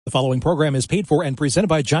The following program is paid for and presented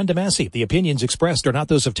by John DeMasi. The opinions expressed are not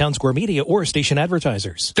those of Town Square Media or station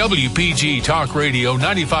advertisers. WPG Talk Radio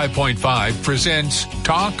 95.5 presents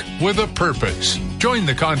Talk with a Purpose. Join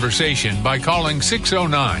the conversation by calling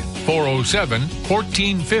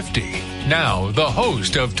 609-407-1450. Now, the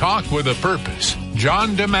host of Talk with a Purpose,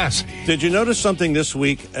 John DeMasi. Did you notice something this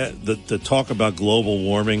week, the talk about global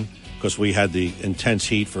warming? Because we had the intense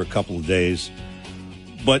heat for a couple of days.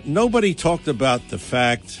 But nobody talked about the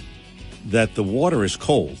fact that the water is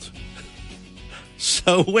cold.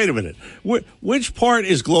 So, wait a minute. Which part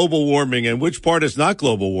is global warming and which part is not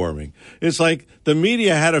global warming? It's like the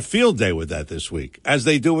media had a field day with that this week, as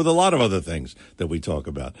they do with a lot of other things that we talk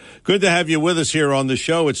about. Good to have you with us here on the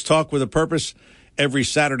show. It's Talk with a Purpose every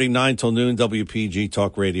Saturday, 9 till noon, WPG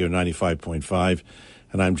Talk Radio 95.5.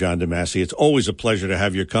 And I'm John DeMasi. It's always a pleasure to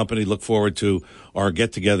have your company. Look forward to our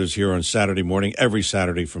get-togethers here on Saturday morning, every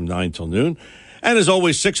Saturday from 9 till noon. And as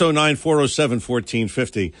always,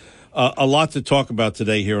 609-407-1450. A lot to talk about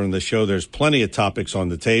today here on the show. There's plenty of topics on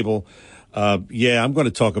the table. I'm going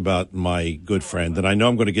to talk about my good friend, and I know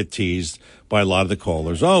I'm going to get teased by a lot of the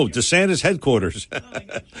callers. Oh, DeSantis headquarters.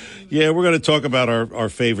 Yeah, we're going to talk about our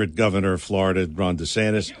favorite governor of Florida, Ron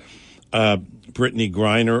DeSantis. Brittany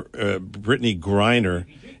Griner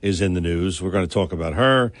is in the news. We're going to talk about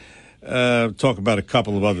her, talk about a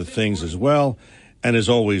couple of other things as well. And as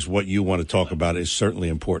always, what you want to talk about is certainly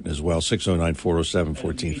important as well.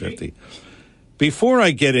 609-407-1450. Before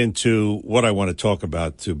I get into what I want to talk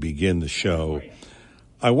about to begin the show,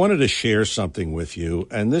 I wanted to share something with you.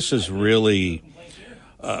 And this is really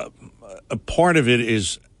a part of it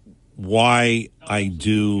is why I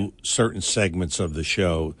do certain segments of the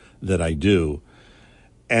show that I do.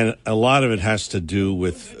 And a lot of it has to do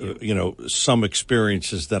with, some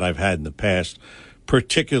experiences that I've had in the past,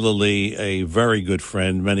 particularly a very good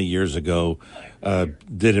friend many years ago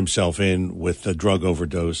did himself in with a drug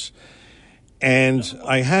overdose. And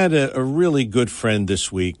I had a really good friend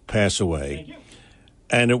this week pass away.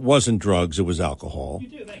 And it wasn't drugs, it was alcohol.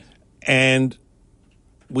 And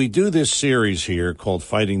we do this series here called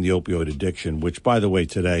Fighting the Opioid Addiction, which, by the way,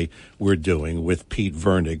 today we're doing with Pete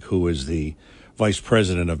Vernig, who is the Vice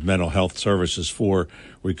President of Mental Health Services for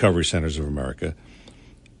Recovery Centers of America.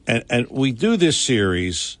 And we do this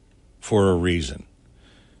series for a reason,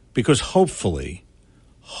 because hopefully,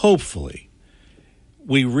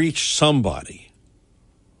 we reach somebody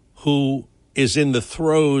who is in the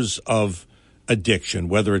throes of addiction,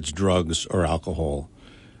 whether it's drugs or alcohol,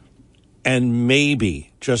 and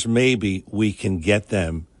maybe, just maybe, we can get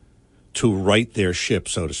them to right their ship,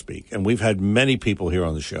 so to speak. And we've had many people here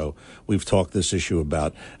on the show we've talked this issue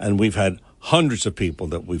about, and we've had hundreds of people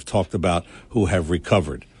that we've talked about who have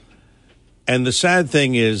recovered. And the sad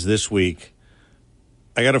thing is, this week,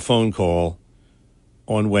 I got a phone call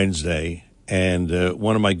on Wednesday, and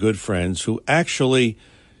one of my good friends who actually,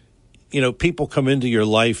 people come into your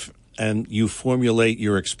life and you formulate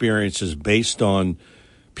your experiences based on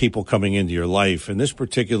people coming into your life. And this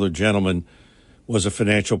particular gentleman was a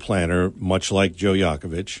financial planner, much like Joe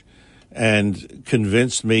Yakovich, and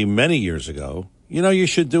convinced me many years ago, you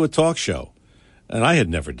should do a talk show. And I had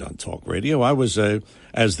never done talk radio. I was,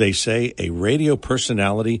 as they say, a radio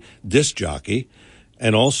personality disc jockey,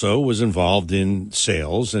 and also was involved in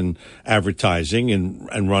sales and advertising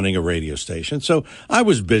and running a radio station. So I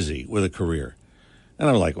was busy with a career. And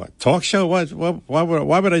I'm like, what, talk show?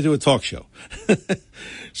 Why would I do a talk show?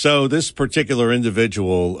 So this particular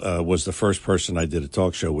individual was the first person I did a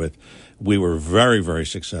talk show with. We were very, very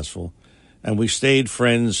successful. And we stayed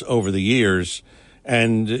friends over the years.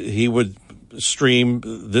 And he would stream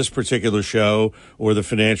this particular show or the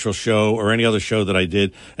financial show or any other show that I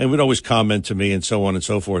did, and would always comment to me and so on and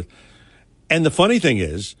so forth. And the funny thing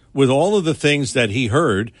is, with all of the things that he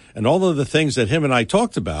heard and all of the things that him and I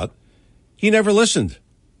talked about, he never listened.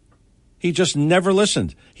 He just never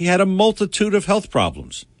listened. He had a multitude of health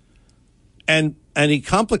problems. And he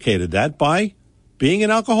complicated that by being an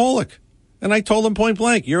alcoholic. And I told him point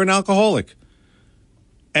blank, you're an alcoholic.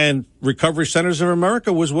 And Recovery Centers of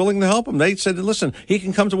America was willing to help him. They said, listen, he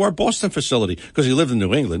can come to our Boston facility, because he lived in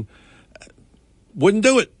New England. Wouldn't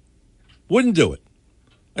do it.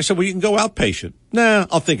 I said, well, you can go outpatient. Nah,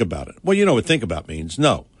 I'll think about it. Well, you know what think about means.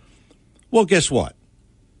 No. Well, guess what?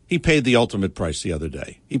 He paid the ultimate price the other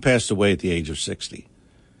day. He passed away at the age of 60.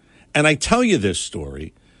 And I tell you this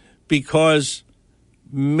story because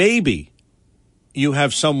maybe you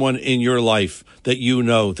have someone in your life that you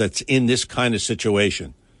know that's in this kind of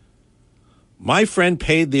situation. My friend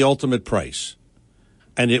paid the ultimate price,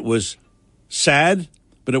 and it was sad,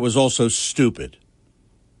 but it was also stupid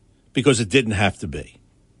because it didn't have to be.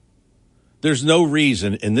 There's no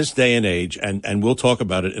reason in this day and age, and we'll talk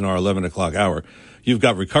about it in our 11 o'clock hour. You've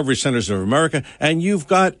got Recovery Centers of America, and you've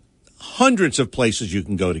got hundreds of places you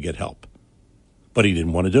can go to get help. But he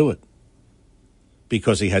didn't want to do it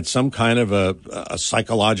because he had some kind of a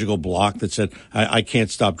psychological block that said, I can't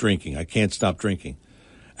stop drinking. I can't stop drinking.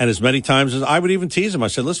 And as many times as I would even tease him, I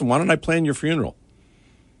said, listen, why don't I plan your funeral?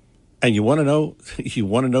 And you want to know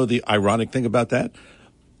the ironic thing about that?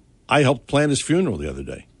 I helped plan his funeral the other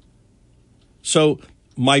day. So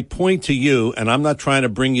my point to you, and I'm not trying to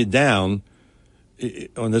bring you down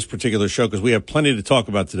on this particular show because we have plenty to talk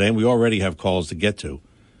about today and we already have calls to get to.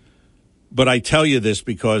 But I tell you this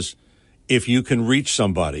because if you can reach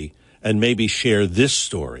somebody and maybe share this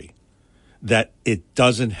story, that it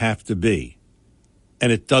doesn't have to be,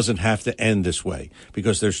 and it doesn't have to end this way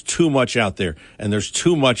because there's too much out there and there's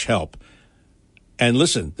too much help. And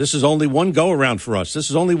listen, this is only one go around for us. This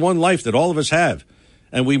is only one life that all of us have.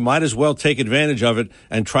 And we might as well take advantage of it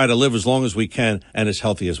and try to live as long as we can and as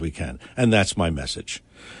healthy as we can. And that's my message.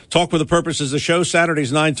 Talk with a Purpose is the show,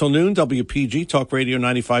 Saturdays 9 till noon, WPG, Talk Radio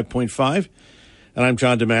 95.5. And I'm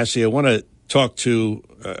John DeMasi. I want to talk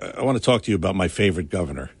to you about my favorite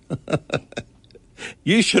governor.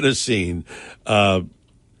 You should have seen,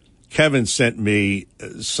 Kevin sent me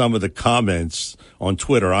some of the comments on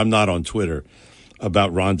Twitter. I'm not on Twitter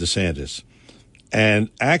about Ron DeSantis. And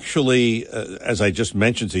actually, as I just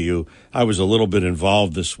mentioned to you, I was a little bit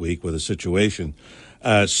involved this week with a situation.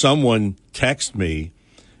 Someone texted me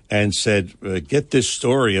and said, get this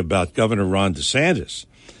story about Governor Ron DeSantis.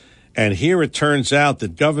 And here it turns out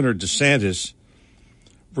that Governor DeSantis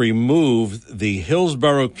removed the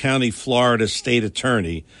Hillsborough County, Florida state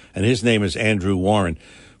attorney, and his name is Andrew Warren.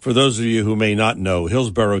 For those of you who may not know,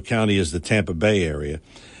 Hillsborough County is the Tampa Bay area.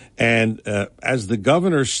 And as the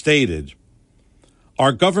governor stated,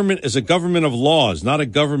 our government is a government of laws, not a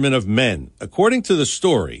government of men. According to the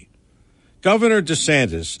story, Governor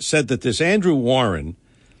DeSantis said that this Andrew Warren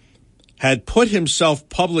had put himself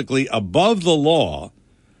publicly above the law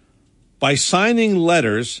by signing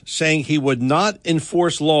letters saying he would not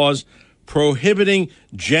enforce laws prohibiting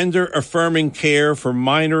gender-affirming care for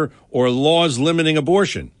minor or laws limiting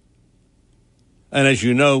abortion. And as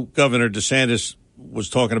you know, Governor DeSantis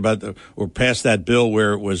was talking about or passed that bill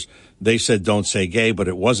where it was, they said don't say gay, but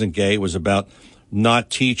it wasn't gay. It was about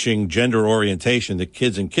not teaching gender orientation to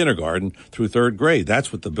kids in kindergarten through third grade.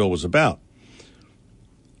 That's what the bill was about.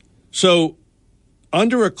 So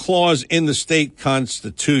under a clause in the state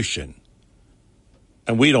constitution,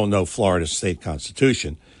 and we don't know Florida's state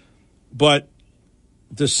constitution, but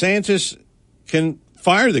DeSantis can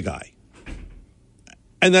fire the guy.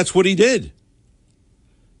 And that's what he did.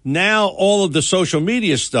 Now, all of the social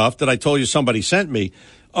media stuff that I told you somebody sent me,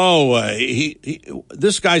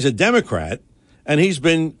 this guy's a Democrat, and he's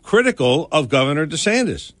been critical of Governor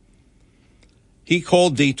DeSantis. He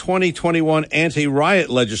called the 2021 anti-riot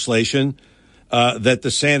legislation that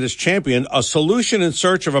DeSantis championed a solution in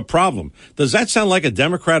search of a problem. Does that sound like a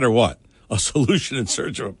Democrat or what? A solution in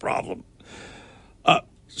search of a problem.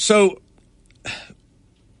 So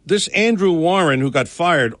this Andrew Warren, who got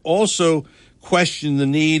fired, also questioned the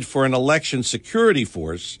need for an election security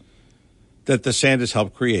force that DeSantis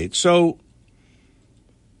helped create. So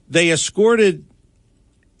they escorted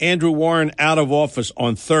Andrew Warren out of office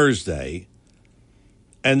on Thursday.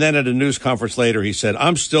 And then at a news conference later, he said,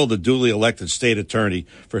 I'm still the duly elected state attorney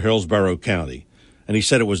for Hillsborough County. And he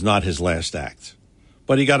said it was not his last act.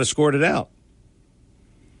 But he got escorted out.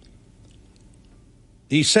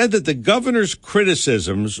 He said that the governor's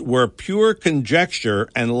criticisms were pure conjecture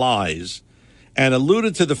and lies, and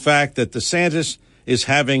alluded to the fact that DeSantis is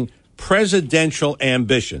having presidential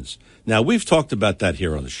ambitions. Now, we've talked about that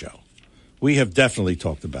here on the show. We have definitely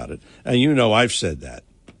talked about it. And you know I've said that.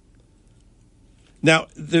 Now,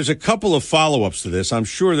 there's a couple of follow-ups to this. I'm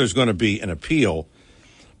sure there's going to be an appeal.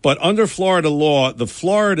 But under Florida law, the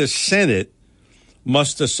Florida Senate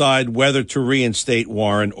must decide whether to reinstate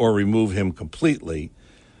Warren or remove him completely.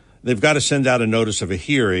 They've got to send out a notice of a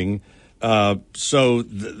hearing. So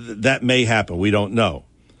that may happen. We don't know.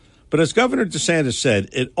 But as Governor DeSantis said,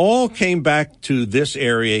 it all came back to this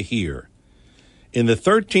area here. In the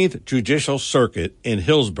 13th Judicial Circuit in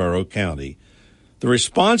Hillsborough County, the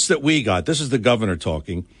response that we got, this is the governor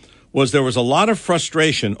talking, was there was a lot of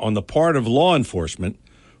frustration on the part of law enforcement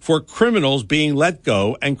for criminals being let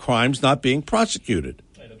go and crimes not being prosecuted.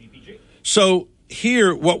 So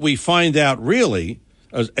here what we find out really,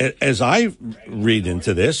 as I read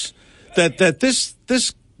into this, that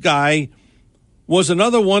this guy was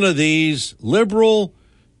another one of these liberal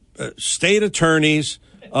state attorneys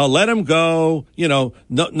let him go,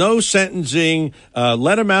 no sentencing,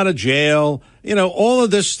 let him out of jail, all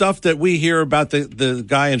of this stuff that we hear about the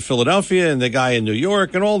guy in Philadelphia and the guy in New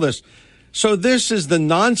York and all this. So this is the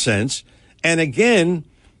nonsense. And again,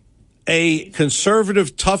 a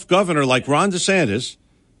conservative, tough governor like Ron DeSantis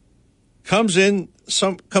comes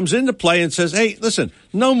into play and says, hey, listen,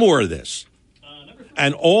 no more of this.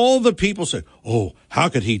 And all the people say, oh, how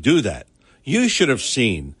could he do that? You should have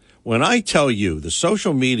seen, when I tell you the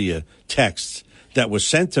social media texts that was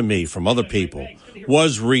sent to me from other people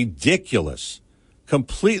was ridiculous,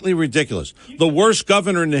 completely ridiculous. The worst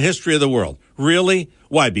governor in the history of the world. Really?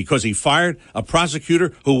 Why? Because he fired a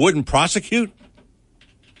prosecutor who wouldn't prosecute?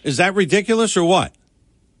 Is that ridiculous or what?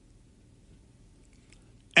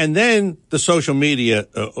 And then the social media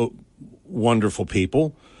wonderful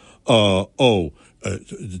people,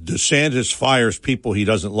 DeSantis fires people he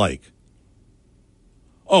doesn't like.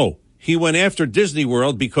 Oh, he went after Disney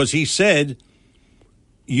World because he said,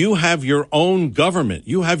 you have your own government,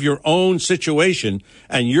 you have your own situation,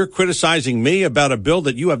 and you're criticizing me about a bill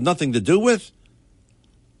that you have nothing to do with?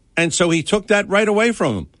 And so he took that right away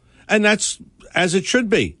from him. And that's as it should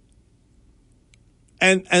be.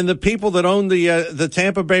 And the people that own the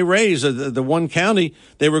Tampa Bay Rays, the one county,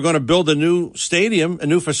 they were going to build a new stadium, a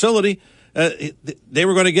new facility. They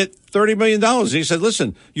were going to get $30 million. He said,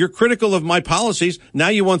 listen, you're critical of my policies. Now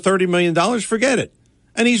you want $30 million? Forget it.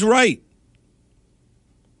 And he's right.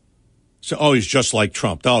 So, he's just like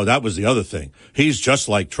Trump. Oh, that was the other thing. He's just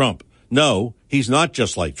like Trump. No, he's not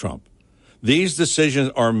just like Trump. These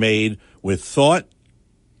decisions are made with thought,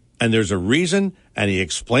 and there's a reason, and he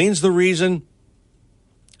explains the reason.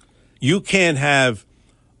 You can't have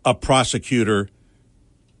a prosecutor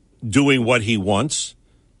doing what he wants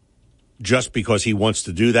just because he wants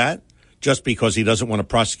to do that, just because he doesn't want to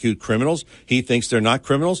prosecute criminals. He thinks they're not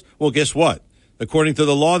criminals. Well, guess what? According to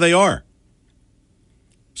the law, they are.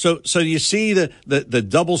 So you see the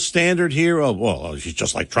double standard here? Oh, well, he's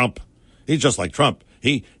just like Trump. He's just like Trump.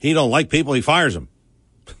 He don't like people, he fires them.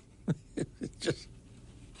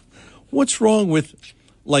 What's wrong with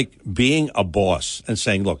being a boss and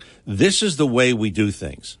saying, look, this is the way we do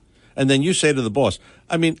things? And then you say to the boss,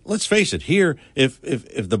 I mean, let's face it, here, if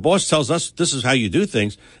the boss tells us this is how you do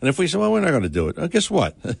things, and if we say, well, we're not going to do it, guess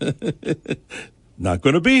what? Not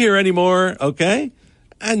going to be here anymore, okay?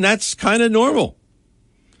 And that's kind of normal.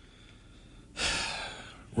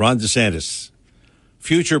 Ron DeSantis,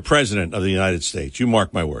 future president of the United States. You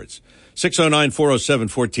mark my words.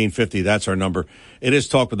 609-407-1450. That's our number. It is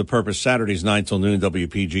Talk with a Purpose, Saturdays 9 till noon,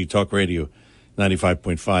 WPG Talk Radio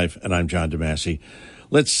 95.5, and I'm John DeMasi.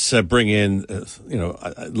 Let's bring in,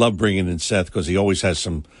 I love bringing in Seth because he always has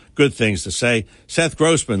some good things to say. Seth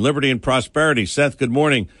Grossman, Liberty and Prosperity. Seth, good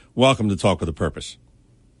morning. Welcome to Talk with a Purpose.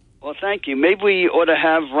 Well, thank you. Maybe we ought to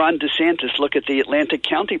have Ron DeSantis look at the Atlantic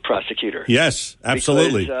County prosecutor. Yes,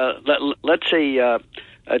 absolutely. Because, let's say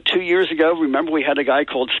 2 years ago, remember we had a guy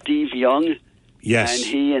called Steve Young? Yes. And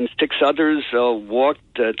he and 6 others walked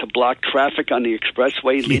to block traffic on the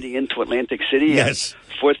expressway leading into Atlantic City. Yes.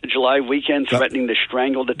 4th of July weekend, threatening to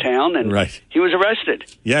strangle the town, and he was arrested.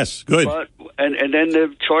 Yes, good. And then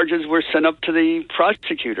the charges were sent up to the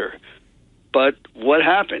prosecutor. But what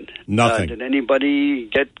happened? Nothing. Did anybody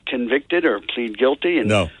get convicted or plead guilty? And,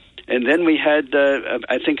 no. And then we had,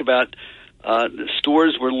 I think about the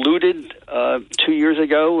stores were looted 2 years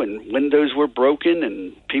ago, and windows were broken,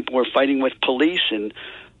 and people were fighting with police, and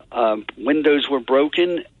windows were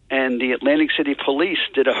broken, and the Atlantic City Police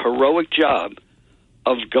did a heroic job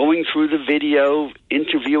of going through the video,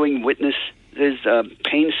 interviewing witnesses,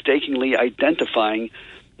 painstakingly identifying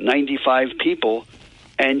 95 people,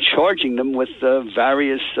 and charging them with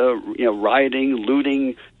various, rioting,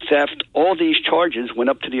 looting, theft. All these charges went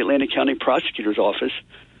up to the Atlantic County Prosecutor's Office.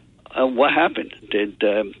 What happened? Did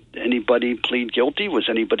anybody plead guilty? Was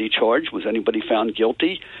anybody charged? Was anybody found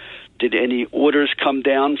guilty? Did any orders come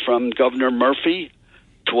down from Governor Murphy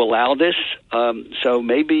to allow this? So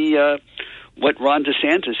maybe what Ron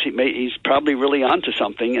DeSantis, he's probably really onto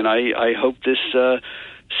something, and I hope this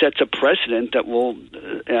sets a precedent that will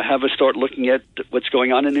have us start looking at what's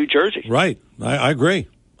going on in New Jersey. Right. I agree.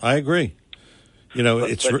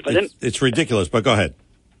 It's ridiculous, but go ahead.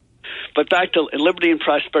 But back to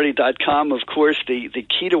libertyandprosperity.com, of course, the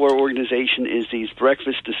key to our organization is these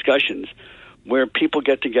breakfast discussions where people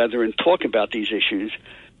get together and talk about these issues.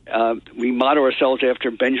 We model ourselves after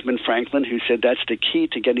Benjamin Franklin, who said that's the key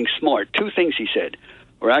to getting smart. 2 things he said,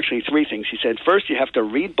 or actually 3 things. He said, first, you have to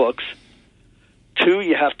read books. 2,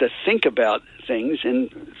 you have to think about things.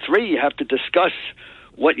 And 3, you have to discuss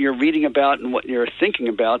what you're reading about and what you're thinking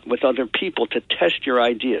about with other people to test your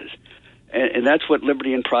ideas. And that's what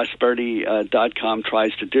libertyandprosperity.com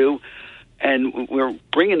tries to do. And we're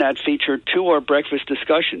bringing that feature to our breakfast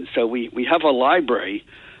discussions. So we have a library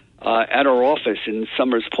at our office in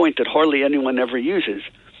Summers Point that hardly anyone ever uses.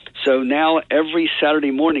 So now every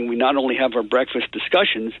Saturday morning we not only have our breakfast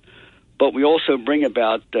discussions, but we also bring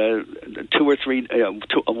about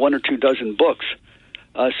 1 or 2 dozen books.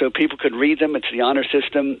 So people could read them. It's the honor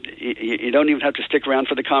system. You don't even have to stick around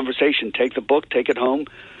for the conversation. Take the book, take it home,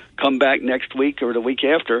 come back next week or the week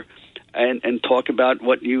after, and talk about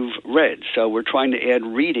what you've read. So we're trying to add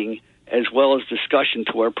reading as well as discussion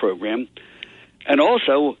to our program. And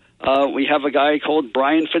also, we have a guy called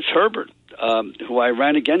Brian Fitzherbert, who I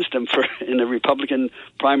ran against him in the Republican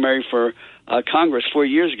primary for Congress 4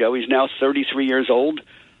 years ago. He's now 33 years old.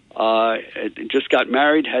 Just got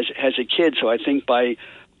married, has a kid. So I think by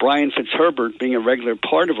Brian Fitzherbert being a regular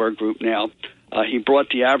part of our group now, he brought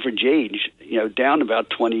the average age, down about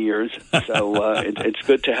 20 years. So it's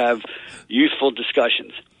good to have useful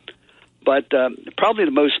discussions. But probably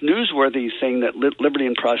the most newsworthy thing that Liberty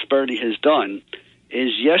and Prosperity has done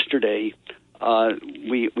is yesterday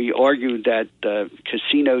we argued that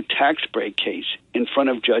casino tax break case in front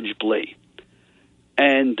of Judge Blee.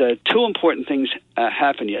 And two important things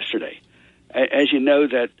happened yesterday. As you know,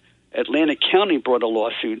 that Atlantic County brought a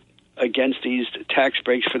lawsuit against these tax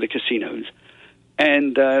breaks for the casinos.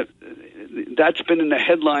 And that's been in the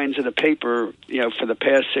headlines of the paper, for the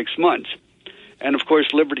past 6 months. And, of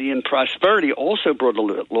course, Liberty and Prosperity also brought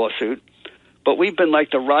a lawsuit. But we've been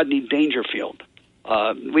like the Rodney Dangerfield.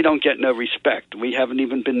 We don't get no respect. We haven't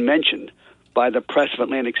even been mentioned by the press of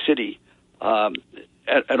Atlantic City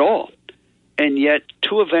at all. And yet,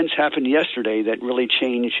 two events happened yesterday that really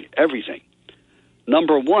changed everything.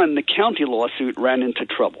 Number one, the county lawsuit ran into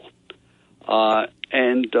trouble.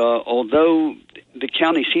 And although the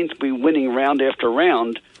county seems to be winning round after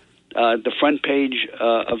round, the front page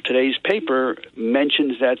of today's paper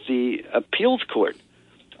mentions that the appeals court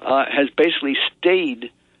has basically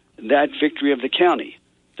stayed that victory of the county.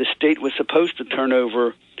 The state was supposed to turn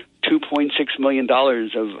over $2.6 million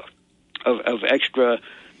of extra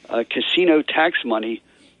casino tax money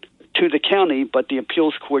to the county, but the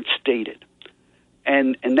appeals court stayed it.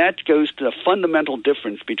 And that goes to the fundamental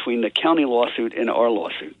difference between the county lawsuit and our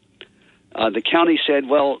lawsuit. The county said,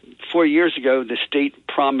 4 years ago, the state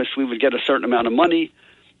promised we would get a certain amount of money,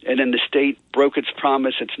 and then the state broke its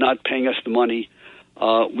promise. It's not paying us the money.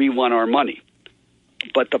 We want our money.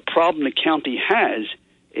 But the problem the county has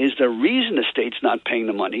is the reason the state's not paying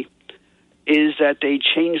the money is that they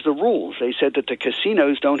changed the rules. They said that the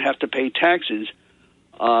casinos don't have to pay taxes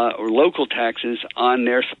or local taxes on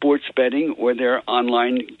their sports betting or their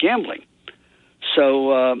online gambling.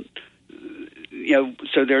 So,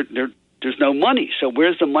 so there's no money. So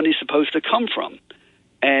where's the money supposed to come from?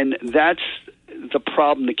 And that's the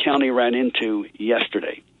problem the county ran into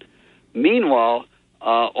yesterday. Meanwhile,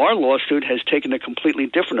 our lawsuit has taken a completely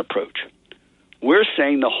different approach. We're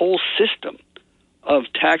saying the whole system of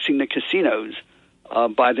taxing the casinos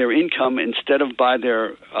by their income instead of by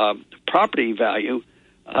their property value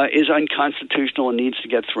is unconstitutional and needs to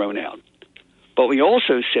get thrown out. But we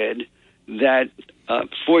also said that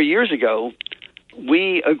 4 years ago,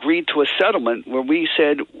 we agreed to a settlement where we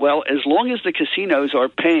said, as long as the casinos are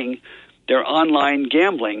paying their online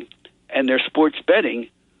gambling and their sports betting,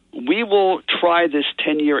 we will try this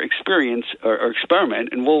 10-year experience or experiment,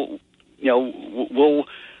 and we'll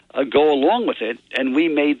go along with it, and we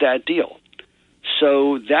made that deal.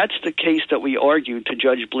 So that's the case that we argued to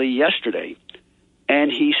Judge Blee yesterday,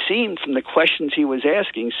 and he seemed, from the questions he was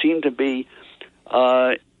asking, to be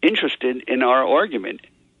interested in our argument.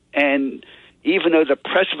 And even though the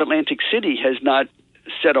press of Atlantic City has not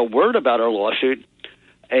said a word about our lawsuit,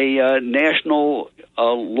 a national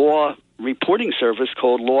law reporting service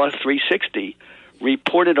called Law 360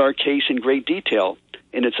 reported our case in great detail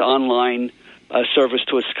in its online service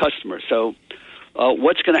to its customers. So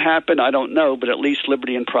what's going to happen, I don't know, but at least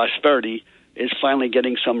Liberty and Prosperity is finally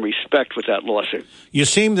getting some respect with that lawsuit. You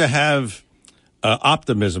seem to have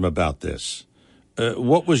optimism about this.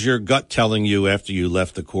 What was your gut telling you after you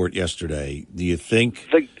left the court yesterday? Do you think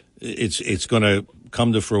it's going to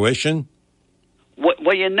come to fruition?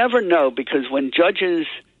 Well, you never know, because when judges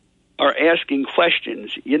are asking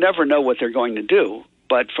questions, you never know what they're going to do.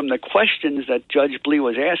 But from the questions that Judge Blee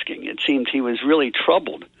was asking, it seems he was really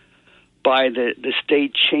troubled by the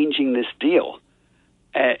state changing this deal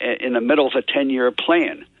in the middle of a 10-year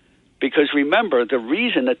plan. Because remember, the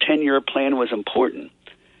reason the 10-year plan was important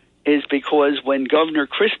is because when Governor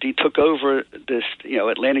Christie took over this,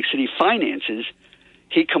 Atlantic City finances,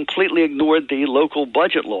 he completely ignored the local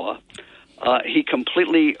budget law He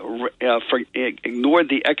completely ignored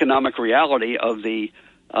the economic reality of the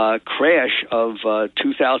crash of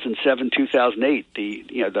 2007, 2008.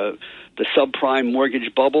 The subprime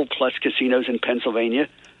mortgage bubble plus casinos in Pennsylvania.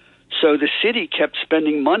 So the city kept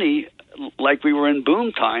spending money like we were in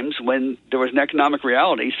boom times when there was an economic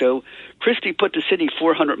reality. So Christie put the city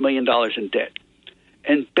 $400 million in debt.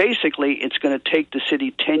 And basically, it's going to take the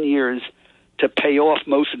city 10 years to pay off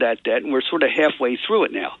most of that debt, and we're sort of halfway through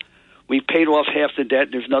it now. We've paid off half the debt.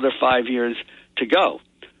 There's another 5 years to go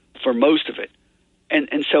for most of it.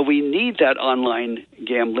 And so we need that online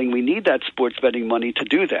gambling. We need that sports betting money to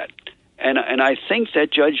do that. And I think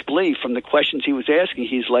that Judge Blee, from the questions he was asking,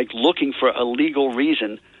 he's like looking for a legal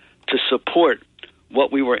reason to support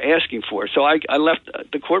what we were asking for. So I left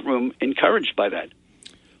the courtroom encouraged by that.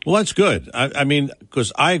 Well, that's good. I mean,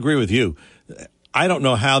 because I agree with you. I don't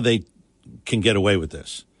know how they can get away with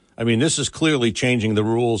this. I mean, this is clearly changing the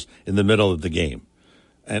rules in the middle of the game.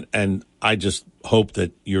 And I just hope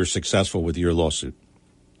that you're successful with your lawsuit.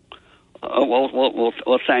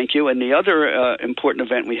 Well, thank you. And the other important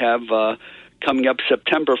event we have coming up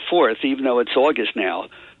September 4th, even though it's August now,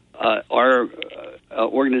 our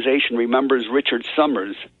organization remembers Richard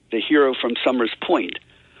Summers, the hero from Summers Point.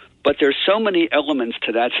 But there's so many elements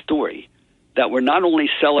to that story that we're not only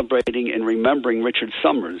celebrating and remembering Richard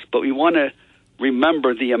Summers, but we want to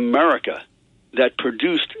remember the America that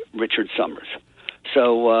produced Richard Summers.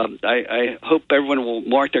 So I hope everyone will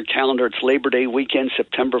mark their calendar. It's Labor Day weekend,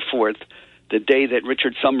 September 4th, the day that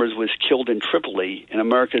Richard Summers was killed in Tripoli in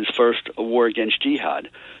America's first war against jihad.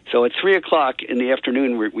 So at 3 o'clock in the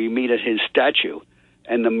afternoon, we meet at his statue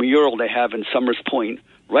and the mural they have in Summers Point,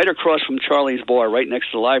 right across from Charlie's Bar, right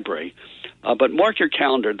next to the library. But mark your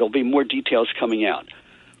calendar. There'll be more details coming out.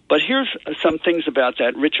 But here's some things about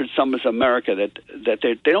that Richard Summers America that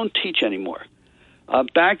they don't teach anymore.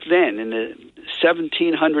 Back then, in the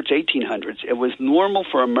 1700s, 1800s, it was normal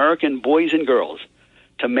for American boys and girls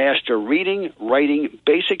to master reading, writing,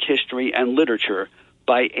 basic history, and literature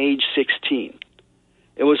by age 16.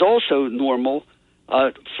 It was also normal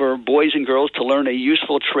for boys and girls to learn a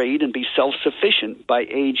useful trade and be self-sufficient by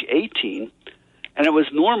age 18. And it was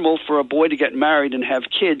normal for a boy to get married and have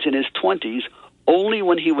kids in his 20s only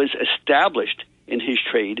when he was established in his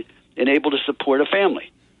trade and able to support a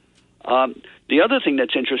family. The other thing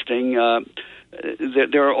that's interesting,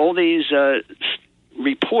 there are all these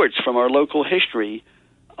reports from our local history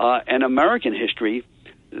and American history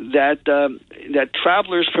that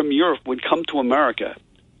travelers from Europe would come to America.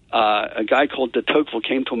 A guy called de Tocqueville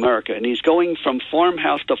came to America, and he's going from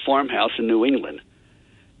farmhouse to farmhouse in New England.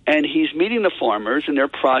 And he's meeting the farmers, and they're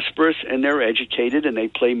prosperous, and they're educated, and they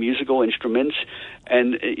play musical instruments,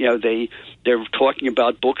 and they're talking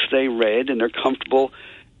about books they read, and they're comfortable.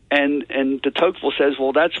 And de Tocqueville says,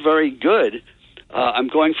 well, that's very good. I'm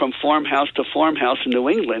going from farmhouse to farmhouse in New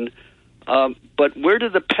England, but where do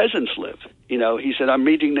the peasants live? He said, I'm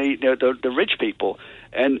meeting the rich people.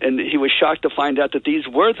 And he was shocked to find out that these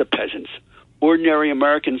were the peasants. Ordinary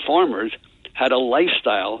American farmers had a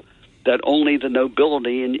lifestyle that only the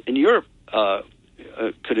nobility in Europe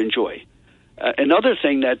could enjoy. Another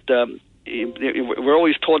thing that we're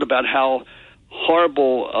always told about how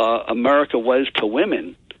horrible America was to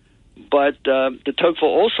women, but de Tocqueville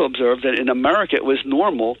also observed that in America it was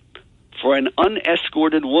normal for an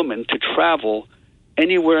unescorted woman to travel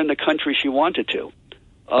anywhere in the country she wanted to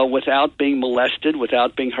without being molested,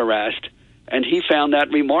 without being harassed. And he found that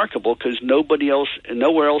remarkable because nowhere else in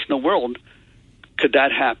the world could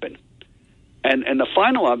that happen. And the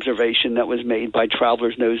final observation that was made by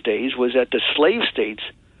travelers in those days was that the slave states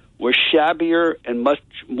were shabbier and much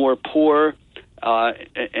more poor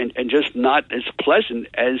and just not as pleasant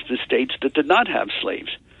as the states that did not have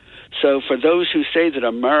slaves. So for those who say that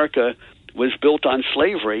America was built on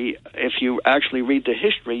slavery, if you actually read the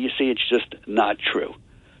history, you see it's just not true.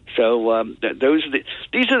 So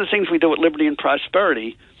these are the things we do at Liberty and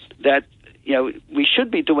Prosperity that we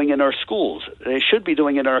should be doing in our schools. They should be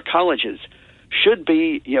doing in our colleges. Should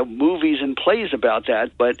be movies and plays about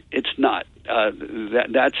that, but it's not.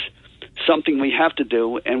 That's something we have to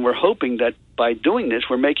do, and we're hoping that by doing this,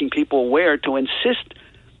 we're making people aware to insist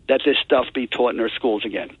that this stuff be taught in our schools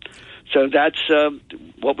again. So that's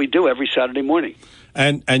what we do every Saturday morning.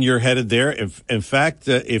 And you're headed there. In fact,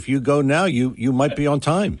 if you go now, you might be on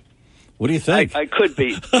time. What do you think? I could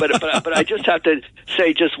be, but I just have to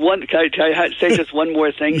say just one. Can I say just one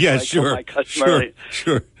more thing? Yeah, sure.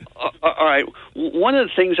 Sure. All right. One of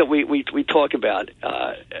the things that we talk about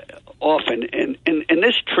often, and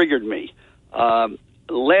this triggered me.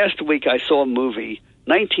 Last week I saw a movie,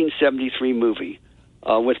 1973 movie,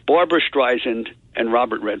 with Barbra Streisand and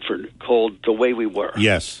Robert Redford called The Way We Were.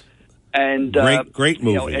 Yes. And great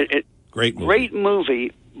movie. Great movie. Great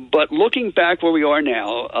movie. But looking back where we are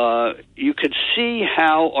now, you could see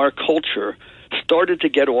how our culture started to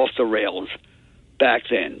get off the rails back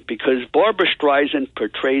then, because Barbra Streisand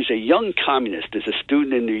portrays a young communist as a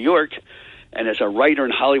student in New York and as a writer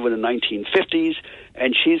in Hollywood in the 1950s,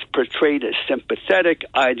 and she's portrayed as sympathetic,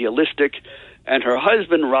 idealistic, and her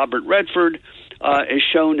husband, Robert Redford, is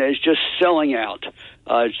shown as just selling out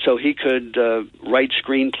so he could write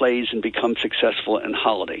screenplays and become successful in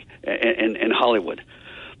Hollywood.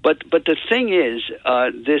 But the thing is,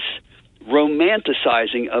 this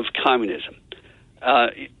romanticizing of communism,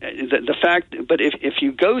 the fact. But if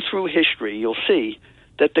you go through history, you'll see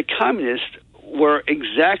that the communists were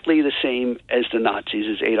exactly the same as the Nazis,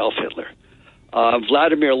 as Adolf Hitler.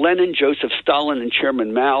 Vladimir Lenin, Joseph Stalin, and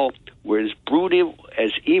Chairman Mao were as brutal,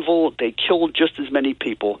 as evil. They killed just as many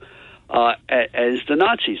people as the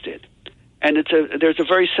Nazis did. And there's a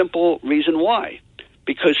very simple reason why.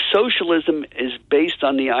 Because socialism is based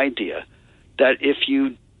on the idea that if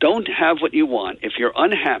you don't have what you want, if you're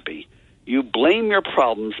unhappy, you blame your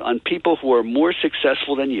problems on people who are more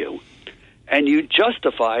successful than you, and you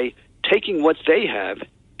justify taking what they have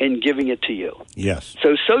and giving it to you. Yes.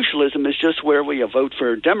 So socialism is just where we vote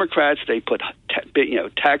for Democrats. They put,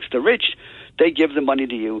 tax the rich. They give the money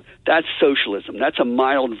to you. That's socialism. That's a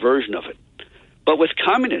mild version of it. But with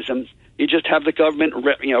communism, you just have the government,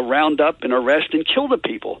 round up and arrest and kill the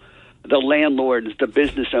people, the landlords, the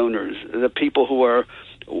business owners, the people who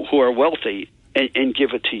are wealthy, and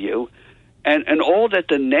give it to you, and all that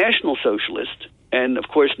the National Socialist, and of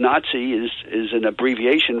course Nazi is an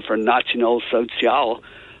abbreviation for Nationalsozial,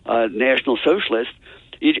 National Socialist.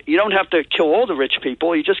 You don't have to kill all the rich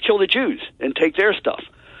people; you just kill the Jews and take their stuff.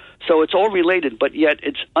 So it's all related, but yet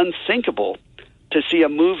it's unthinkable to see a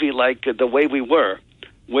movie like The Way We Were,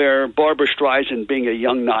 where Barbra Streisand being a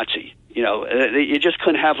young Nazi, you just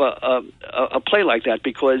couldn't have a play like that,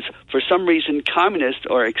 because for some reason communists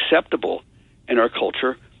are acceptable in our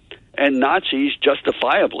culture, and Nazis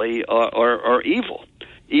justifiably are evil,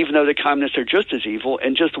 even though the communists are just as evil.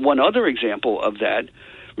 And just one other example of that,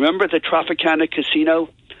 remember the Tropicana Casino?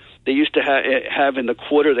 They used to have in the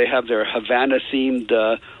quarter, they have their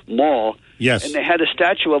Havana-themed mall. Yes. And they had a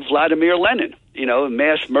statue of Vladimir Lenin, a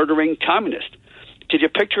mass-murdering communist. Could you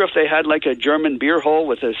picture if they had like a German beer hall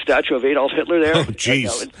with a statue of Adolf Hitler there? Oh,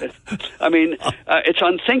 jeez. It's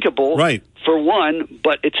unthinkable, right, for one,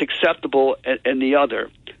 but it's acceptable in the other.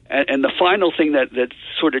 And the final thing that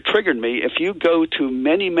sort of triggered me, if you go to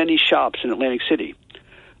many, many shops in Atlantic City,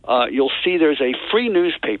 you'll see there's a free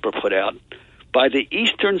newspaper put out by the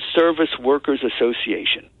Eastern Service Workers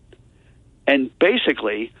Association. And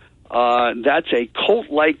basically, that's a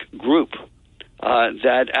cult-like group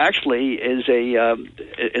that actually is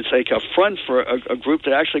it's like a front for a group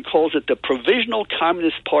that actually calls it the Provisional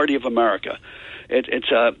Communist Party of America.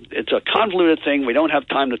 It's a convoluted thing. We don't have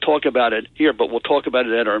time to talk about it here, but we'll talk about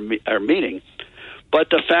it at our meeting. But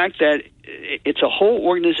the fact that it's a whole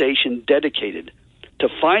organization dedicated to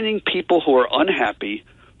finding people who are unhappy,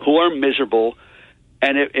 who are miserable,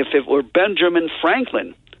 and if it were Benjamin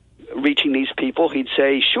Franklin reaching these people, he'd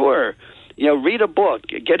say, sure, read a book,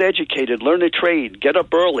 get educated, learn a trade, get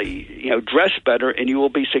up early, dress better, and you will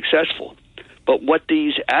be successful. But what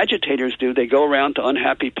these agitators do, they go around to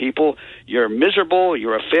unhappy people. You're miserable.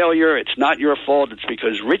 You're a failure. It's not your fault. It's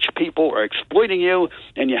because rich people are exploiting you,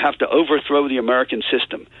 and you have to overthrow the American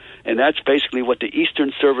system. And that's basically what the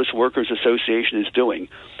Eastern Service Workers Association is doing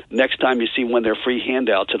next time you see one of their free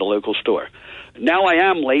handouts at a local store. Now I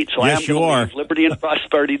am late, so yes, I am going to leave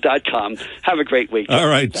libertyandprosperity.com. Have a great week. All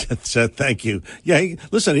right, Seth, thank you. Yeah,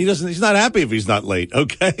 he's not happy if he's not late,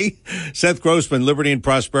 okay? Seth Grossman,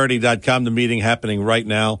 libertyandprosperity.com. The meeting happening right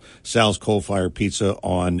now, Sal's Coal Fire Pizza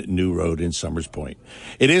on New Road in Summers Point.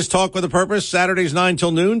 It is Talk with a Purpose, Saturdays 9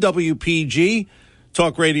 till noon, WPG,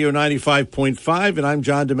 Talk Radio 95.5, and I'm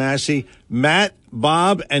John DeMasi. Matt,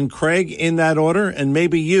 Bob, and Craig in that order, and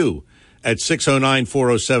maybe you at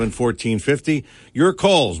 609-407-1450. Your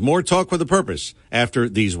calls, more Talk with a Purpose after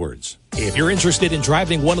these words. If you're interested in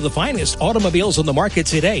driving one of the finest automobiles on the market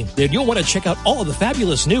today, then you'll want to check out all of the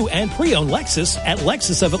fabulous new and pre-owned Lexus at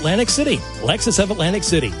Lexus of Atlantic City. Lexus of Atlantic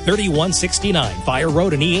City, 3169 Fire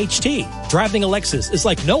Road in EHT. Driving a Lexus is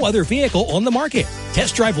like no other vehicle on the market.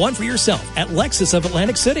 Test drive one for yourself at Lexus of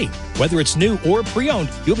Atlantic City. Whether it's new or pre-owned,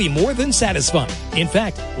 you'll be more than satisfied. In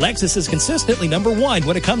fact, Lexus is consistently #1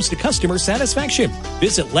 when it comes to customer satisfaction.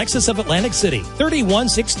 Visit Lexus of Atlantic City,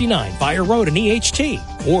 3169 Fire Road in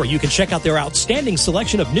EHT. Or you can check out their outstanding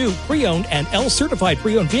selection of new, pre-owned, and L-certified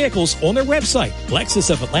pre-owned vehicles on their website,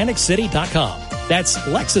 LexusOfAtlanticCity.com. That's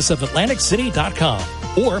LexusOfAtlanticCity.com.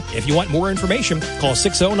 Or if you want more information, call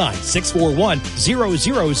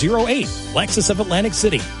 609-641-0008. Lexus of Atlantic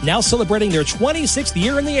City, now celebrating their 26th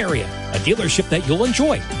year in the area. A dealership that you'll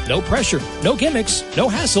enjoy. No pressure, no gimmicks, no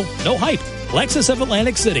hassle, no hype. Lexus of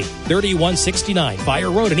Atlantic City, 3169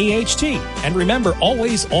 Fire Road in EHT. And remember,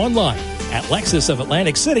 always online at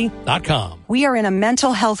LexusOfAtlanticCity.com. We are in a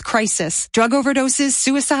mental health crisis. Drug overdoses,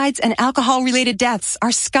 suicides, and alcohol-related deaths are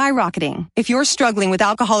skyrocketing. If you're struggling with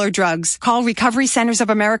alcohol or drugs, call Recovery Centers of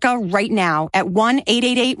America right now at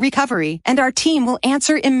 1-888-RECOVERY, and our team will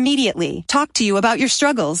answer immediately, talk to you about your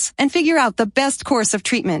struggles, and figure out the best course of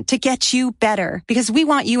treatment to get you better, because we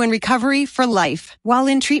want you in recovery for life. While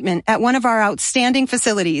in treatment at one of our outstanding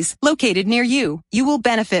facilities located near you, you will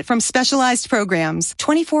benefit from specialized programs,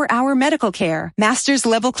 24-hour medical care, master's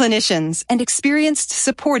level clinicians, and experienced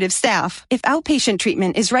supportive staff. If outpatient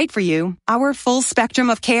treatment is right for you, our full spectrum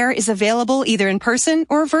of care is available either in person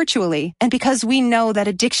or virtually. And because we know that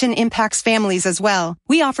addiction impacts families as well,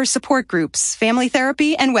 we offer support groups, family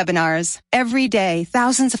therapy, and webinars. Every day,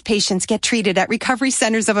 thousands of patients get treated at Recovery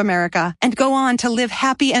Centers of America and go on to live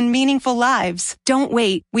happy and meaningful lives. Don't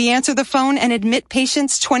wait. We answer the phone and admit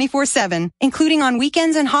patients 24/7, including on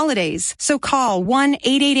weekends and holidays. So call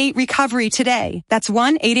 1-888-RECOVERY today. That's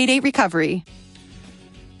 1-888-RECOVERY.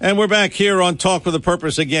 And we're back here on Talk with a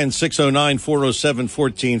Purpose again,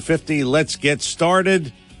 609-407-1450. Let's get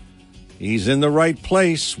started. He's in the right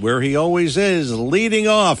place where he always is, leading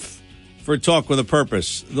off for Talk with a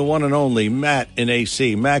Purpose, the one and only Matt in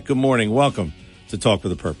AC. Matt, good morning. Welcome to Talk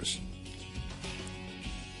with a Purpose.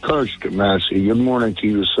 Coach Massey, good morning to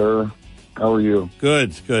you, sir. How are you?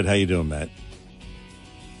 Good. How you doing, Matt?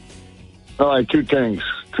 All right, two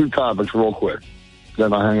topics real quick.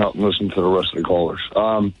 Then I hang up and listen to the rest of the callers.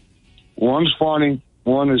 One's funny,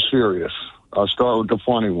 one is serious. I'll start with the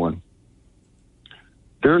funny one.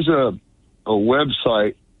 There's a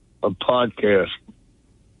website, a podcast,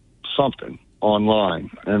 something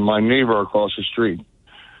online, and my neighbor across the street,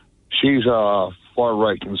 she's a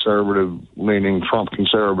far-right conservative-leaning Trump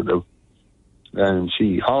conservative, and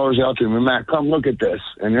she hollers out to me, Matt, come look at this.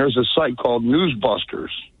 And there's a site called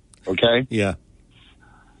Newsbusters, okay? Yeah.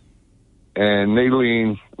 And they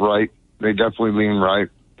lean right. They definitely lean right.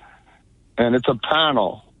 And it's a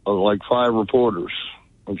panel of like 5 reporters,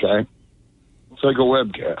 okay? It's like a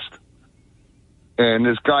webcast. And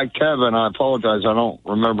this guy, Kevin, I apologize, I don't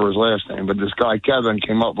remember his last name, but this guy, Kevin,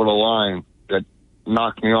 came up with a line that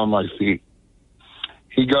knocked me on my feet.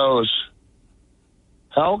 He goes,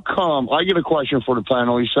 how come, I get a question for the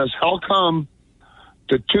panel, he says, how come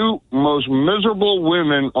the 2 most miserable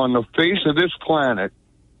women on the face of this planet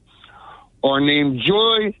are named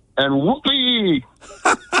Joy and Whoopi?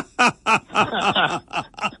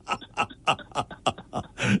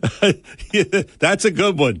 That's a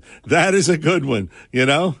good one. That is a good one. You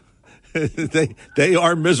know, they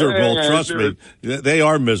are miserable. Trust me, they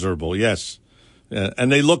are miserable. Yes,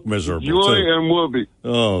 and they look miserable. Joy too. and Whoopi.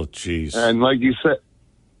 Oh, jeez. And like you said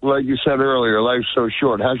earlier, life's so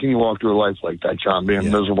short. How can you walk through a life like that, John? Being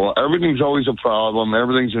miserable. Everything's always a problem.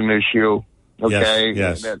 Everything's an issue. Okay.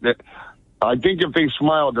 Yes. I think if they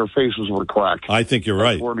smiled, their faces would crack. I think you're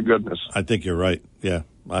right. Swear to goodness. I think you're right. Yeah,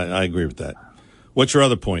 I agree with that. What's your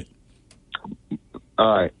other point?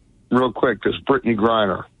 All right. Real quick, this Brittany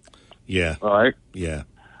Griner. Yeah. All right? Yeah.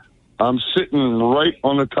 I'm sitting right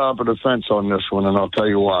on the top of the fence on this one, and I'll tell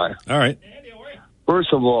you why. All right.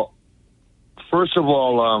 First of all,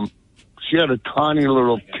 she had a tiny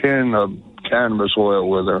little tin of cannabis oil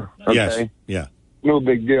with her. Okay? Yes. Yeah. No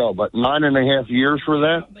big deal, but 9.5 years for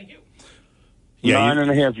that? Yeah,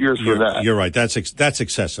 9.5 years for that. You're right. That's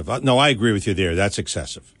excessive. No, I agree with you there. That's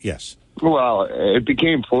excessive. Yes. Well, it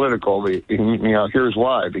became political. Here's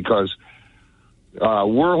why. Because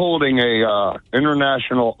we're holding a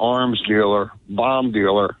international arms dealer, bomb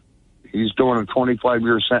dealer. He's doing a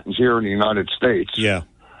 25-year sentence here in the United States. Yeah.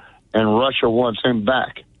 And Russia wants him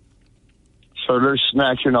back. So they're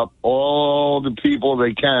snatching up all the people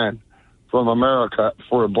they can from America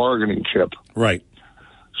for a bargaining chip. Right.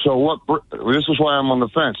 So this is why I'm on the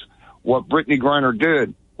fence. What Brittany Griner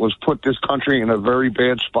did was put this country in a very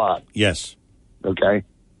bad spot. Yes. Okay?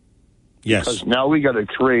 Yes. Because now we got to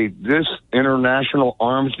trade this international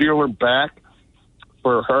arms dealer back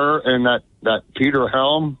for her and that Peter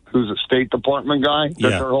Helm, who's a State Department guy that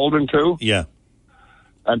they're holding to. Yeah.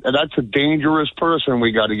 And that's a dangerous person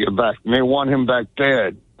we got to get back. And they want him back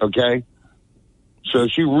dead, okay? So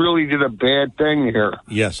she really did a bad thing here.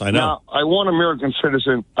 Yes, I know. Now, I want American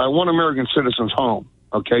citizens home.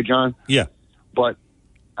 Okay, John? Yeah. But,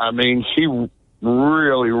 I mean, she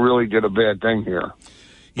really, really did a bad thing here.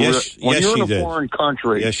 Yes, when you're she in a did. foreign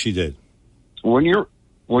country, Yes, she did. when you're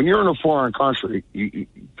in a foreign country, you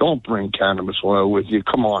don't bring cannabis oil with you.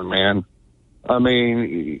 Come on, man. I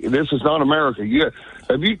mean, this is not America.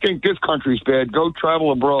 If you think this country's bad, go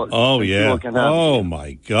travel abroad. Oh, and see yeah. what can happen. Oh,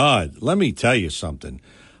 my God. Let me tell you something.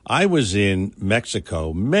 I was in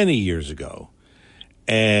Mexico many years ago,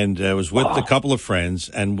 and I was with a couple of friends,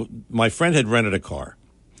 and my friend had rented a car.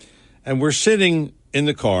 And we're sitting in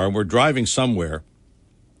the car, and we're driving somewhere.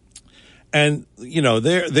 And, you know,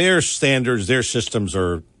 their standards, their systems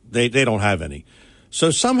are, they don't have any. So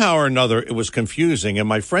somehow or another, it was confusing, and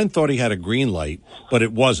my friend thought he had a green light, but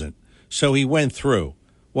it wasn't. So he went through.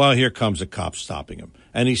 Well, here comes a cop stopping him.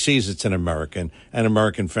 And he sees it's an American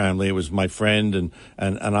family. It was my friend,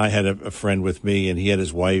 and I had a friend with me, and he had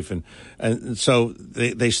his wife. And so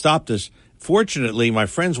they stopped us. Fortunately, my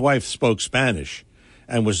friend's wife spoke Spanish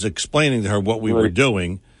and was explaining to her what we were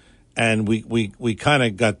doing, and we kind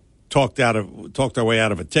of got talked our way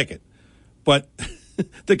out of a ticket. But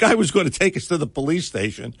the guy was going to take us to the police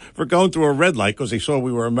station for going through a red light because he saw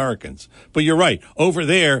we were Americans. But you're right. Over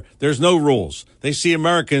there, there's no rules. They see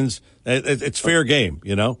Americans, it's fair game,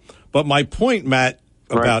 you know. But my point, Matt,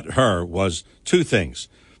 about her was two things.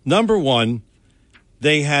 Number one,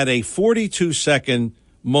 they had a 42-second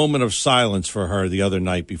moment of silence for her the other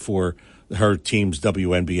night before her team's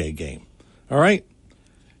WNBA game. All right?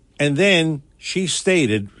 And then she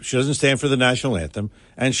stated, she doesn't stand for the national anthem,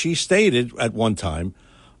 and she stated at one time,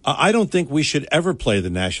 I don't think we should ever play the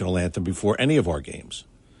national anthem before any of our games.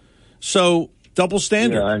 So, double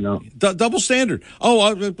standard. Yeah, I know. Double standard.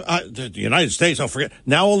 Oh, the United States, forget.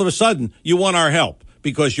 Now, all of a sudden, you want our help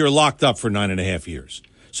because you're locked up for 9.5 years.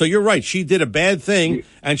 So, you're right. She did a bad thing,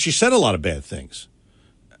 and she said a lot of bad things.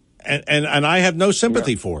 And I have no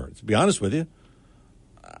sympathy for her, to be honest with you.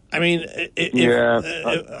 I mean,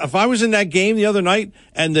 if I was in that game the other night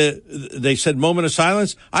and they said moment of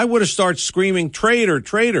silence, I would have started screaming, traitor,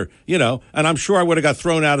 traitor, you know, and I'm sure I would have got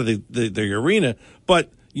thrown out of the arena.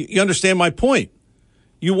 But you understand my point.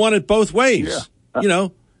 You want it both ways, you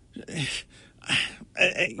know.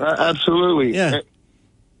 Absolutely. Yeah.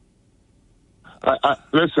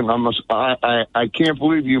 Listen, I can't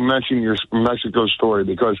believe you mentioned your Mexico story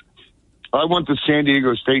because I went to San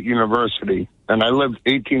Diego State University, and I lived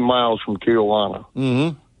 18 miles from Tijuana.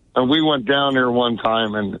 Mm-hmm. And we went down there one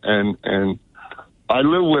time, and I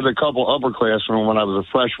lived with a couple upperclassmen when I was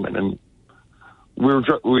a freshman, and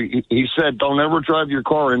he said, don't ever drive your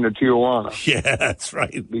car into Tijuana. Yeah, that's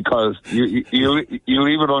right. Because you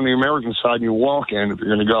leave it on the American side and you walk in if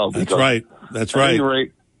you're going to go. That's right. That's right. At any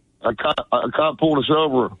rate, a cop pulled us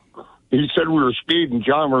over. He said we were speeding.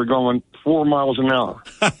 John, we were going 4 miles an hour.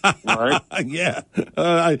 Right? Yeah,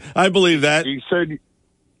 I believe that. He said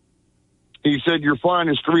your fine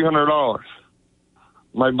is $300.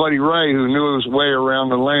 My buddy Ray, who knew his way around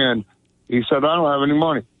the land, he said, I don't have any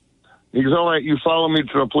money. He goes, all right, you follow me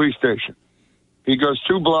to the police station. He goes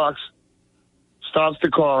 2 blocks, stops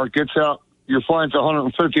the car, gets out. Your fine's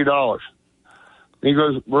 $150. He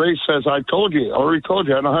goes, Ray says, I already told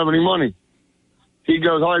you, I don't have any money. He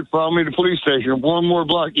goes, all right, follow me to the police station. 1 more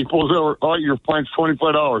block. He pulls over. All right, your fine's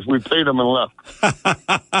 $25. We paid him and left.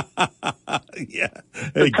 Yeah.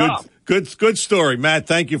 Hey, good story, Matt.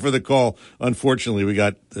 Thank you for the call. Unfortunately,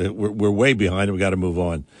 we're way behind and we got to move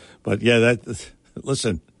on. But yeah,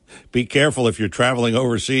 listen, be careful if you're traveling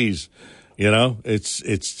overseas. You know,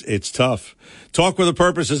 it's tough. Talk with a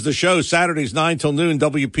Purpose is the show. Saturdays 9 till noon.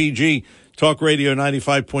 WPG. Talk Radio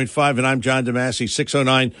 95.5, and I'm John DeMasi,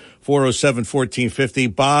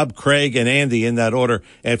 609-407-1450. Bob, Craig, and Andy in that order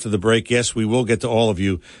after the break. Yes, we will get to all of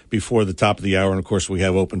you before the top of the hour, and, of course, we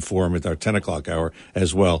have open forum at our 10 o'clock hour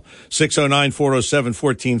as well.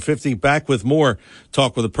 609-407-1450. Back with more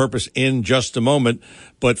Talk with a Purpose in just a moment.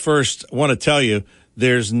 But first, I want to tell you,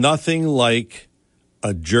 there's nothing like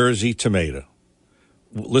a Jersey tomato.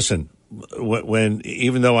 Listen,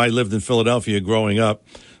 even though I lived in Philadelphia growing up,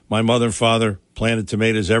 my mother and father planted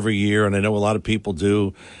tomatoes every year, and I know a lot of people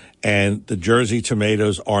do. And the Jersey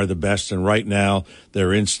tomatoes are the best. And right now,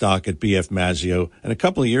 they're in stock at B.F. Mazzeo. And a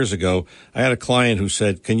couple of years ago, I had a client who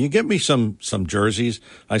said, can you get me some jerseys?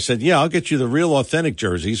 I said, yeah, I'll get you the real authentic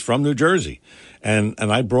jerseys from New Jersey. And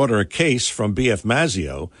I brought her a case from B.F.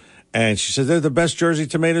 Mazzeo. And she said, they're the best Jersey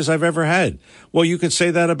tomatoes I've ever had. Well, you could say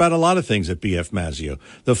that about a lot of things at B.F. Mazzeo.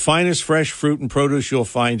 The finest fresh fruit and produce you'll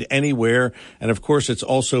find anywhere. And, of course, it's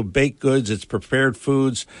also baked goods. It's prepared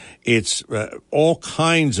foods. It's all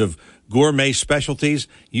kinds of gourmet specialties,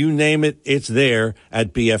 you name it, it's there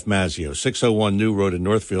at BF Mazzeo, 601 New Road in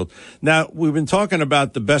Northfield. Now, we've been talking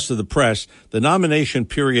about the best of the press. The nomination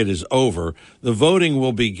period is over. The voting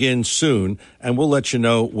will begin soon, and we'll let you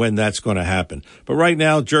know when that's going to happen. But right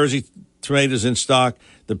now, Jersey tomatoes in stock.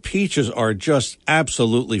 The peaches are just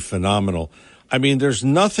absolutely phenomenal. I mean, there is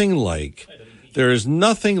nothing like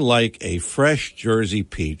a fresh Jersey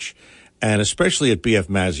peach, and especially at BF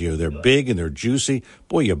Mazzeo. They're big and they're juicy.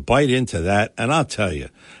 Boy, you bite into that, and I'll tell you,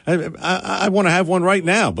 I want to have one right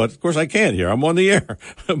now, but of course I can't here. I'm on the air.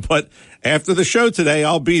 But after the show today,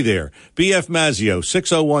 I'll be there. BF Mazzeo,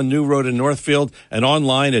 601 New Road in Northfield, and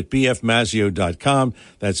online at bfmazzeo.com.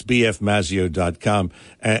 That's bfmazzeo.com.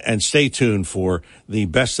 And stay tuned for the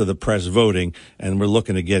best of the press voting. And we're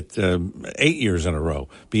looking to get 8 years in a row.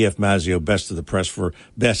 BF Mazzeo, best of the press for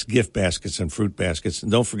best gift baskets and fruit baskets.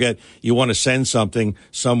 And don't forget, you want to send something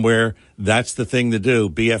somewhere, that's the thing to do.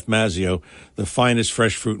 BF Mazzeo, the finest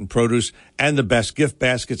fresh fruit and produce and the best gift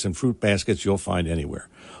baskets and fruit baskets you'll find anywhere.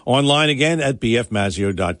 Online again at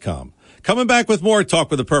bfmazzeo.com. Coming back with more Talk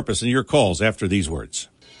with a Purpose and your calls after these words.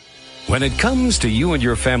 When it comes to you and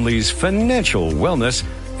your family's financial wellness,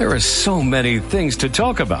 there are so many things to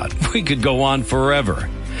talk about. We could go on forever.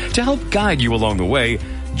 To help guide you along the way,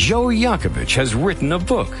 Joe Yakovich has written a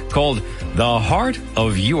book called The Heart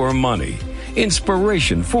of Your Money,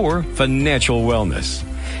 Inspiration for Financial Wellness.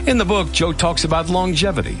 In the book, Joe talks about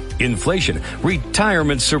longevity, inflation,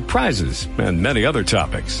 retirement surprises, and many other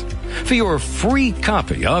topics. For your free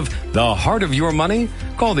copy of The Heart of Your Money,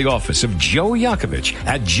 call the office of Joe Yakovich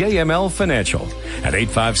at JML Financial at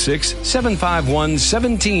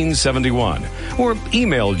 856-751-1771 or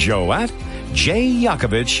email Joe at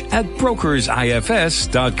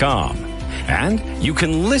jyakovich@brokersifs.com. And you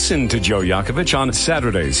can listen to Joe Yakovich on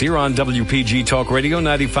Saturdays here on WPG Talk Radio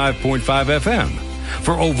 95.5 FM.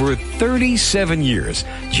 For over 37 years,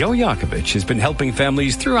 Joe Yakovich has been helping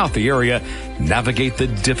families throughout the area navigate the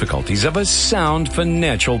difficulties of a sound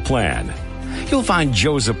financial plan. You'll find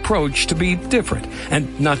Joe's approach to be different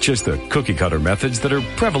and not just the cookie-cutter methods that are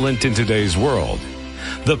prevalent in today's world.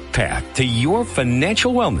 The path to your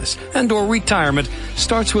financial wellness and or retirement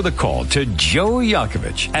starts with a call to Joe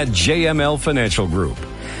Yakovich at JML Financial Group.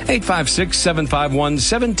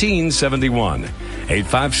 856-751-1771.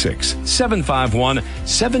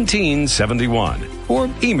 856-751-1771. Or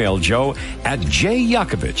email Joe at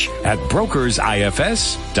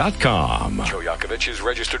jyakovich@brokersifs.com. Joe Yakovich is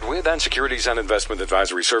registered with, and securities and investment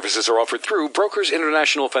advisory services are offered through Brokers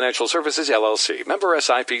International Financial Services, LLC. Member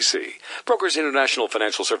SIPC. Brokers International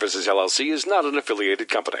Financial Services, LLC is not an affiliated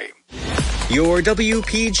company. Your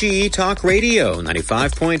WPG Talk Radio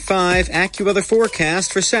 95.5 AccuWeather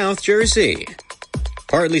forecast for South Jersey.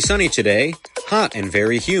 Partly sunny today, hot and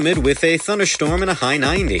very humid with a thunderstorm and a high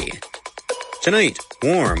 90. Tonight,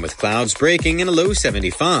 warm with clouds breaking and a low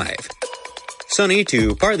 75. Sunny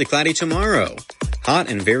to partly cloudy tomorrow, hot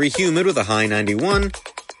and very humid with a high 91.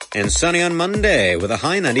 And sunny on Monday with a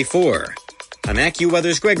high 94. I'm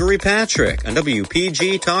AccuWeather's Gregory Patrick on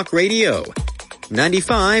WPG Talk Radio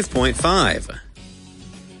 95.5.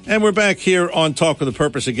 And we're back here on Talk with a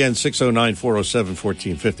Purpose again.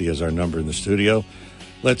 609-407-1450 is our number in the studio.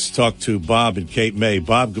 Let's talk to Bob and Cape May.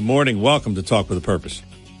 Bob, good morning. Welcome to Talk with a Purpose.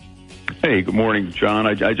 Hey, good morning, John.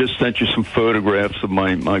 I just sent you some photographs of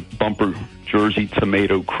my bumper Jersey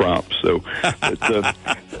tomato crop. So,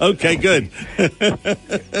 okay, good.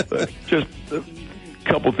 Just a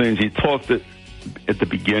couple things. You talked at the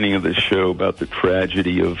beginning of the show about the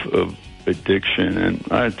tragedy of addiction, and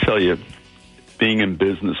I tell you, being in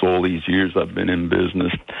business all these years I've been in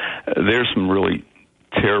business, there's some really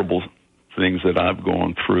terrible things that I've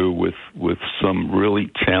gone through with some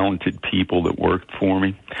really talented people that worked for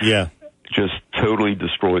me. Yeah. Just totally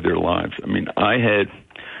destroyed their lives. I mean, I had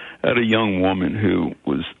a young woman who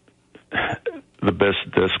was the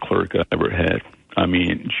best desk clerk I ever had. I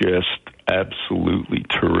mean, just absolutely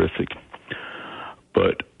terrific.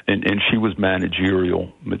 But and she was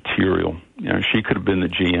managerial material. You know, she could have been the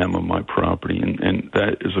GM of my property, and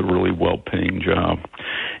that is a really well-paying job.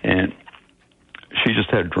 And she just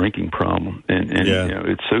had a drinking problem, and yeah. You know,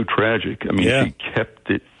 it's so tragic. I mean, yeah. She kept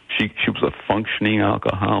it. She was a functioning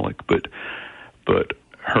alcoholic, but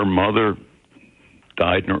her mother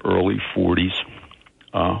died in her early 40s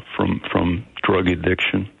from drug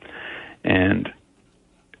addiction, and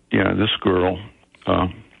you know, this girl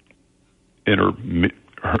in her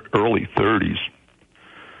early 30s,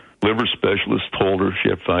 liver specialist told her she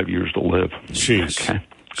had 5 years to live. Jeez. Okay?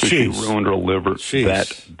 Because she ruined her liver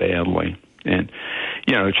that badly. And,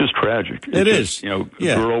 you know, it's just tragic. It is. You know,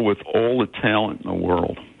 a girl with all the talent in the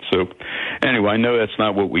world. So anyway, I know that's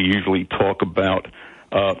not what we usually talk about.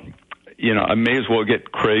 I may as well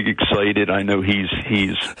get Craig excited. I know he's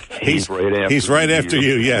right after. He's right after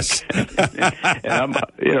you. Yes. And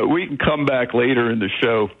we can come back later in the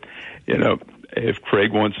show. If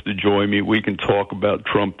Craig wants to join me, we can talk about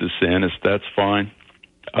Trump DeSantis. That's fine.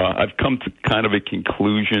 I've come to kind of a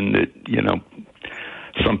conclusion that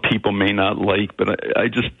some people may not like, but I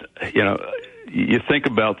just you think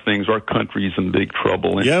about things. Our country's in big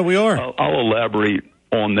trouble. And yeah, we are. I'll elaborate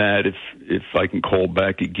on that if I can call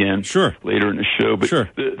back again later in the show. But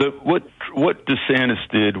what DeSantis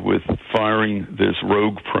did with firing this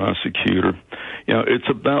rogue prosecutor, it's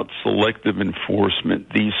about selective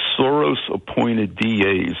enforcement. These Soros-appointed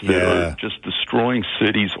DAs that are just destroying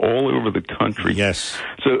cities all over the country. Yes.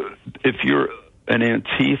 So if you're an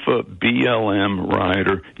Antifa BLM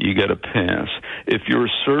rioter, you get a pass. If you're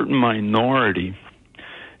a certain minority,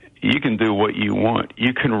 you can do what you want.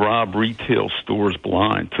 You can rob retail stores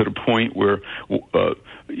blind to the point where,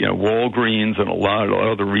 Walgreens and a lot of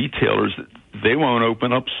other retailers, they won't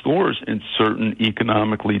open up stores in certain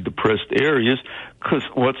economically depressed areas because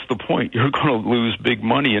what's the point? You're going to lose big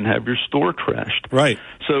money and have your store trashed. Right.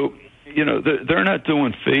 So, they're not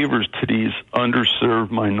doing favors to these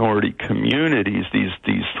underserved minority communities, these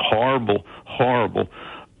horrible, horrible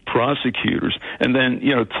prosecutors. And then,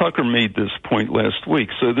 Tucker made this point last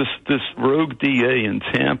week. So this rogue DA in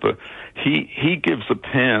Tampa, he gives a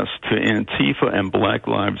pass to Antifa and Black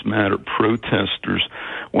Lives Matter protesters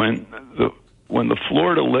when the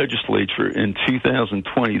Florida legislature in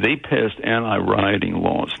 2020, they passed anti-rioting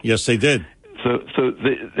laws. Yes, they did. So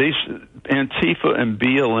they Antifa and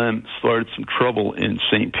BLM started some trouble in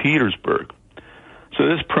St. Petersburg. So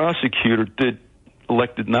this prosecutor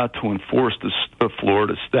elected not to enforce the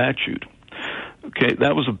Florida statute. Okay,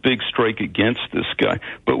 that was a big strike against this guy.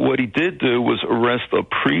 But what he did do was arrest a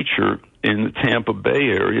preacher in the Tampa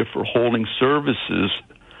Bay area for holding services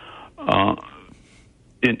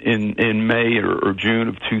in May or June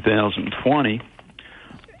of 2020.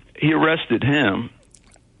 He arrested him.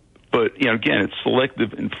 But, again, it's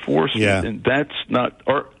selective enforcement, and that's not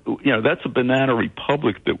that's a banana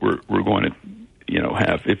republic that we're going to,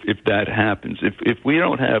 have if that happens. If we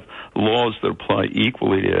don't have laws that apply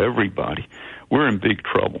equally to everybody, we're in big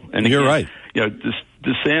trouble. And you're right.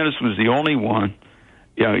 DeSantis was the only one.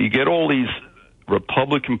 You get all these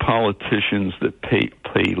Republican politicians that pay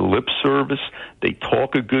lip service. They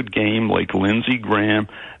talk a good game, like Lindsey Graham.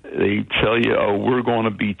 They tell you, we're going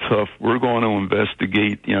to be tough. We're going to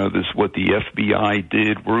investigate, what the FBI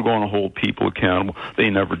did. We're going to hold people accountable. They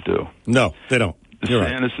never do. No, they don't.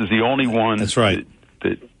 DeSantis is the only one. That's right.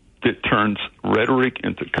 That turns rhetoric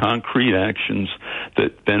into concrete actions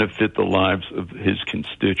that benefit the lives of his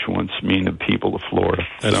constituents, meaning the people of Florida.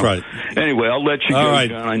 That's right. Anyway, I'll let you go, right.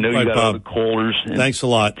 John. I know you got other callers. Thanks a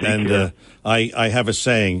lot. And I have a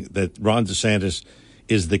saying that Ron DeSantis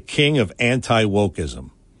is the king of anti-wokeism.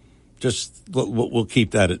 Just we'll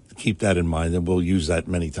keep that in mind, and we'll use that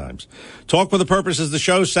many times. Talk with a Purpose is the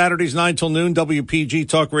show, Saturdays 9 till noon, WPG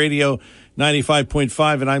Talk Radio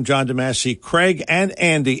 95.5, and I'm John DeMasi. Craig and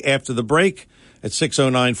Andy after the break at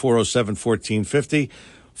 609-407-1450.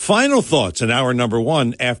 Final thoughts in hour number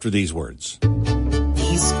one after these words.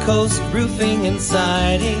 East Coast Roofing and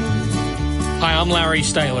Siding. Hi, I'm Larry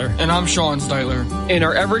Styler. And I'm Sean Styler. In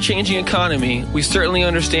our ever-changing economy, we certainly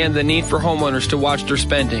understand the need for homeowners to watch their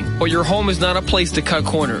spending. But your home is not a place to cut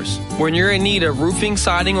corners. When you're in need of roofing,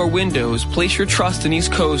 siding, or windows, place your trust in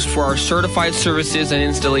East Coast for our certified services and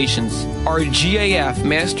installations. Our GAF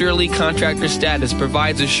Master Elite Contractor status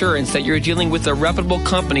provides assurance that you're dealing with a reputable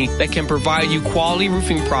company that can provide you quality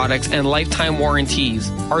roofing products and lifetime warranties.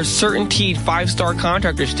 Our CertainTeed 5-star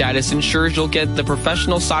contractor status ensures you'll get the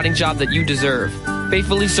professional siding job that you deserve.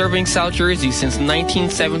 Faithfully serving South Jersey since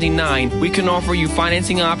 1979, we can offer you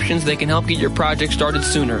financing options that can help get your project started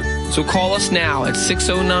sooner. So call us now at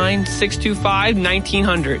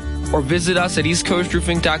 609-625-1900 or visit us at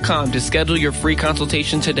eastcoastroofing.com to schedule your free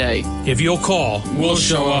consultation today. If you'll call, we'll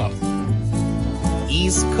show up.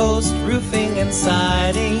 East Coast Roofing and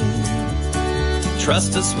Siding.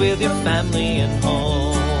 Trust us with your family and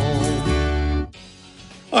home.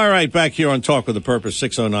 All right, back here on Talk with a Purpose,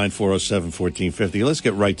 609-407-1450. Let's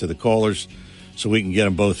get right to the callers so we can get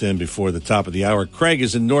them both in before the top of the hour. Craig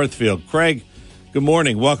is in Northfield. Craig, good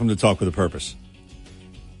morning. Welcome to Talk with a Purpose.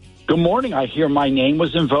 Good morning. I hear my name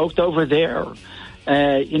was invoked over there.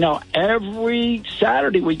 Every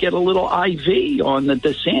Saturday we get a little IV on the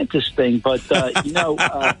DeSantis thing, but,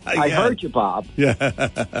 I heard you, Bob. Yeah.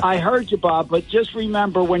 I heard you, Bob, but just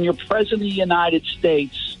remember when you're president of the United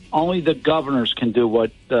States, only the governors can do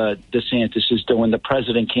what DeSantis is doing. The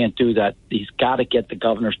president can't do that. He's got to get the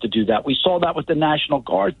governors to do that. We saw that with the National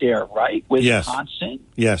Guard there, right? Wisconsin,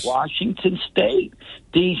 yes. Washington State,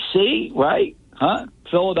 D.C., right? Huh?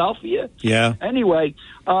 Philadelphia. Yeah. Anyway,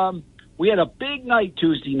 we had a big night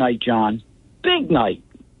Tuesday night, John. Big night.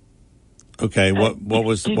 Okay. What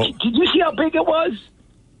was? Did you see how big it was?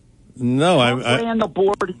 No, Trump ran the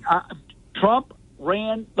board. Trump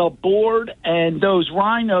ran the board, and those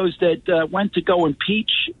rhinos that went to go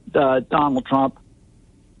impeach Donald Trump.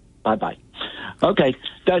 Bye-bye. Okay,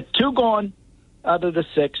 the 2 gone out of the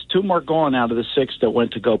 6. 2 more gone out of the 6 that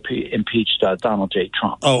went to go impeach Donald J.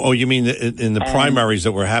 Trump. Oh, you mean in the primaries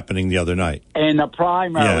that were happening the other night? In the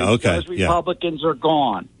primaries, yeah, okay, those Republicans are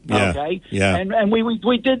gone. Yeah, okay, yeah. And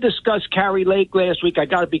we did discuss Carrie Lake last week. I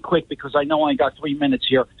got to be quick because I know I got 3 minutes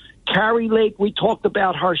here. Carrie Lake, we talked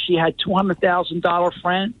about her. She had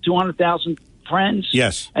 $200,000 friends.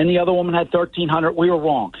 Yes. And the other woman had 1,300. We were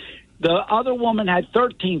wrong. The other woman had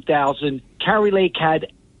 13,000. Carrie Lake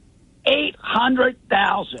had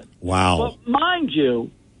 800,000. Wow. But mind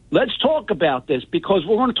you, let's talk about this because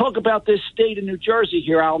we're going to talk about this state of New Jersey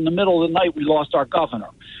here. Out in the middle of the night, we lost our governor.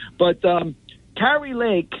 But Carrie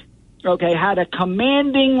Lake, had a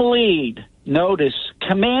commanding lead. Notice,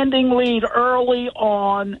 commanding lead early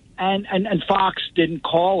on, and Fox didn't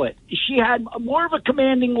call it. She had more of a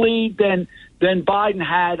commanding lead than Biden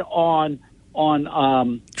had on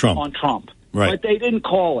Trump. Right. But they didn't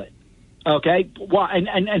call it. Okay? Well,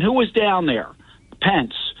 and who was down there?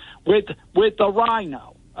 Pence with the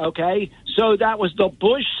rhino. Okay? So that was the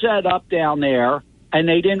Bush setup down there, and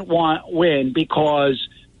they didn't win because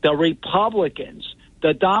the Republicans,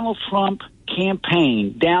 the Donald Trump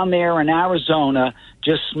campaign down there in Arizona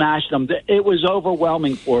just smashed them. It was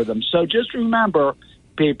overwhelming for them. So just remember,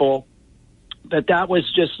 people, that was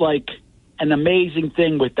just like an amazing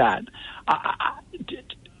thing with that.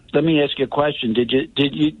 Let me ask you a question. Did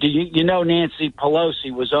you know Nancy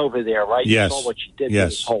Pelosi was over there, right? Yes. You saw what she did Yes. to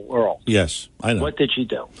this whole world. Yes, I know. What did she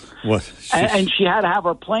do? What? And she had to have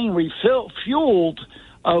her plane fueled,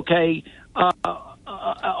 on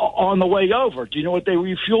the way over. Do you know what they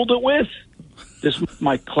refueled it with? This is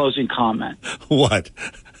my closing comment. What?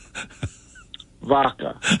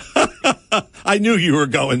 Vodka. I knew you were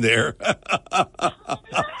going there.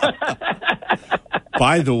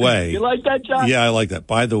 By the way. You like that, John? Yeah, I like that.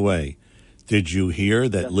 By the way, did you hear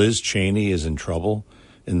that Liz Cheney is in trouble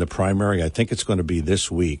in the primary? I think it's going to be this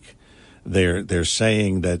week. They're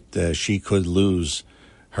saying that she could lose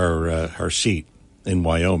her seat in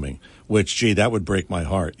Wyoming, which, gee, that would break my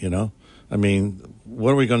heart, you know? I mean,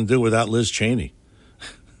 what are we going to do without Liz Cheney?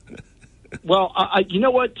 Well, you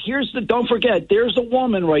know what? Don't forget, there's a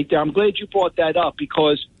woman right there. I'm glad you brought that up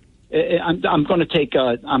because I'm going to take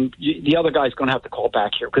the other guy's going to have to call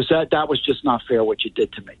back here because that was just not fair what you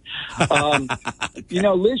did to me. You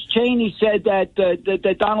know, Liz Cheney said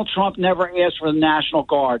that Donald Trump never asked for the National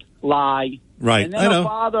Guard. Lie. Right. And then her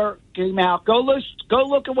father came out. Go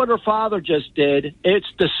look at what her father just did. It's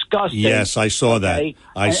disgusting. Yes, I saw that.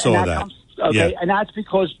 I saw that. Okay, and that's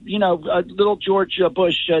because little George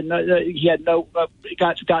Bush, he had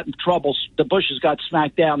got in trouble. The Bushes got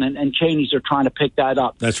smacked down, and Cheneys are trying to pick that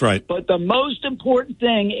up. That's right. But the most important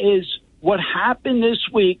thing is what happened this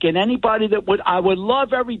week. And anybody I would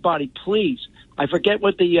love everybody, please. I forget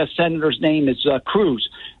what the senator's name is. Cruz,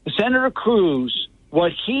 Senator Cruz.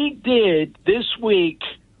 What he did this week,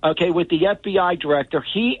 with the FBI director,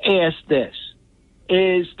 he asked this: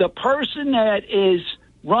 is the person that is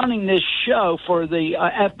running this show for the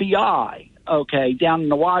FBI, down in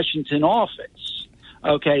the Washington office,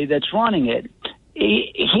 that's running it.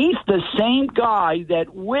 He's the same guy that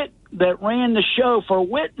ran the show for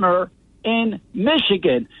Whitmer in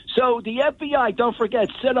Michigan. So the FBI, don't forget,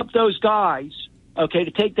 set up those guys,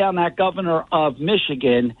 to take down that governor of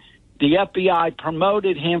Michigan. The FBI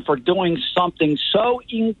promoted him for doing something so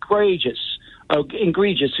egregious, that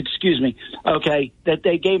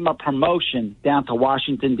they gave him a promotion down to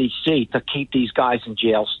Washington, D.C. to keep these guys in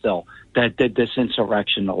jail still that did this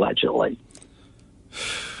insurrection, allegedly.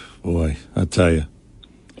 Boy, I tell you.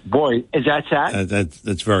 Boy, is that sad?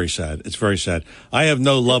 That's very sad. It's very sad. I have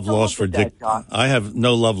no love lost for Dick. I have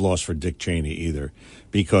no love lost for Dick Cheney either,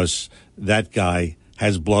 because that guy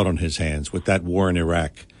has blood on his hands with that war in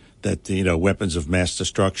Iraq. That, weapons of mass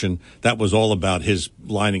destruction, that was all about his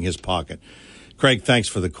lining his pocket. Craig, thanks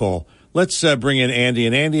for the call. Let's bring in Andy.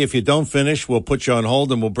 And Andy, if you don't finish, we'll put you on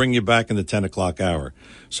hold and we'll bring you back in the 10 o'clock hour.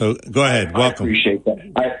 So go ahead. Welcome. I appreciate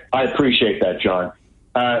that. I appreciate that, John.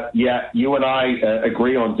 You and I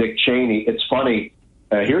agree on Dick Cheney. It's funny.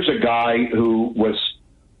 Here's a guy who was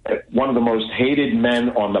one of the most hated men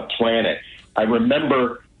on the planet. I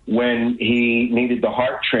remember when he needed the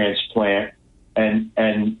heart transplant,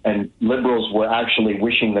 and liberals were actually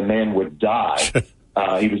wishing the man would die.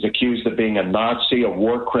 He was accused of being a Nazi, a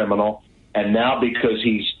war criminal, and now because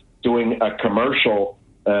he's doing a commercial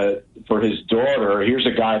for his daughter, here's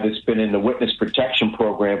a guy that's been in the witness protection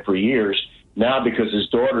program for years. Now, because his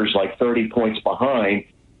daughter's like 30 points behind,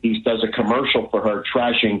 he does a commercial for her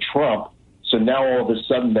trashing Trump. So now all of a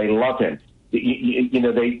sudden they love him. You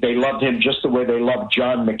know, they loved him just the way they loved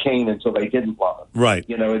John McCain until they didn't love him. Right.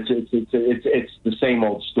 You know, it's the same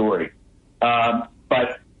old story.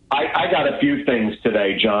 But I got a few things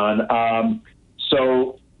today, John.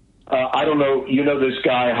 I don't know. You know this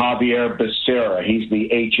guy Javier Becerra. He's the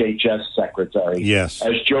HHS secretary. Yes.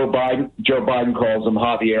 As Joe Biden calls him,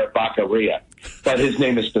 Javier Baccaria, but his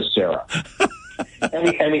name is Becerra.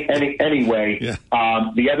 Anyway,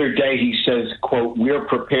 the other day he says, quote, "We're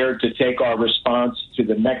prepared to take our response to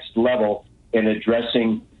the next level in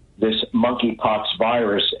addressing this monkeypox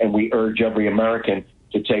virus, and we urge every American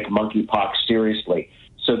to take monkeypox seriously."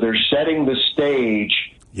 So they're setting the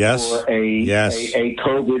stage for a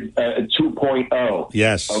COVID 2.0.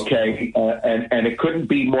 Yes. Okay. And it couldn't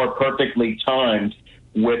be more perfectly timed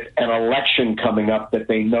with an election coming up that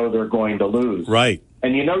they know they're going to lose. Right.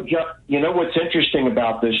 And you know what's interesting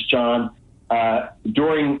about this, John?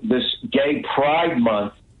 During this Gay Pride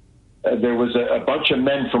Month, there was a bunch of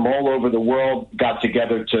men from all over the world got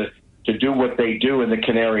together to do what they do in the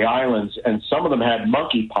Canary Islands, and some of them had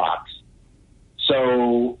monkeypox.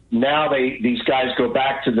 So now these guys go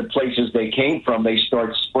back to the places they came from. They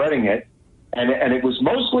start spreading it, and it was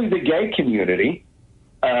mostly the gay community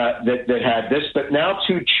that had this. But now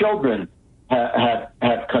 2 children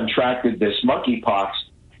have contracted this monkeypox,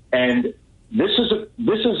 and this is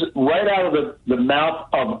right out of the mouth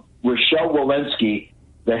of Rochelle Walensky,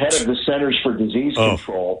 the head of the Centers for Disease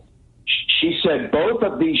Control. She said both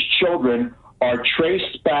of these children are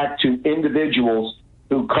traced back to individuals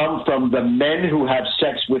who come from the men who have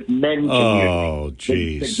sex with men community. Oh,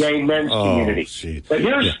 jeez. The gay men's community. Geez. But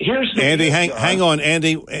here's the Andy, hang on,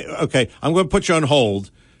 Andy. Okay, I'm going to put you on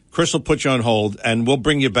hold. Chris will put you on hold, and we'll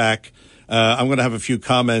bring you back. I'm going to have a few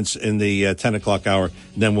comments in the 10 o'clock hour,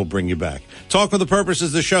 and then we'll bring you back. Talk with the Purpose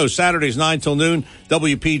is the show, Saturdays 9 till noon,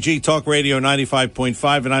 WPG Talk Radio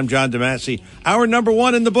 95.5, and I'm John DeMasi. Hour number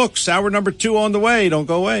 1 in the books, hour number 2 on the way. Don't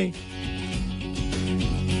go away.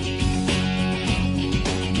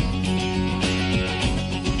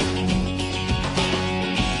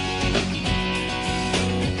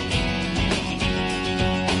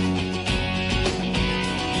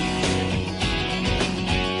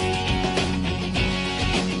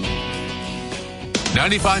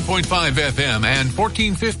 .5 FM and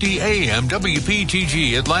 1450 AM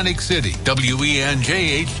WPGG Atlantic City,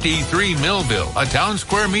 WENJ HD3 Millville, a Town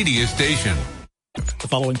Square Media station. The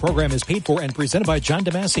following program is paid for and presented by John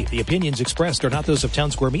DeMasi. The opinions expressed are not those of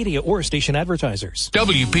Town Square Media or station advertisers.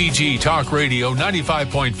 WPG Talk Radio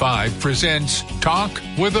 95.5 presents Talk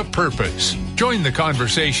with a Purpose. Join the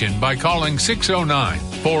conversation by calling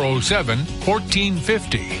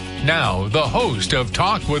 609-407-1450. Now, the host of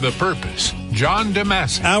Talk with a Purpose, John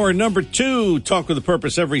DeMasi. Hour number 2, Talk with a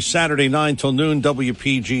Purpose, every Saturday 9 till noon,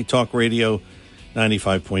 WPG Talk Radio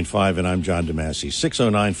 95.5, and I'm John DeMasi.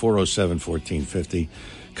 609-407-1450.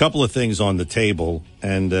 Couple of things on the table,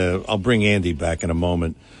 and I'll bring Andy back in a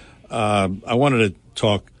moment. I wanted to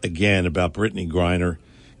talk again about Brittany Griner,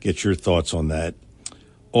 get your thoughts on that.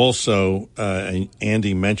 Also, and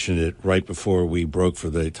Andy mentioned it right before we broke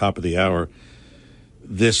for the top of the hour,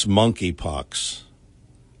 this monkeypox.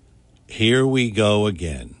 Here we go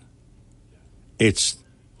again. It's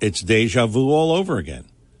deja vu all over again.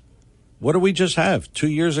 What do we just have? 2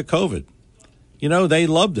 years of COVID. You know, they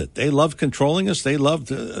loved it. They loved controlling us. They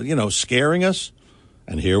loved, scaring us.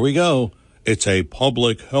 And here we go. It's a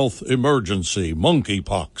public health emergency,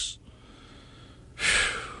 monkeypox.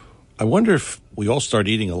 I wonder if we all start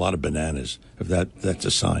eating a lot of bananas, if that's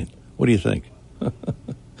a sign. What do you think?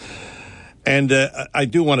 And I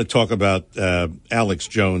do want to talk about Alex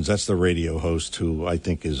Jones. That's the radio host who I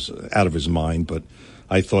think is out of his mind, but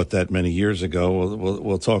I thought that many years ago.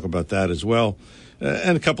 We'll talk about that as well.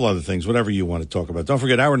 And a couple other things, whatever you want to talk about. Don't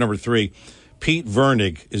forget, hour number 3, Pete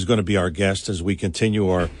Vernig is going to be our guest as we continue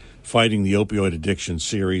our Fighting the Opioid Addiction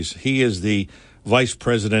series. He is the Vice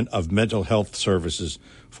President of Mental Health Services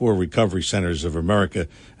for Recovery Centers of America,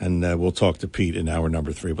 and we'll talk to Pete in hour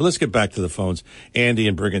number 3. But let's get back to the phones. Andy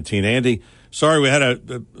and Brigantine. Andy, sorry we had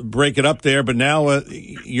to break it up there, but now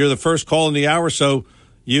you're the first call in the hour, so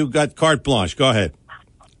you got carte blanche. Go ahead.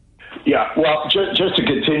 Yeah, well, just to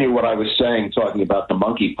continue what I was saying, talking about the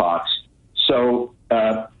monkeypox. So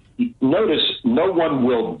notice no one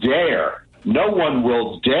will dare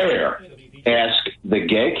ask the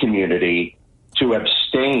gay community to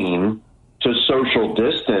abstain, to social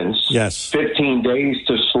distance, 15 days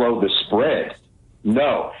to slow the spread.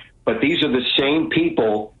 No, but these are the same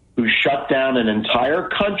people who shut down an entire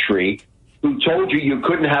country, who told you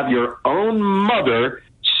couldn't have your own mother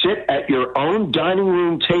sit at your own dining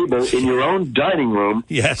room table in your own dining room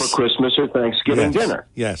for Christmas or Thanksgiving dinner.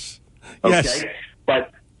 Yes. Okay?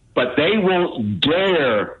 But they won't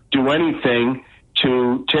dare do anything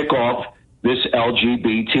to tick off this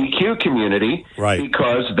LGBTQ community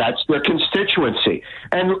because that's their constituency.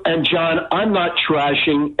 And John, I'm not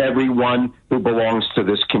trashing everyone who belongs to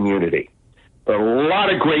this community. There are a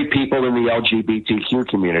lot of great people in the LGBTQ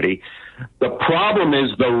community. The problem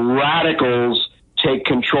is the radicals take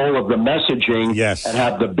control of the messaging and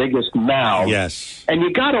have the biggest mouth. Yes. And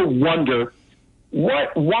you got to wonder,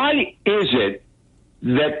 why is it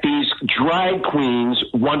that these drag queens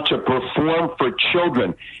want to perform for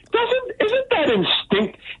children? Isn't that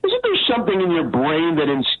instinct? Isn't there something in your brain that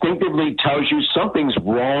instinctively tells you something's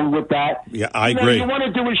wrong with that? Yeah, I agree. You want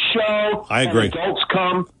to do a show, I agree. And adults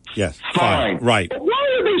come. Yes, fine. Right. But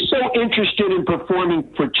why are they so interested in performing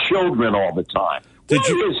for children all the time? Why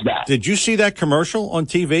is that? Did you see that commercial on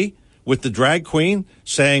TV with the drag queen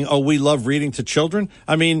saying, "Oh, we love reading to children"?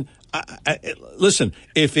 I mean, listen,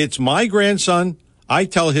 if it's my grandson, I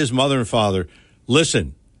tell his mother and father,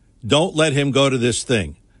 listen, don't let him go to this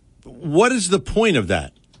thing. What is the point of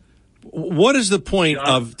that? What is the point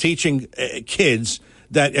of teaching kids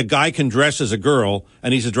that a guy can dress as a girl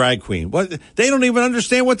and he's a drag queen? What, they don't even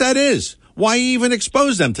understand what that is. Why even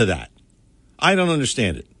expose them to that? I don't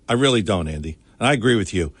understand it. I really don't, Andy. And I agree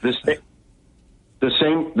with you. The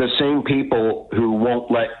same people who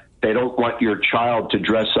they don't want your child to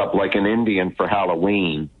dress up like an Indian for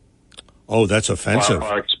Halloween. Oh, that's offensive.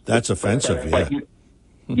 That's offensive.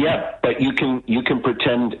 Yeah. But you can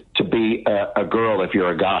pretend to be a girl if you're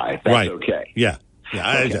a guy. That's okay. Yeah.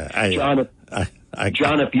 Okay.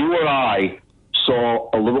 John, if you or I saw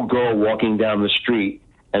a little girl walking down the street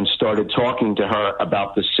and started talking to her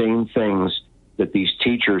about the same things that these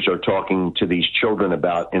teachers are talking to these children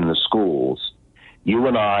about in the schools, you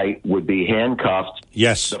and I would be handcuffed.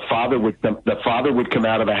 Yes. The father would come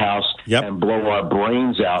out of the house and blow our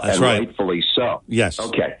brains out, That's and right. rightfully so. Yes.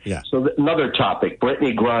 Okay. Yeah. So another topic,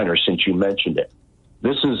 Brittany Griner, since you mentioned it.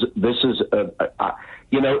 There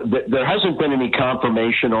hasn't been any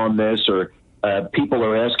confirmation on this, or people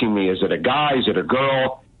are asking me, is it a guy? Is it a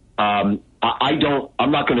girl? I'm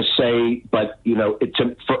not going to say, but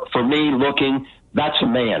for me looking, that's a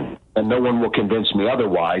man, and no one will convince me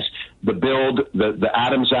otherwise. The build, the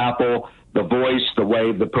Adam's apple, the voice, the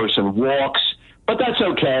way the person walks, but that's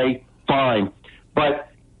okay, fine. But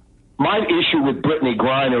my issue with Brittany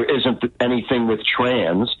Griner isn't anything with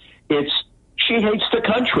trans. It's she hates the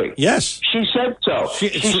country. Yes. She said so. She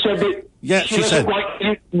said that. Yeah, she said.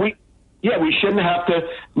 We shouldn't have to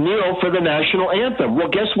kneel for the national anthem. Well,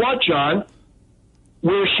 guess what, John?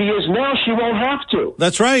 Where she is now, she won't have to.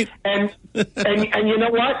 That's right. And you know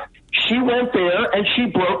what? She went there and she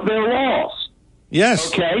broke their laws. Yes.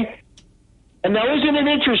 Okay? And now isn't it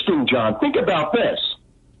interesting, John? Think about this.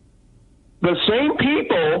 The same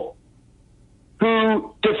people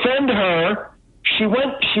who defend her, she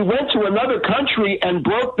went to another country and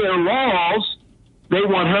broke their laws, they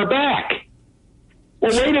want her back.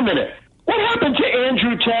 Well, wait a minute. What happened to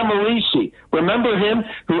Andrew Tamarici? Remember him,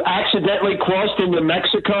 who accidentally crossed into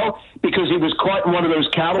Mexico because he was caught in one of those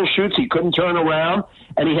cattle chutes? He couldn't turn around,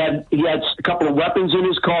 and he had a couple of weapons in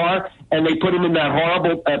his car, and they put him in that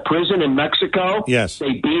horrible prison in Mexico. Yes.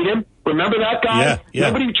 They beat him. Remember that guy? Yeah.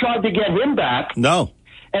 Nobody tried to get him back. No.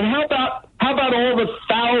 And how about all the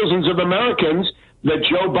thousands of Americans that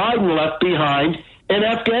Joe Biden left behind in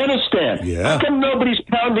Afghanistan? Yeah. How come nobody's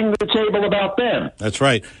pounding the table about them? That's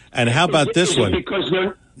right. And how about this one? Because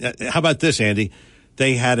how about this, Andy?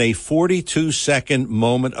 They had a 42-second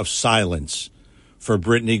moment of silence for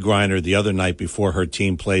Brittany Griner the other night before her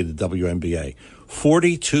team played the WNBA.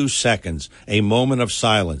 42 seconds, a moment of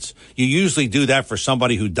silence. You usually do that for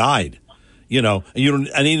somebody who died, and you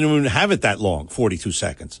didn't even have it that long, 42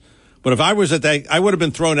 seconds. But if I was at that, I would have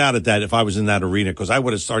been thrown out at that if I was in that arena, because I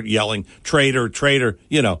would have started yelling, traitor, traitor,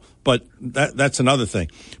 but that's another thing.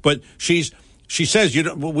 But she says,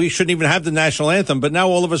 we shouldn't even have the national anthem, but now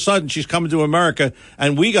all of a sudden she's coming to America,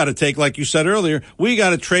 and we got to take, like you said earlier, we got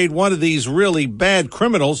to trade one of these really bad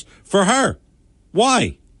criminals for her.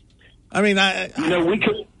 Why? I mean,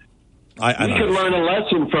 We could learn a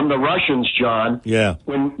lesson from the Russians, John. Yeah.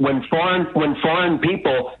 When foreign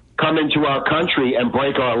people come into our country and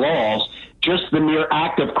break our laws, just the mere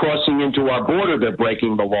act of crossing into our border, they're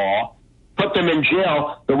breaking the law. Put them in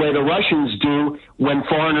jail the way the Russians do when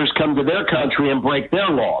foreigners come to their country and break their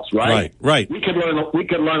laws, right? Right. We could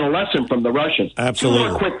learn a lesson from the Russians. Absolutely. 2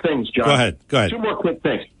 more quick things, John. Go ahead. 2 more quick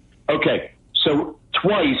things. Okay. So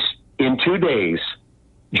twice in 2 days,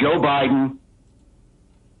 Joe Biden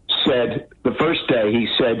said, the first day he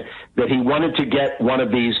said that he wanted to get one of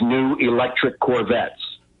these new electric Corvettes.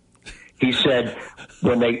 He said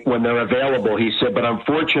when they're available, he said, but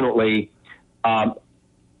unfortunately,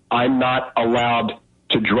 I'm not allowed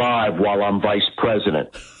to drive while I'm vice president.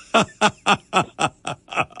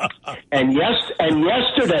 and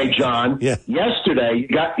yesterday, John, yesterday,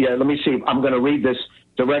 let me see. I'm going to read this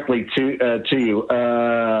directly to you.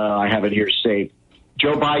 I have it here saved.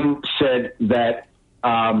 Joe Biden said that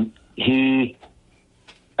when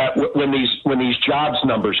these jobs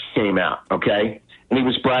numbers came out, okay, and he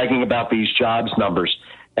was bragging about these jobs numbers,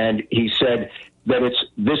 and he said that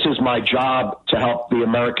this is my job to help the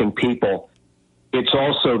American people. It's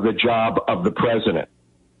also the job of the president.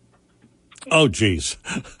 Oh, geez.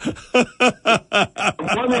 One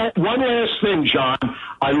last thing, John.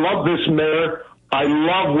 I love this mayor. I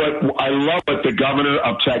love what the governor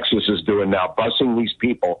of Texas is doing now, busing these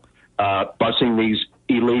people, busing these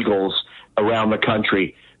illegals around the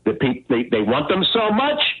country. They want them so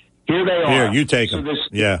much. Here they are. Here, you take them. This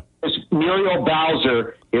Muriel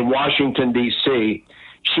Bowser in Washington D.C.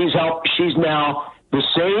 She's now the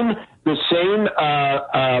same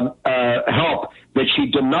help that she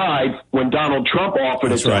denied when Donald Trump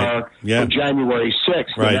offered it to her for January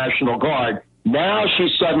 6th, the National Guard. Now she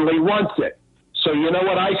suddenly wants it. So you know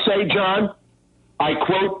what I say, John? I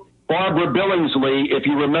quote Barbara Billingsley, if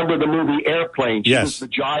you remember the movie Airplane. She was the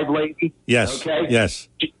jive lady. Yes. Okay? Yes.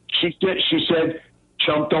 She said,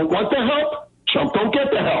 Trump don't want the help. Trump don't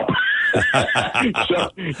get the help. So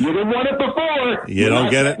you didn't want it before. You don't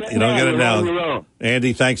get it. You don't get it now. On your own.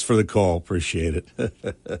 Andy, thanks for the call. Appreciate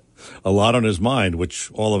it. A lot on his mind, which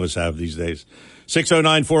all of us have these days.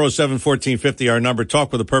 609-407-1450, our number.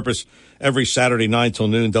 Talk with a Purpose every Saturday, 9 till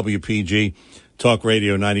noon, WPG, Talk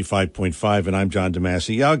Radio 95.5, and I'm John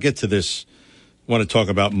DeMasi. Yeah, I'll get to this. I want to talk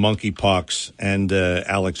about monkeypox and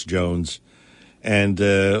Alex Jones, and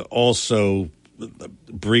also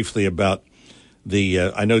briefly about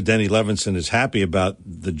I know Denny Levinson is happy about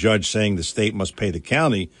the judge saying the state must pay the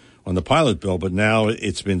county on the pilot bill, but now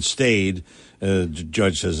it's been stayed. The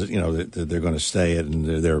judge says, that they're going to stay it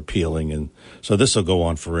and they're appealing. And so this will go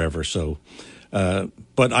on forever. So,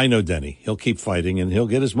 but I know Denny. He'll keep fighting and he'll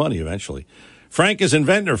get his money eventually. Frank is in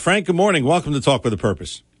Ventnor. Frank, good morning. Welcome to Talk with a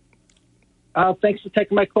Purpose. Thanks for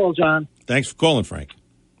taking my call, John. Thanks for calling, Frank.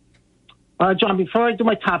 John, before I do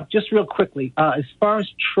my topic, just real quickly, as far as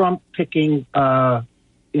Trump picking all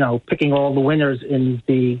the winners in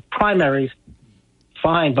the primaries,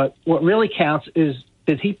 fine. But what really counts is,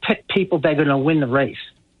 did he pick people that are going to win the race?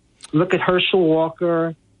 Look at Herschel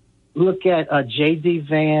Walker. Look at J.D.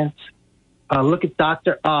 Vance. Look at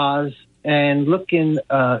Dr. Oz. And look in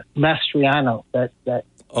Mastriano. That guy's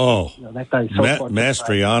so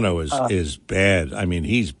Mastriano is bad. I mean,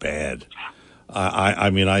 he's bad. I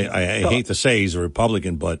hate to say he's a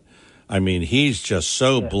Republican, but I mean, he's just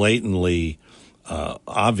so blatantly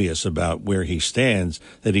obvious about where he stands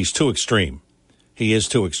that he's too extreme. He is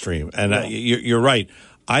too extreme. And you're right.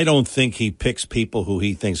 I don't think he picks people who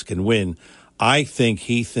he thinks can win. I think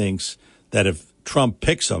he thinks that if Trump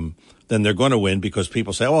picks them, then they're going to win because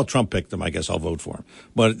people say, oh, Trump picked them. I guess I'll vote for him.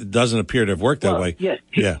 But it doesn't appear to have worked that way.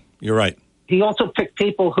 Yeah, you're right. He also picked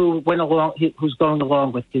people who went along, who's going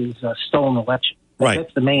along with his stolen election. Right.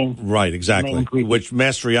 That's the main. Right, exactly. Which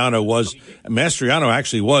Mastriano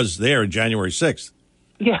actually was there January 6th.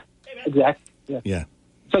 Yeah, exactly. Yeah.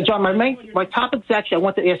 So, John, my topic is actually, I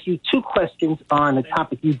want to ask you 2 questions on a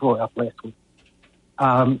topic you brought up last week.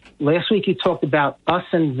 Last week you talked about us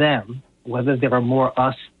and them, whether there are more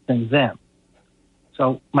us than them.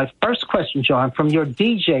 So my first question, John, from your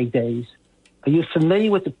DJ days, are you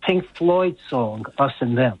familiar with the Pink Floyd song, Us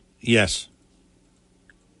and Them? Yes.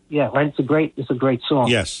 Yeah, right. It's a great song.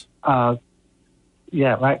 Yes. Yeah,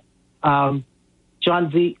 right. John,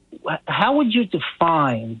 how would you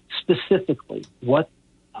define specifically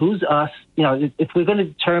who's us? If we're going to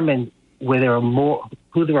determine who there are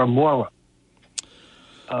more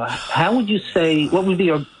of, how would you say? What would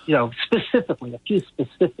be specifically a few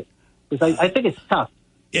specifics? Because I think it's tough.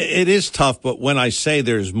 It is tough, but when I say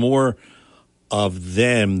there's more of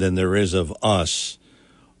them than there is of us,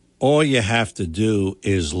 all you have to do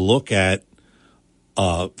is look at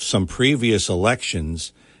some previous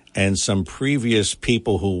elections and some previous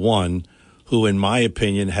people who won, who, in my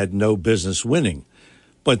opinion, had no business winning.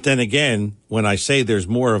 But then again, when I say there's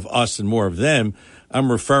more of us and more of them,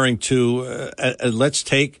 I'm referring to, let's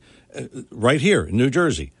take right here in New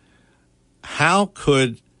Jersey. How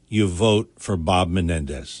could you vote for Bob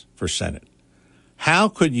Menendez for Senate? How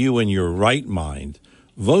could you, in your right mind,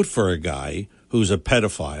 vote for a guy who's a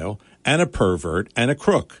pedophile and a pervert and a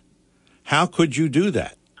crook? How could you do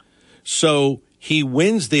that? So he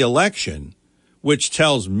wins the election, which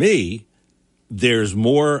tells me there's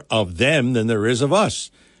more of them than there is of us.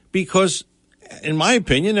 Because, in my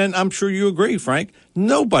opinion, and I'm sure you agree, Frank,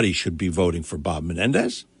 nobody should be voting for Bob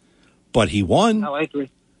Menendez. But he won. No, I agree.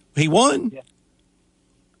 He won.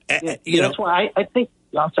 Yeah. That's why I think.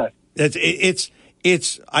 I'm sorry.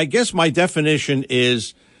 It's. I guess my definition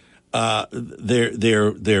is,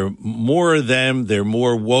 they're more of them. They're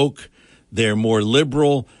more woke. They're more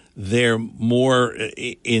liberal. They're more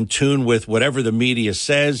in tune with whatever the media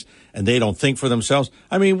says, and they don't think for themselves.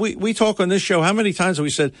 I mean, we talk on this show. How many times have we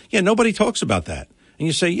said, yeah, nobody talks about that? And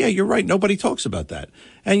you say, yeah, you're right. Nobody talks about that.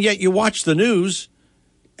 And yet you watch the news.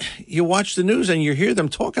 You watch the news and you hear them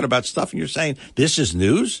talking about stuff and you're saying, this is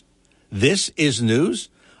news? This is news?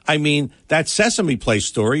 I mean, that Sesame Place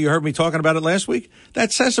story, you heard me talking about it last week?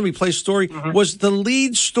 That Sesame Place story was the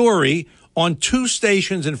lead story on 2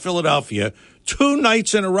 stations in Philadelphia 2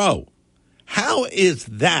 nights in a row. How is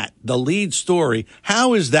that the lead story?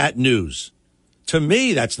 How is that news? To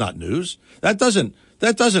me, that's not news. That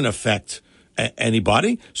doesn't affect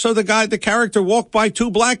anybody. So the character walked by 2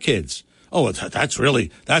 black kids. Oh,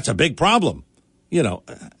 that's a big problem. You know,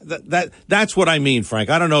 that's what I mean, Frank.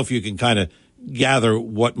 I don't know if you can kind of gather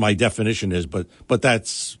what my definition is, but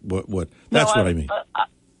that's what I mean.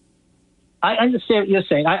 I understand what you're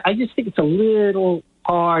saying. I just think it's a little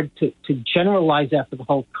hard to generalize that for the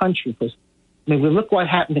whole country, because I mean, we look what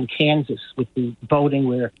happened in Kansas with the voting,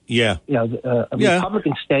 where a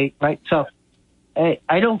Republican state, right? So I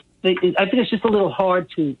think it's just a little hard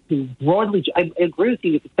to broadly. I agree with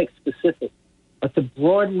you to take specific, but to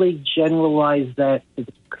broadly generalize that to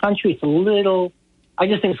the country, it's a little. I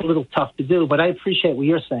just think it's a little tough to do, but I appreciate what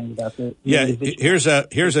you're saying about the here's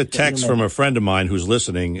a text from a friend of mine who's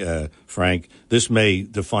listening, Frank. This may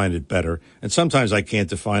define it better, and sometimes I can't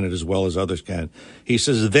define it as well as others can. He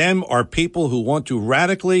says, them are people who want to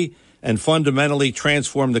radically and fundamentally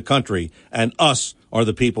transform the country, and us are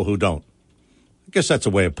the people who don't. I guess that's a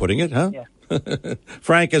way of putting it, huh? Yeah.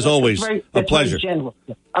 Frank, as always, a pleasure. All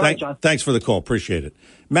right, John. Thanks for the call. Appreciate it.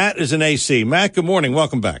 Matt is in AC. Matt, good morning.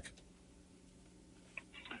 Welcome back.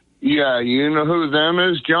 Yeah, you know who them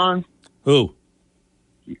is, John? Who?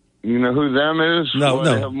 You know who them is? No.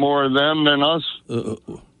 They have more of them than us.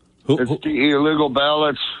 It's the illegal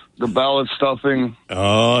ballots, the ballot stuffing.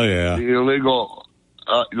 Oh, yeah. The illegal.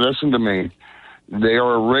 Listen to me. They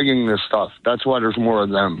are rigging this stuff. That's why there's more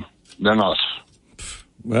of them than us.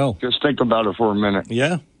 Well. Just think about it for a minute.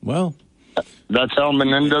 Yeah, well. That's how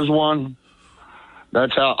Menendez won.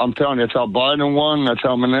 That's how, I'm telling you, that's how Biden won. That's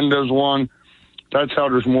how Menendez won. That's how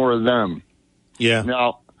there's more of them. Yeah.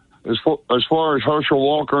 Now, as far as Herschel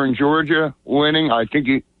Walker in Georgia winning, I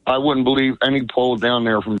wouldn't believe any poll down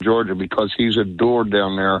there from Georgia, because he's adored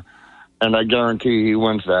down there, and I guarantee he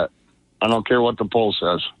wins that. I don't care what the poll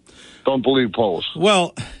says. Don't believe polls.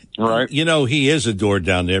 Well, right? You know, he is adored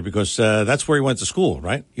down there because that's where he went to school,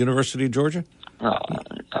 right? University of Georgia?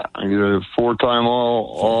 He's a full-time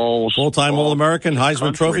All-American,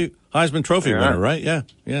 Heisman Trophy winner, right? Yeah.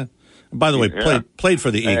 By the way, played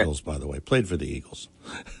for the Eagles. By the way, played for the Eagles.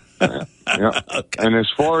 Yeah. Okay. And as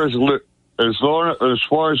far as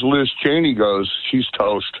Liz Cheney goes, she's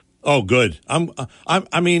toast. Oh, good.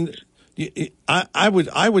 I mean, I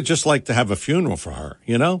would just like to have a funeral for her.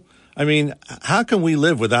 You know, I mean, how can we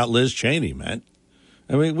live without Liz Cheney, man?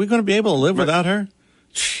 I mean, we're going to be able to live without her?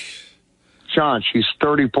 John, she's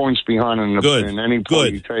 30 points behind in any poll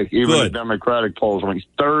you take, even the Democratic polls. I mean,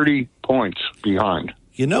 30 points behind.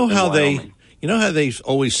 You know how they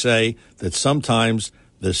always say that sometimes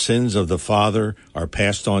the sins of the father are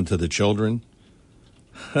passed on to the children?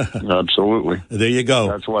 Absolutely. There you go.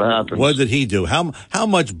 That's what happens. What did he do? How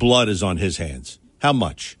much blood is on his hands? How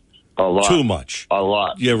much? A lot. Too much. A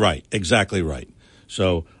lot. You're right. Exactly right.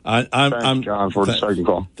 So Thanks, John, for the second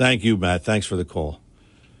call. Thank you, Matt. Thanks for the call.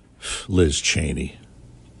 Liz Cheney.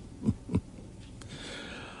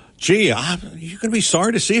 Gee, you're going to be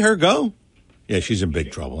sorry to see her go? Yeah, she's in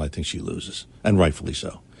big trouble. I think she loses, and rightfully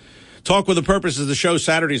so. Talk with a Purpose is the show,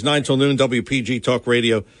 Saturdays 9 till noon, WPG Talk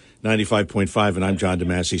Radio 95.5, and I'm John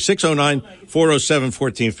DeMasi.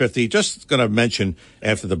 609-407-1450. Just going to mention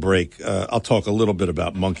after the break, I'll talk a little bit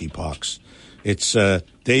about monkeypox. It's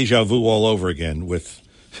deja vu all over again with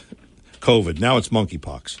COVID. Now it's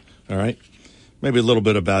monkeypox, all right? Maybe a little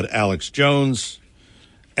bit about Alex Jones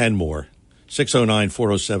and more.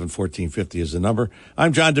 609-407-1450 is the number.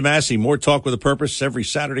 I'm John DeMasi. More Talk with a Purpose every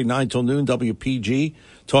Saturday, 9 till noon, WPG,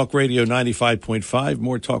 Talk Radio 95.5.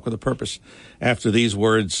 More Talk with a Purpose after these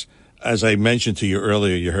words. As I mentioned to you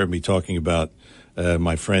earlier, you heard me talking about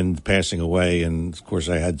my friend passing away, and, of course,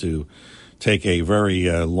 I had to take a very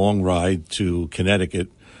long ride to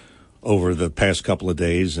Connecticut over the past couple of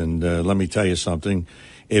days, and let me tell you something.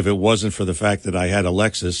 If it wasn't for the fact that I had a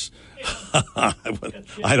Lexus,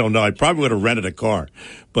 I don't know. I probably would have rented a car.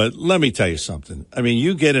 But let me tell you something. I mean,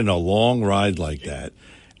 you get in a long ride like that,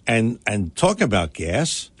 and talk about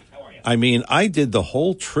gas. I mean, I did the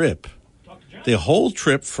whole trip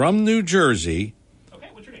from New Jersey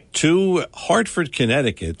to Hartford,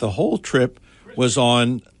 Connecticut. The whole trip was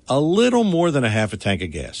on a little more than a half a tank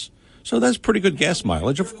of gas. So that's pretty good gas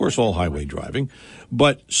mileage, of course, all highway driving,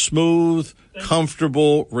 but smooth,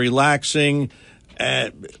 comfortable, relaxing,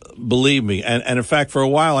 believe me. And in fact, for a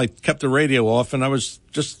while, I kept the radio off and I was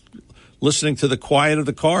just listening to the quiet of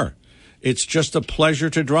the car. It's just a pleasure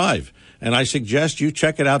to drive. And I suggest you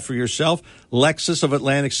check it out for yourself. Lexus of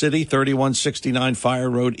Atlantic City, 3169 Fire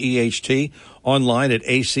Road, EHT, online at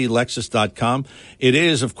aclexus.com. It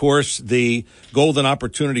is, of course, the Golden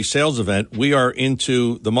Opportunity Sales Event. We are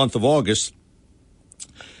into the month of August,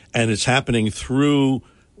 and it's happening through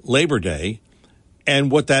Labor Day.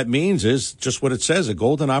 And what that means is just what it says, a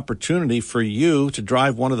golden opportunity for you to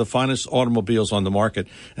drive one of the finest automobiles on the market.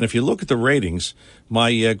 And if you look at the ratings,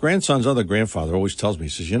 my grandson's other grandfather always tells me, he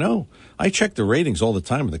says, I check the ratings all the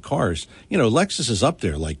time in the cars. Lexus is up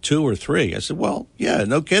there like 2 or 3. I said, well, yeah,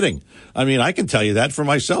 no kidding. I mean, I can tell you that for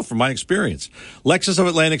myself, from my experience. Lexus of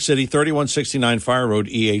Atlantic City, 3169 Fire Road,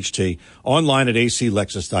 EHT, online at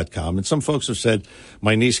aclexus.com. And some folks have said,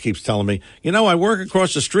 my niece keeps telling me, I work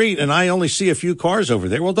across the street and I only see a few cars over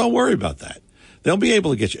there. Well, don't worry about that. They'll be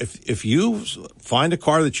able to get you. If you find a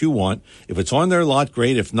car that you want, if it's on their lot,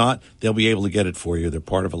 great. If not, they'll be able to get it for you. They're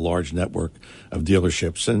part of a large network of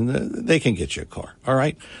dealerships, and they can get you a car. All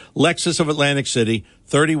right? Lexus of Atlantic City,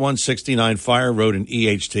 3169 Fire Road in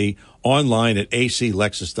EHT, online at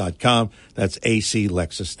aclexus.com. That's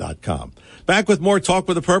aclexus.com. Back with more Talk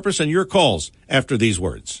with a Purpose and your calls after these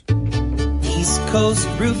words. East Coast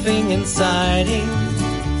Roofing and Siding.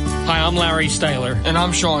 Hi, I'm Larry Styler. And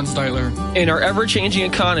I'm Sean Styler. In our ever-changing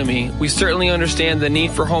economy, we certainly understand the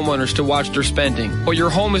need for homeowners to watch their spending. But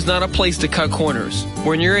your home is not a place to cut corners.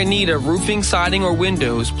 When you're in need of roofing, siding, or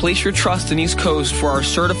windows, place your trust in East Coast for our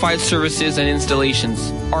certified services and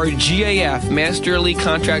installations. Our GAF Master Elite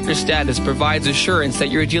Contractor status provides assurance that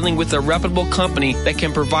you're dealing with a reputable company that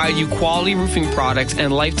can provide you quality roofing products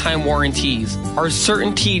and lifetime warranties. Our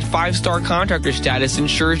CertainTeed 5-star contractor status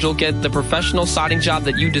ensures you'll get the professional siding job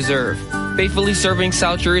that you deserve. Faithfully serving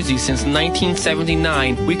South Jersey since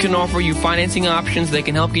 1979, we can offer you financing options that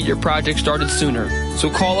can help get your project started sooner. So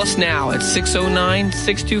call us now at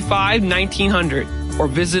 609-625-1900 or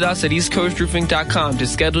visit us at eastcoastroofing.com to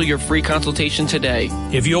schedule your free consultation today.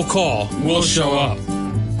 If you'll call, we'll show up.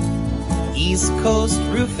 East Coast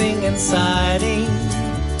Roofing and Siding.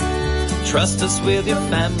 Trust us with your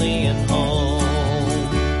family and home.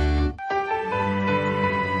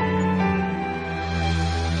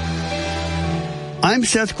 I'm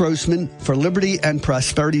Seth Grossman for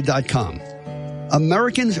LibertyAndProsperity.com.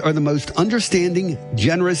 Americans are the most understanding,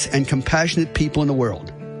 generous, and compassionate people in the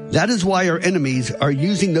world. That is why our enemies are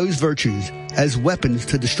using those virtues as weapons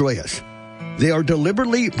to destroy us. They are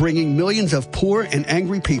deliberately bringing millions of poor and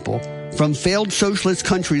angry people from failed socialist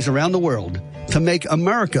countries around the world to make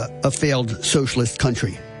America a failed socialist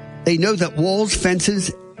country. They know that walls,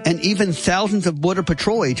 fences, and even thousands of Border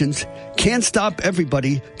Patrol agents can't stop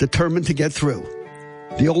everybody determined to get through.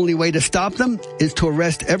 The only way to stop them is to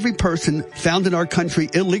arrest every person found in our country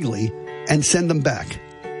illegally and send them back.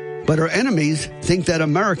 But our enemies think that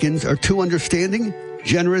Americans are too understanding,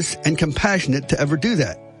 generous, and compassionate to ever do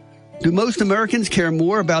that. Do most Americans care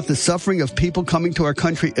more about the suffering of people coming to our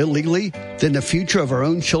country illegally than the future of our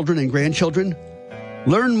own children and grandchildren?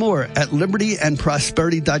 Learn more at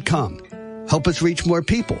libertyandprosperity.com. Help us reach more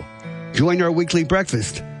people. Join our weekly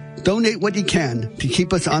breakfast. Donate what you can to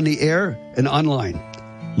keep us on the air and online.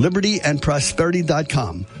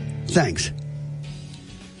 libertyandprosperity.com. Thanks.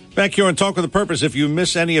 Back here on Talk with a Purpose. If you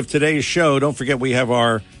miss any of today's show, don't forget we have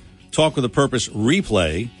our Talk with a Purpose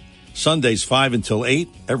replay, Sundays 5 until 8.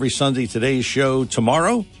 Every Sunday, today's show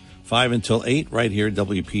tomorrow, 5 until 8, right here at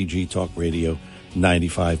WPG Talk Radio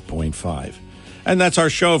 95.5. And that's our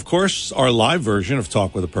show, of course, our live version of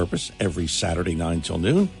Talk with a Purpose, every Saturday, 9 till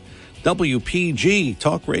noon. WPG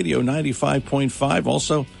Talk Radio 95.5,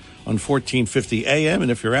 also on 1450 AM. And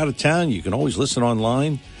if you're out of town, you can always listen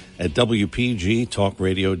online at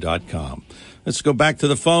WPGTalkRadio.com. Let's go back to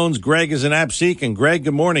the phones. Greg is in Absec. And Greg,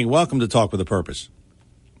 good morning. Welcome to Talk with a Purpose.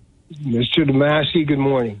 Mr. DeMasi, good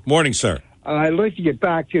morning. Morning, sir. I'd like to get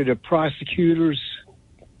back to the prosecutors,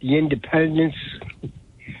 the independents.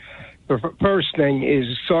 The first thing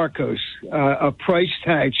is Sarkos. A price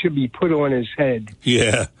tag should be put on his head.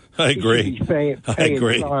 Yeah, I agree. I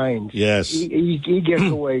agree. Fines. Yes. He gets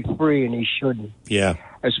away free, and he shouldn't. Yeah.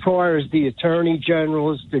 As far as the attorney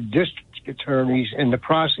generals, the district attorneys, and the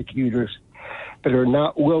prosecutors that are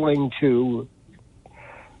not willing to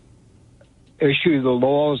issue the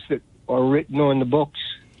laws that are written on the books,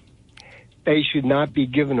 they should not be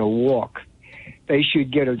given a walk. They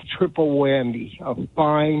should get a triple whammy, a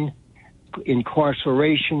fine,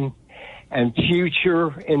 incarceration, and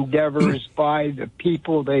future endeavors by the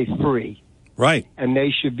people they free. Right. And they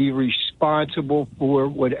should be responsible for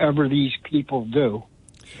whatever these people do.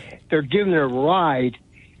 They're given a ride.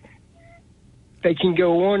 They can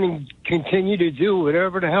go on and continue to do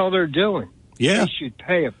whatever the hell they're doing. Yeah. They should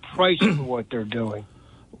pay a price for what they're doing.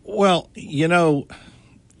 Well, you know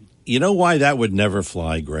why that would never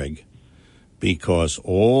fly, Greg? Because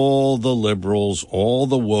all the liberals, all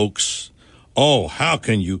the wokes,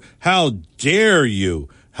 how dare you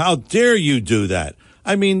do that?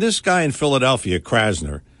 I mean, this guy in Philadelphia,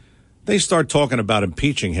 Krasner, they start talking about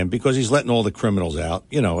impeaching him because he's letting all the criminals out,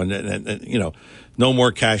 and no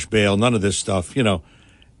more cash bail, none of this stuff,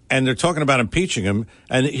 and they're talking about impeaching him.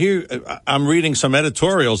 And here I'm reading some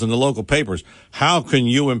editorials in the local papers. How can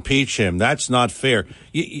you impeach him? That's not fair.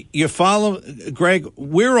 You follow, Greg?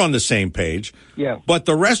 We're on the same page. Yeah. But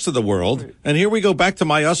the rest of the world, and here we go back to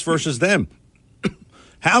my us versus them.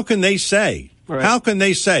 How can they say? Right. How can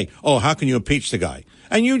they say, how can you impeach the guy?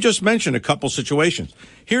 And you just mentioned a couple situations.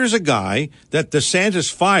 Here's a guy that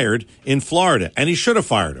DeSantis fired in Florida, and he should have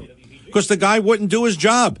fired him. Because the guy wouldn't do his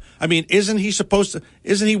job. I mean, isn't he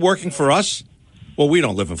working for us? Well, we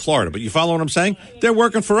don't live in Florida, but you follow what I'm saying? They're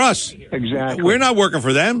working for us. Exactly. We're not working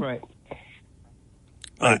for them. Right.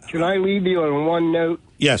 Can I leave you on one note?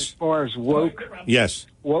 Yes. As far as woke? Yes.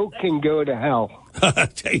 Woke can go to hell.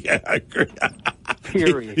 Yeah, I agree.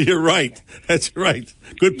 Period. You're right. That's right.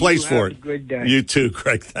 Good place for it. Have a good day. You too,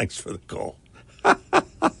 Greg. Thanks for the call.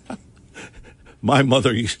 My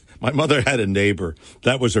mother had a neighbor.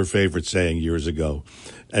 That was her favorite saying years ago.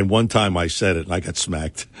 And one time I said it and I got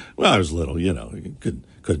smacked. Well, I was little, you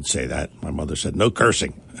couldn't say that. My mother said, no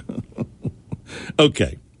cursing.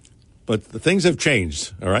 Okay. But the things have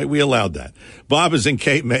changed. All right. We allowed that. Bob is in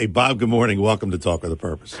Cape May. Bob, good morning. Welcome to Talk with a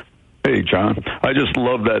Purpose. Hey, John. I just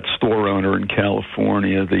love that store owner in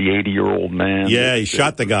California, the 80-year-old man. Yeah, he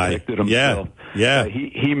shot the guy. Yeah. Yeah.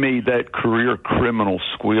 He made that career criminal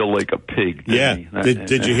squeal like a pig. Yeah.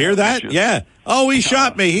 Did you hear that? Yeah. Oh, he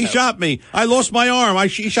shot me. He shot me. I lost my arm.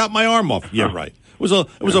 He shot my arm off. Yeah, right. It was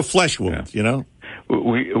a flesh wound,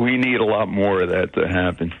 We need a lot more of that to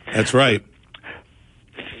happen. That's right.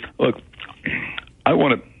 Look, I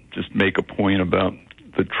want to just make a point about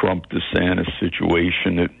the Trump-DeSantis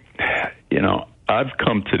situation that, I've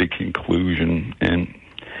come to the conclusion, and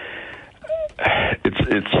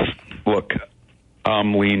look,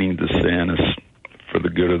 I'm leaning DeSantis for the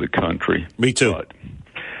good of the country. Me too. But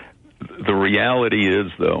the reality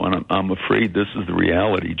is, though, and I'm afraid this is the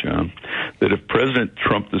reality, John, that if President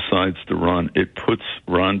Trump decides to run, it puts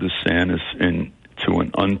Ron DeSantis into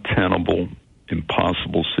an untenable,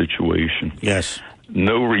 impossible situation. Yes.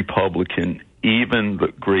 No Republican, even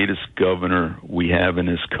the greatest governor we have in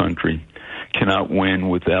this country, cannot win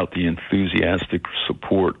without the enthusiastic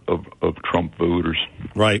support of Trump voters.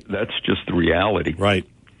 Right. That's just the reality. Right.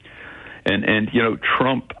 And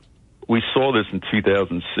Trump, we saw this in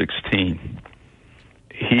 2016.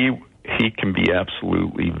 He can be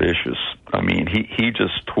absolutely vicious. I mean, he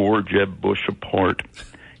just tore Jeb Bush apart.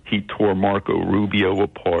 He tore Marco Rubio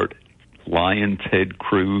apart. Lion Ted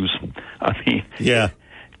Cruz. I mean, yeah.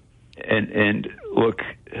 And look,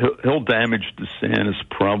 he'll damage DeSantis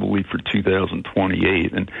probably for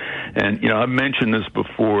 2028. And I've mentioned this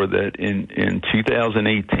before that in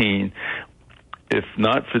 2018, if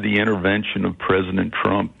not for the intervention of President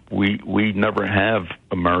Trump, we never have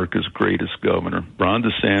America's greatest governor. Ron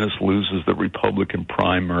DeSantis loses the Republican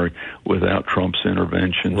primary without Trump's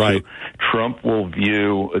intervention. Right. So Trump will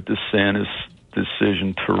view a DeSantis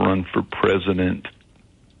decision to run for president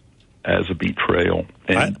as a betrayal,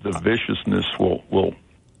 and the viciousness will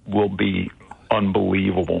will be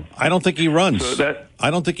unbelievable. I don't think he runs. So I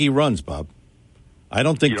don't think he runs, Bob. I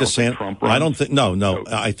don't think DeSantis. Trump runs? I don't think. No.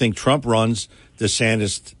 I think Trump runs.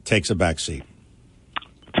 DeSantis takes a back seat.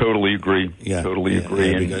 Totally agree. Yeah, totally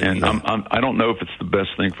agree. And I don't know if it's the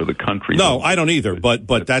best thing for the country. No, I don't either.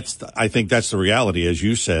 But I think that's the reality, as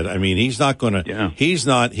you said. I mean, he's not going to. Yeah.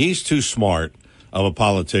 He's too smart of a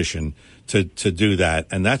politician to do that,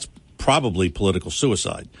 and that's probably political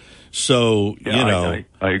suicide. So I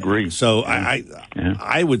agree. So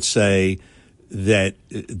I would say that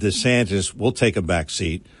DeSantis will take a back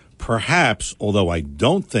seat, perhaps. Although I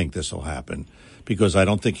don't think this will happen, because I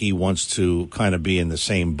don't think he wants to kind of be in the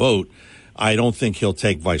same boat. I don't think he'll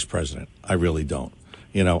take vice president. I really don't.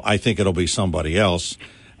 I think it'll be somebody else.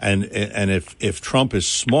 And if Trump is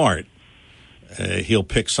smart, he'll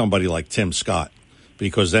pick somebody like Tim Scott,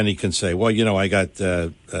 because then he can say, well, I got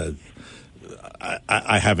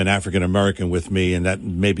I have an African American with me, and that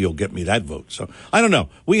maybe you'll get me that vote. So I don't know.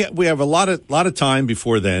 We have a lot of time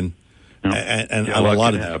before then, and a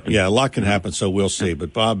lot can happen. Yeah, a lot can happen. So we'll see.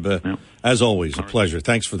 But Bob, as always, a pleasure.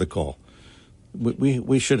 Thanks for the call.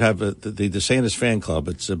 We should have the DeSantis fan club.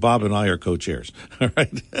 It's Bob and I are co-chairs. All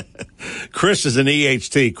right. Chris is an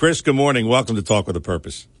EHT. Chris, good morning. Welcome to Talk with a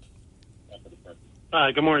Purpose.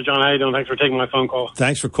 Hi, good morning, John. How you doing? Thanks for taking my phone call.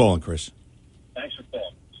 Thanks for calling, Chris.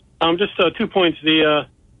 Just 2 points. You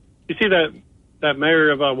see that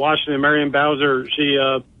mayor of Washington, Marion Bowser, she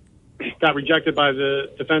got rejected by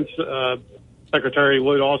the defense secretary,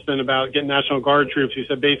 Lloyd Austin, about getting National Guard troops. He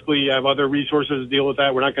said, basically, you have other resources to deal with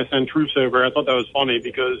that. We're not going to send troops over. I thought that was funny,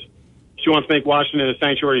 because she wants to make Washington a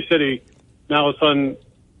sanctuary city. Now, all of a sudden,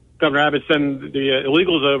 Governor Abbott send the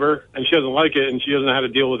illegals over, and she doesn't like it, and she doesn't know how to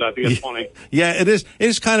deal with that. I think it's funny. Yeah, it is. It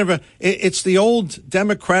is kind of it's the old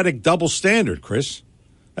Democratic double standard, Chris.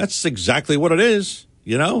 That's exactly what it is.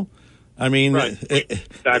 I mean, right.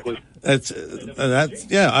 Exactly.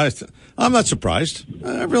 I'm not surprised.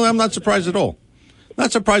 I'm not surprised at all.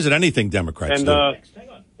 Not surprised at anything Democrats do.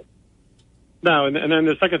 No, and then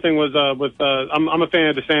the second thing was with I'm a fan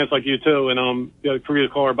of DeSantis like you too, and the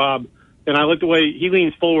previous caller Bob, and I like the way he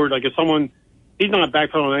leans forward. Like if he's not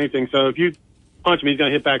backpedaling on anything. So if you punch him, he's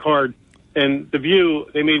going to hit back hard. And The View,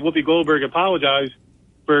 they made Whoopi Goldberg apologize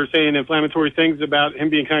for saying inflammatory things about him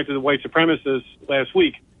being connected to white supremacists last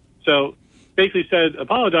week. So basically said,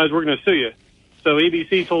 apologize, we're going to sue you. So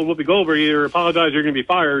ABC told Whoopi Goldberg, either apologize or you're going to be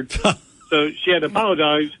fired. So she had to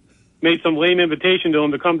apologize, made some lame invitation to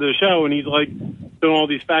him to come to the show, and he's like doing all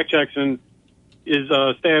these fact checks, and his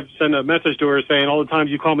staff sent a message to her saying, all the times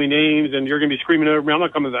you call me names and you're going to be screaming over me, I'm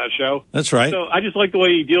not coming to that show. That's right. So I just like the way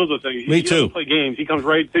he deals with things. Me too. He doesn't play games. He comes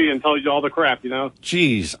right to you and tells you all the crap,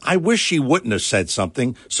 Jeez, I wish she wouldn't have said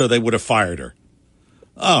something so they would have fired her.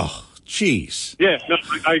 Oh, jeez. Yeah, no,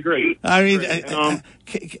 I agree. I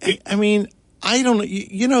mean, I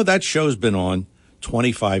don't. That show's been on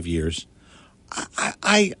 25 years.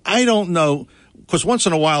 I don't know, because once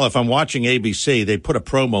in a while, if I'm watching ABC, they put a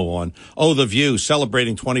promo on. Oh, The View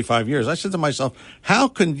celebrating 25 years. I said to myself, how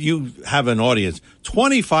can you have an audience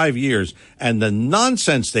 25 years and the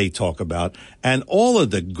nonsense they talk about and all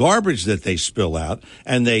of the garbage that they spill out,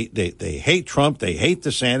 and they hate Trump, they hate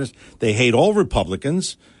DeSantis, they hate all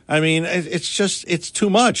Republicans. I mean, it's too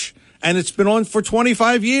much. And it's been on for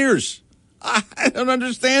 25 years. I don't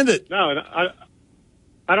understand it. No, and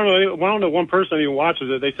I don't know. I don't know one person who even watches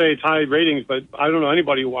it. They say it's high ratings, but I don't know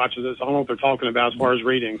anybody who watches this. I don't know what they're talking about as far as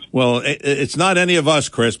ratings. Well, it's not any of us,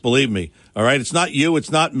 Chris, believe me. All right? It's not you. It's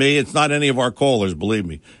not me. It's not any of our callers, believe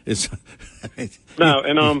me. It's No,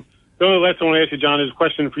 and the only last thing I want to ask you, John, is a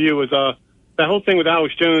question for you, was that whole thing with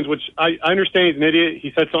Alex Jones, which I understand he's an idiot.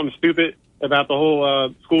 He said something stupid about the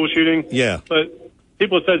whole school shooting. Yeah. But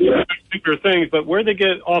people said stupider things, but where'd they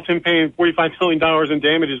get off him paying $45 million in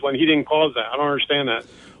damages when he didn't cause that? I don't understand that.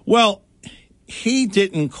 Well, he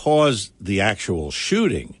didn't cause the actual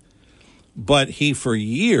shooting, but he for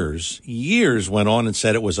years went on and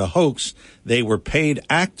said it was a hoax. They were paid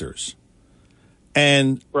actors.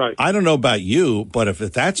 And right. I don't know about you, but if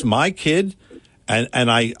that's my kid and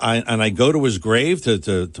I go to his grave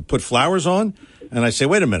to put flowers on, and I say,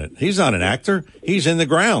 wait a minute, he's not an actor. He's in the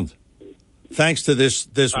ground. Thanks to this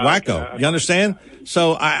wacko. Okay. You understand?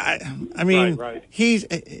 So I mean, right.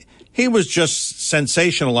 He was just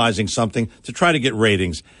sensationalizing something to try to get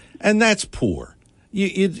ratings, and that's poor.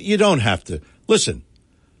 You don't have to listen.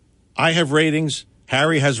 I have ratings.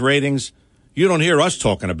 Harry has ratings. You don't hear us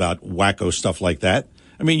talking about wacko stuff like that.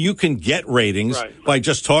 I mean, you can get ratings by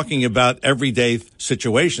just talking about everyday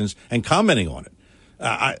situations and commenting on it.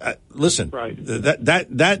 Listen,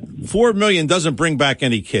 that 4 million doesn't bring back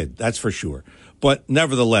any kid. That's for sure. But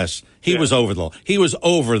nevertheless, he was over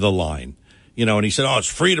the line. You know, and he said, "Oh, it's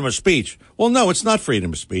freedom of speech." Well, no, it's not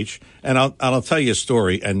freedom of speech. And I'll tell you a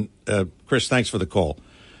story. And Chris, thanks for the call.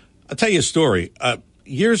 I'll tell you a story.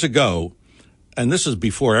 Years ago, and this is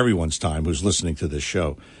before everyone's time who's listening to this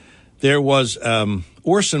show, there was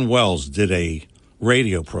Orson Welles did a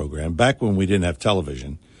radio program back when we didn't have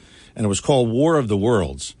television, and it was called War of the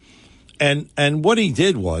Worlds. And what he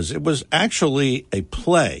did was, it was actually a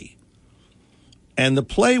play. And the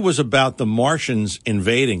play was about the Martians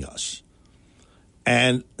invading us.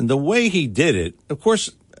 And the way he did it, of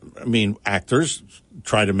course, I mean, actors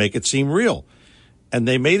try to make it seem real. And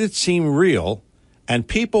they made it seem real, and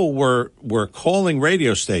people were calling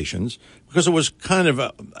radio stations because it was kind of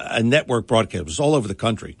a network broadcast. It was all over the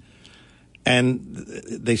country. And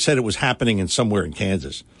they said it was happening somewhere in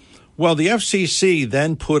Kansas. Well, the FCC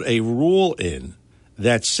then put a rule in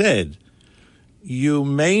that said you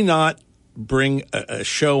may not bring a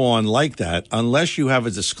show on like that unless you have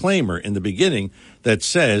a disclaimer in the beginning that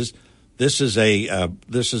says this is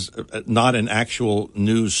not an actual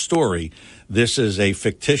news story. This is a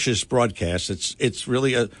fictitious broadcast. It's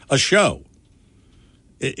really a show.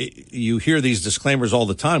 You hear these disclaimers all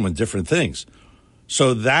the time on different things.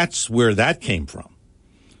 So that's where that came from.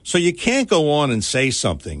 So you can't go on and say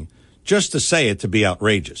something just to say it to be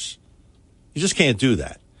outrageous. You just can't do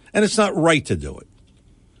that. And it's not right to do it.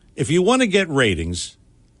 If you want to get ratings,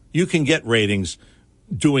 you can get ratings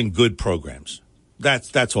doing good programs.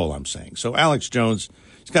 That's all I'm saying. So Alex Jones,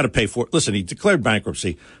 he's got to pay for it. Listen, he declared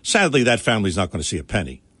bankruptcy. Sadly, that family's not going to see a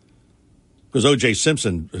penny. Because O.J.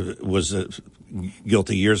 Simpson was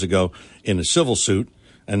guilty years ago in a civil suit,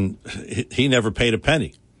 and he never paid a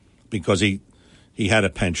penny because he had a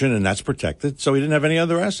pension, and that's protected, so he didn't have any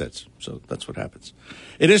other assets. So that's what happens.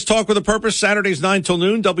 It is Talk with a Purpose, Saturdays 9 till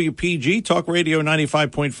noon, WPG, Talk Radio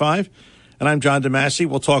 95.5. And I'm John DeMasi.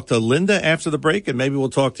 We'll talk to Linda after the break, and maybe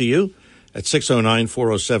we'll talk to you at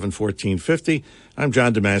 609-407-1450. I'm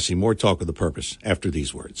John DeMasi. More Talk with a Purpose after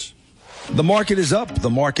these words. The market is up.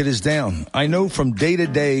 The market is down. I know from day to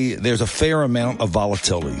day there's a fair amount of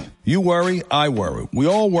volatility. You worry, I worry. We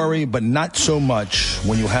all worry, but not so much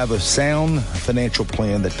when you have a sound financial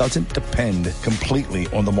plan that doesn't depend completely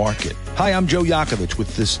on the market. Hi, I'm Joe Yakovich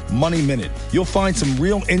with this Money Minute. You'll find some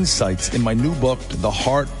real insights in my new book, The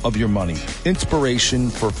Heart of Your Money,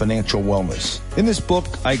 Inspiration for Financial Wellness. In this book,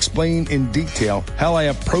 I explain in detail how I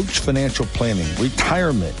approach financial planning,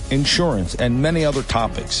 retirement, insurance, and many other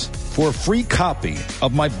topics. For a free copy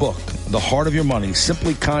of my book, The Heart of Your Money,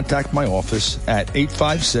 simply contact my office at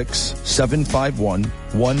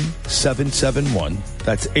 856-751-1771.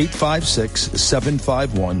 That's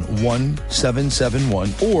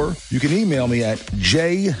 856-751-1771. Or you can email me at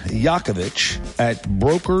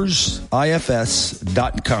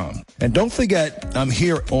jyakovich@brokersifs.com. And don't forget, I'm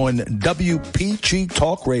here on WPG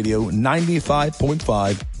Talk Radio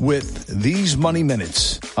 95.5 with these Money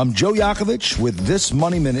Minutes. I'm Joe Yakovich with this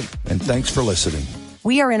Money Minute, and thanks for listening.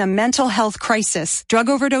 We are in a mental health crisis. Drug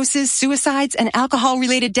overdoses, suicides, and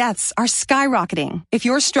alcohol-related deaths are skyrocketing. If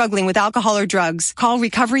you're struggling with alcohol or drugs, call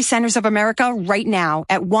Recovery Centers of America right now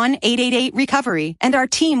at 1-888-RECOVERY, and our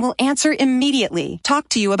team will answer immediately, talk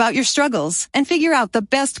to you about your struggles, and figure out the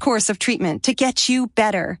best course of treatment to get you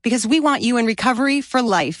better, because we want you in recovery for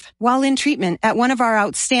life. While in treatment at one of our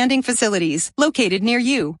outstanding facilities located near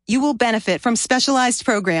you, you will benefit from specialized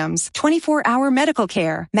programs, 24-hour medical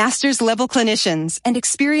care, master's level clinicians, and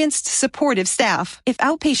experienced supportive staff. If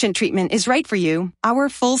outpatient treatment is right for you, our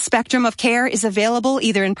full spectrum of care is available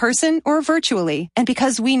either in person or virtually. And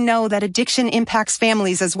because we know that addiction impacts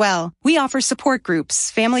families as well, we offer support groups,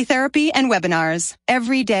 family therapy, and webinars.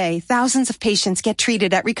 Every day, thousands of patients get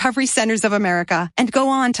treated at Recovery Centers of America and go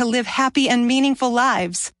on to live happy and meaningful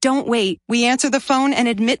lives. Don't wait. We answer the phone and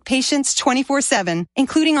admit patients 24/7,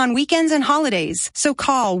 including on weekends and holidays. So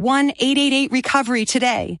call 1-888-RECOVERY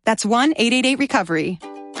today. That's 1-888-RECOVERY.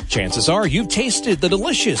 Chances are you've tasted the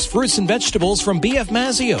delicious fruits and vegetables from B.F.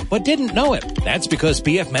 Mazzio, but didn't know it. That's because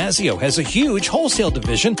B.F. Mazzio has a huge wholesale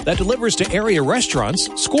division that delivers to area restaurants,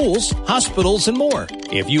 schools, hospitals, and more.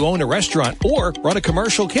 If you own a restaurant or run a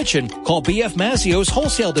commercial kitchen, call B.F. Mazzio's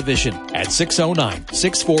wholesale division at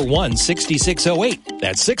 609-641-6608.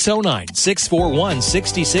 That's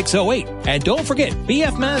 609-641-6608. And don't forget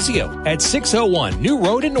B.F. Mazzio at 601 New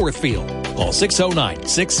Road in Northfield. Call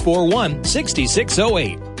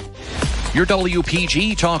 609-641-6608. Your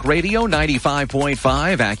WPG Talk Radio 95.5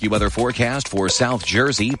 AccuWeather forecast for South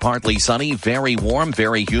Jersey. Partly sunny, very warm,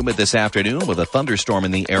 very humid this afternoon with a thunderstorm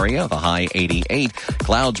in the area, the high 88.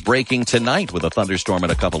 Clouds breaking tonight with a thunderstorm in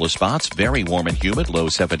a couple of spots. Very warm and humid, low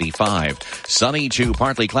 75. Sunny to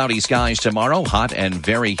partly cloudy skies tomorrow, hot and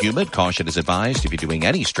very humid. Caution is advised if you're doing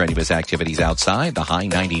any strenuous activities outside, the high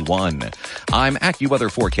 91. I'm AccuWeather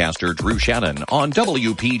forecaster Drew Shannon on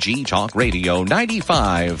WPG Talk Radio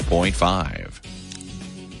 95.5.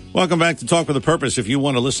 Welcome back to Talk with a Purpose. If you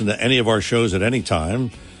want to listen to any of our shows at any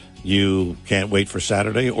time, you can't wait for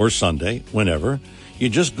Saturday or Sunday, whenever. You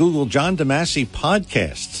just Google John DeMasi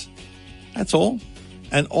Podcasts. That's all.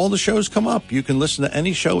 And all the shows come up. You can listen to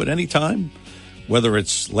any show at any time, whether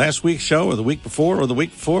it's last week's show or the week before or the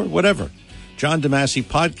week before, whatever. John DeMasi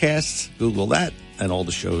Podcasts, Google that, and all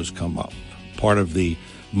the shows come up. Part of the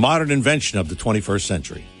modern invention of the 21st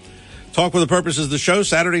century. Talk with a Purpose is the show,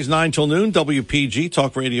 Saturdays 9 till noon, WPG,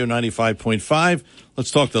 Talk Radio 95.5.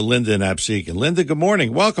 Let's talk to Linda in Absecon. Linda, good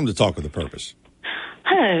morning. Welcome to Talk with a Purpose.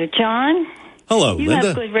 Hello, John. Hello, you Linda. You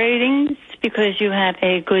have good ratings because you have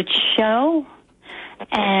a good show,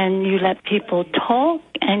 and you let people talk,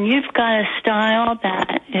 and you've got a style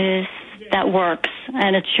that works,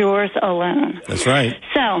 and it's yours alone. That's right.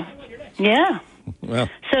 So, yeah. Well.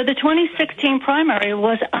 So the 2016 primary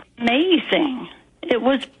was amazing. It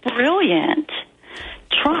was brilliant.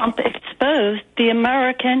 Trump exposed the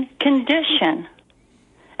American condition,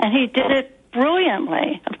 and he did it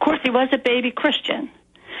brilliantly. Of course, he was a baby Christian,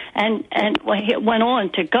 and he went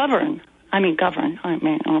on to govern.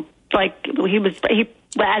 Like he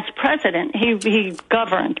as president, he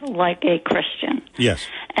governed like a Christian. Yes,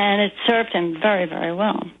 and it served him very, very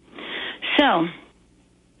well. So.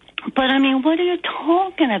 But I mean, what are you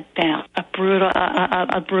talking about? A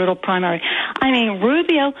brutal primary. I mean,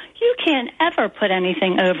 Rubio, you can't ever put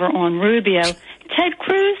anything over on Rubio. Ted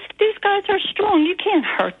Cruz, these guys are strong. You can't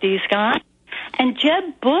hurt these guys. And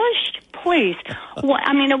Jeb Bush, please. Well,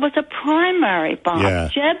 I mean, it was a primary, Bob. Yeah.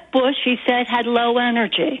 Jeb Bush, he said, had low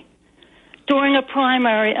energy during a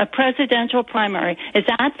primary, a presidential primary. Is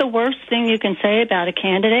that the worst thing you can say about a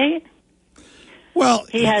candidate? Well,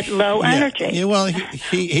 he had low energy. Yeah, well,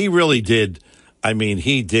 he really did. I mean,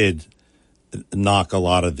 he did knock a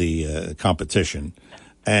lot of the competition,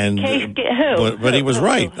 and who? But he was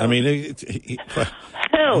right. I mean,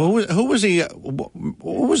 who was he?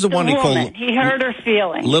 Who was the one he called? He hurt her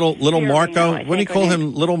feelings. Little Marco. What do you call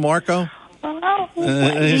him? Little Marco. Oh,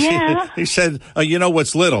 yeah. He said, "You know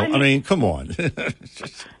what's little?" I mean, come on.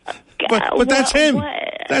 but that's him.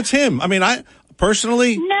 That's him. I mean,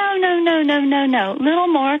 personally? No. Little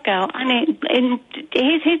Marco. I mean,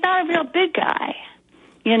 he's not a real big guy,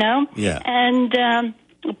 you know. Yeah. And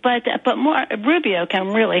but Rubio can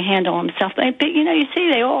really handle himself. But you know, you see,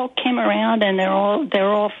 they all came around and they're all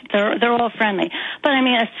friendly. But I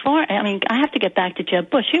mean, I have to get back to Jeb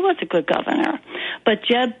Bush. He was a good governor. But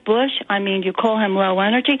Jeb Bush, I mean, you call him low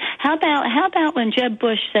energy. How about when Jeb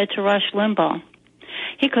Bush said to Rush Limbaugh,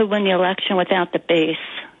 he could win the election without the base.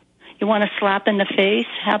 You want a slap in the face?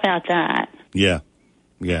 How about that? Yeah.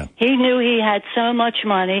 He knew he had so much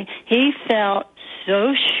money. He felt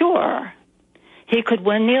so sure he could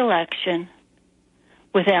win the election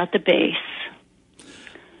without the base.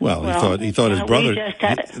 Well, he thought his brother.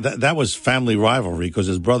 That was family rivalry because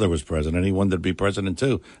his brother was president. He wanted to be president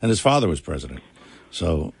too, and his father was president.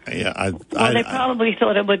 So, yeah, they probably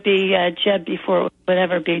thought it would be Jeb before it would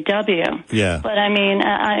ever be W. Yeah. But I mean,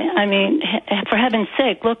 for heaven's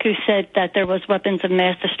sake, look who said that there was weapons of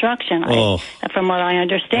mass destruction. From what I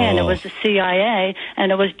understand, it was the CIA,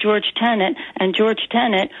 and it was George Tenet, and George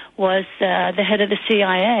Tenet was the head of the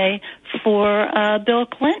CIA for Bill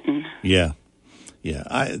Clinton. Yeah.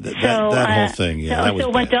 That whole thing. Yeah. So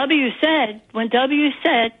when W said,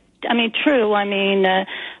 I mean, true. I mean,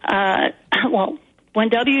 when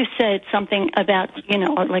W said something about, you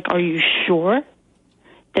know, like, are you sure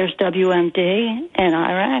there's WMD in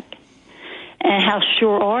Iraq? And how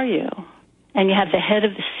sure are you? And you have the head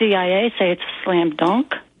of the CIA say it's a slam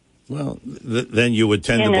dunk. Well, then you would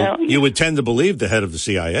tend to believe the head of the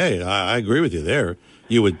CIA. I agree with you there.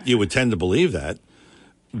 You would tend to believe that.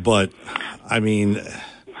 But I mean,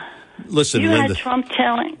 listen, Linda. Had Trump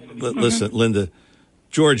telling. Listen, Linda.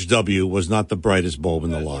 George W. was not the brightest bulb in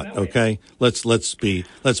the lot. Okay, let's be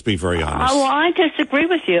very honest. Well, I disagree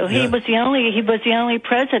with you. Yeah. He was the only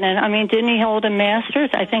president. I mean, didn't he hold a Masters?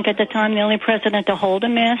 I think at the time the only president to hold a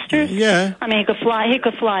Masters. Yeah. I mean, he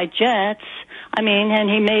could fly jets. I mean, and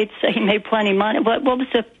he made plenty of money. What was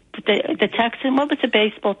the Texan? What was the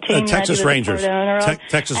baseball team? Texas Rangers.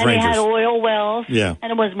 Texas and Rangers. He had oil wells. Yeah.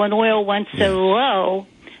 And it was when oil went so low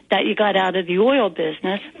that you got out of the oil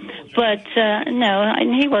business. But no,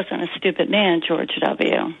 and he wasn't a stupid man, George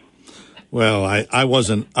W. Well, I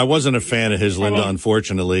wasn't a fan of his, Linda,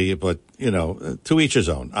 unfortunately, but to each his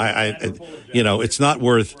own.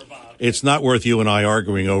 It's not worth you and I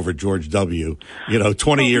arguing over George W.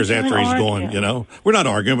 20 years after he's gone. We're not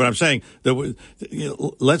arguing, but I'm saying that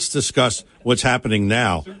let's discuss what's happening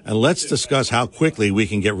now, and let's discuss how quickly we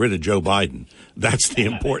can get rid of Joe Biden. That's the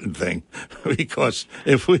important thing, because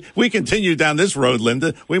if we continue down this road,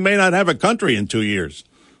 Linda, we may not have a country in 2 years.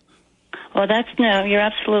 Well, you're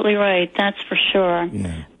absolutely right. That's for sure.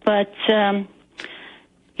 Yeah. But, no,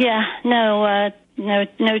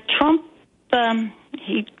 Trump,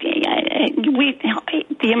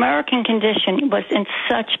 the American condition was in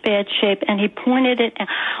such bad shape, and he pointed it.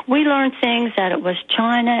 We learned things that it was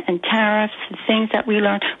China and tariffs, things that we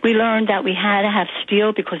learned. We learned that we had to have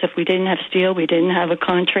steel, because if we didn't have steel, we didn't have a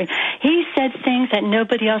country. He said things that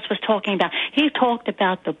nobody else was talking about. He talked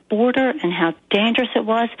about the border and how dangerous it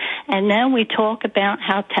was, and then we talk about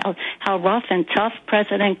how rough and tough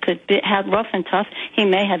President could be, how rough and tough he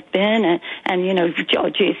may have been, and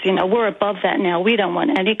we're above that now. We don't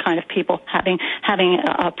want any kind of people having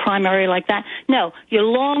a primary like that. No, you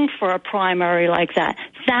long for a primary like that.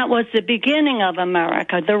 That was the beginning of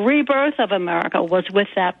America. The rebirth of America was with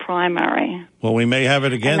that primary. Well, we may have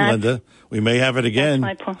it again, Linda. We may have it again.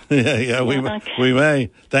 That's my point. We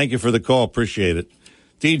may. Thank you for the call. Appreciate it.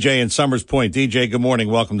 DJ in Summers Point. DJ, good morning.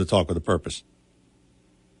 Welcome to Talk with a Purpose.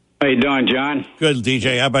 How you doing, John? Good,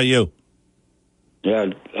 DJ. How about you?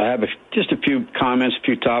 Yeah, I have just a few comments, a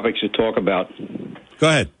few topics to talk about. Go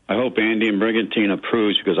ahead. I hope Andy and Brigantine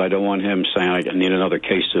approves, because I don't want him saying I need another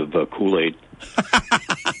case of Kool-Aid.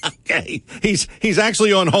 Okay, he's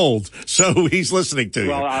actually on hold, so he's listening to you.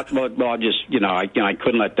 Well, I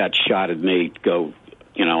couldn't let that shot at me go,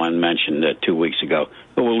 unmentioned 2 weeks ago.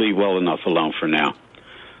 But we'll leave well enough alone for now.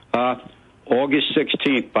 August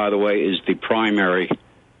 16th, by the way, is the primary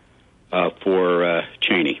for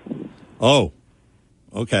Cheney. Oh,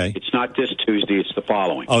 okay. It's not this Tuesday; it's the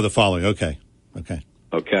following. Oh, the following. Okay.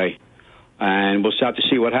 And we'll have to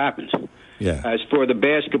see what happens. Yeah. As for the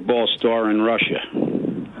basketball star in Russia,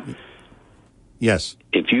 yes.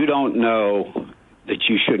 If you don't know that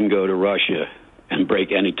you shouldn't go to Russia and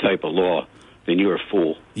break any type of law, then you're a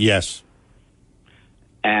fool. Yes.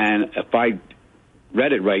 And if I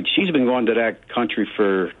read it right, she's been going to that country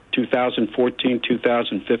for 2014,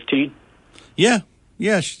 2015. Yeah.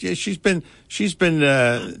 She's been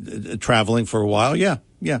traveling for a while. Yeah.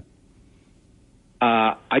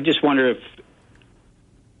 I just wonder if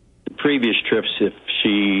previous trips, if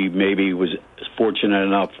she maybe was fortunate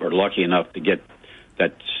enough or lucky enough to get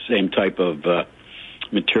that same type of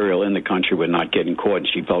material in the country with not getting caught, and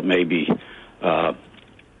she felt maybe, a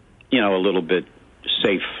little bit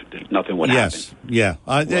safe, that nothing would happen. Yeah.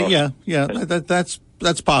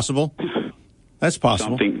 That's possible. That's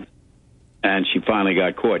possible. And she finally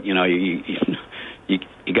got caught. You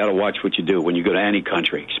got to watch what you do when you go to any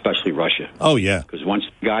country, especially Russia. Oh, yeah. Because once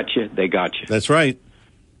they got you, they got you. That's right.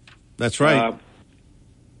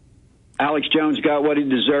 Alex Jones got what he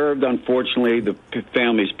deserved. Unfortunately, the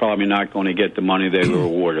family's probably not going to get the money they were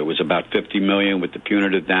awarded. It was about $50 million with the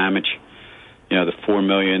punitive damage. The $4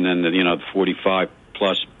 million and the 45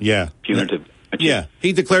 plus punitive. Yeah,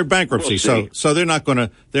 he declared bankruptcy, so they're not going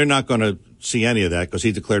to see any of that because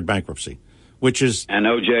he declared bankruptcy. And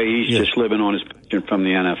OJ, he's just living on his pension from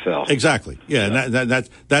the NFL. Exactly. Yeah, and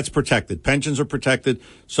that's protected. Pensions are protected.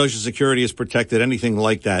 Social Security is protected. Anything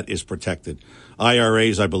like that is protected.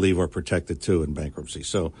 IRAs, I believe, are protected too in bankruptcy.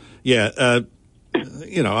 So,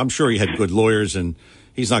 I'm sure he had good lawyers, and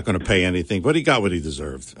he's not going to pay anything, but he got what he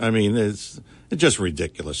deserved. I mean, it's just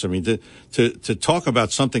ridiculous. I mean, to talk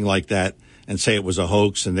about something like that and say it was a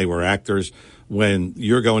hoax and they were actors when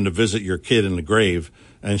you're going to visit your kid in the grave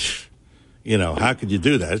and. How could you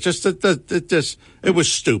do that? It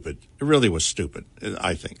was stupid. It really was stupid,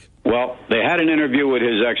 I think. Well, they had an interview with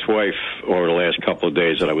his ex-wife over the last couple of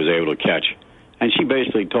days that I was able to catch, and she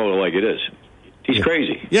basically told it like it is. He's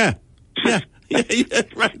crazy. Yeah,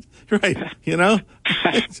 right.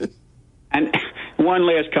 And one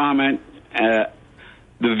last comment, The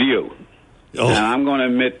View. Oh. And I'm going to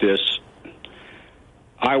admit this.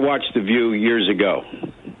 I watched The View years ago.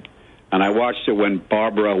 And I watched it when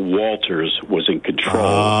Barbara Walters was in control.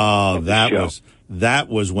 Oh, that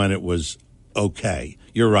was when it was okay.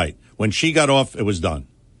 You're right. When she got off, it was done.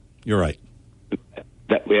 You're right.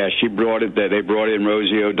 She brought it. They brought in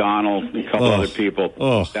Rosie O'Donnell, a couple other people.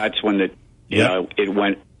 Oh. That's when it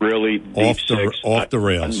went really deep off the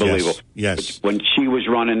rails. Unbelievable. Yes. When she was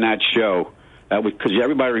running that show, Because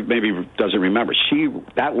everybody maybe doesn't remember.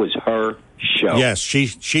 That was her show. Yes,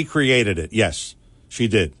 she created it. Yes, she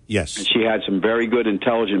did. Yes. And she had some very good,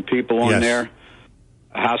 intelligent people on there.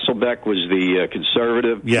 Hasselbeck was the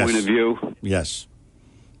conservative point of view. Yes.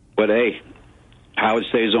 But, hey, how it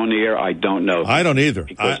stays on the air, I don't know. I don't either.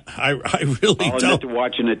 I really I'll admit to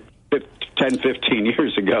watching it 10, 15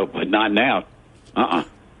 years ago, but not now.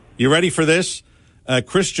 You ready for this?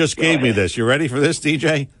 Chris just gave me this. You ready for this,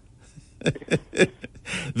 DJ?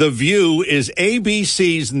 The View is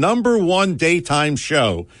ABC's #1 daytime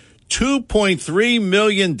show. 2.3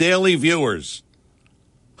 million daily viewers.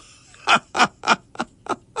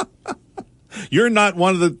 You're not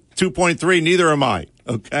one of the 2.3, neither am I,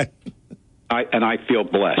 okay? I feel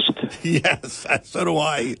blessed. Yes, so do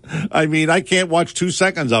I. I mean, I can't watch 2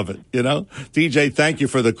 seconds of it, you know? DJ, thank you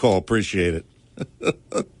for the call. Appreciate it.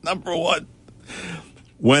 #1.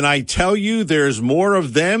 When I tell you there's more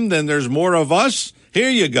of them than there's more of us, here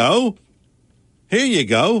you go. Here you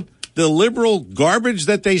go. The liberal garbage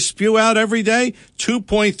that they spew out every day,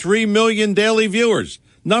 2.3 million daily viewers.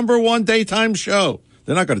 #1 daytime show.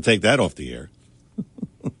 They're not going to take that off the air.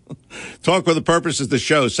 Talk with a Purpose is the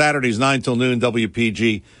show. Saturdays 9 till noon,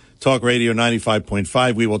 WPG Talk Radio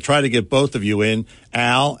 95.5. We will try to get both of you in,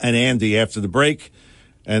 Al and Andy, after the break.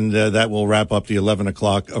 And that will wrap up the 11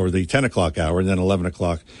 o'clock or the 10 o'clock hour. And then 11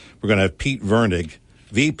 o'clock, we're going to have Pete Vernig,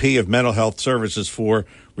 VP of Mental Health Services for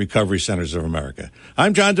Recovery Centers of America.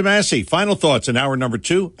 I'm John DeMasi. Final thoughts in hour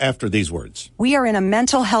 #2 after these words. We are in a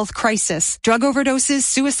mental health crisis. Drug overdoses,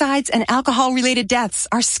 suicides, and alcohol-related deaths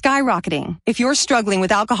are skyrocketing. If you're struggling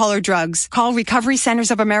with alcohol or drugs, call Recovery Centers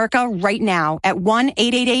of America right now at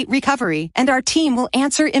 1-888-RECOVERY, and our team will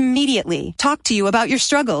answer immediately, talk to you about your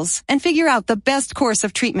struggles, and figure out the best course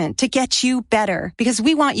of treatment to get you better, because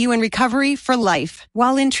we want you in recovery for life.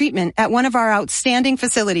 While in treatment at one of our outstanding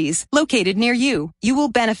facilities located near you, you will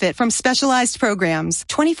benefit from specialized programs,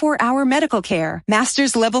 24-hour medical care,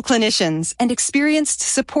 master's level clinicians, and experienced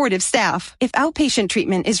supportive staff. If outpatient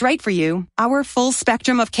treatment is right for you, our full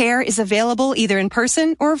spectrum of care is available either in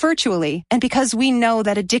person or virtually. And because we know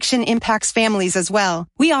that addiction impacts families as well,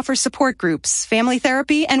 we offer support groups, family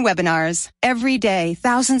therapy, and webinars. Every day,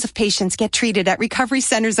 thousands of patients get treated at Recovery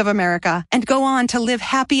Centers of America and go on to live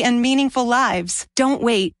happy and meaningful lives. Don't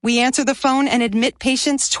wait. We answer the phone and admit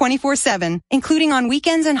patients 24/7, including on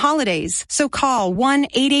weekends and holidays. So call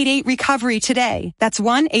 1-888-RECOVERY today. That's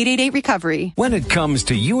 1-888-RECOVERY. When it comes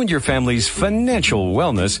to you and your family's financial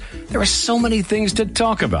wellness, there are so many things to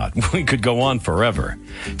talk about. We could go on forever.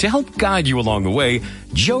 To help guide you along the way,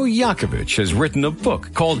 Joe Yakovich has written a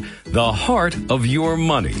book called The Heart of Your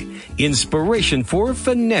Money, Inspiration for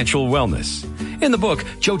Financial Wellness. In the book,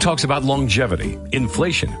 Joe talks about longevity,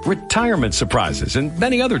 inflation, retirement surprises, and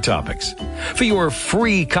many other topics. For your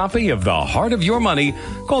free copy of The Heart of Your Money,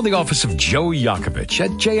 call the office of Joe Yakovich at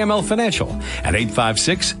JML Financial at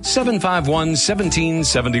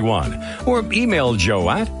 856-751-1771 or email Joe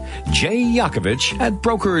at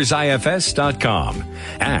jyakovich@brokersifs.com.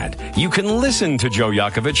 And you can listen to Joe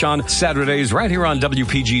Yakovich on Saturdays right here on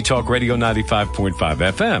WPG Talk Radio 95.5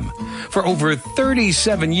 FM. For over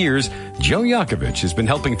 37 years, Joe Yakovich has been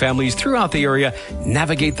helping families throughout the area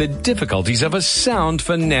navigate the difficulties of a sound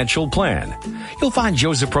financial plan. You'll find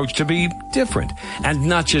Joe's approach to be different and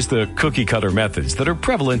not just the cookie-cutter methods that are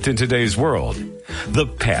prevalent in today's world. The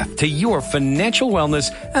path to your financial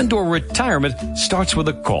wellness and or retirement starts with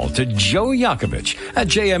a call to Joe Yakovich at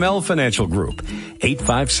JML Financial Group.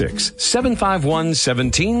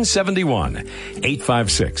 856-751-1771.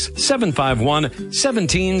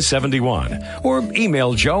 856-751-1771. Or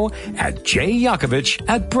email Joe at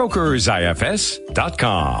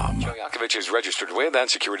jyakovich@brokersifs.com. Joe Yakovich is registered with and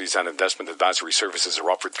securities and investment advisory services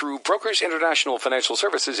are offered through Brokers International Financial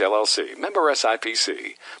Services, LLC. Member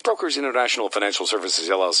SIPC. Brokers International Financial Services,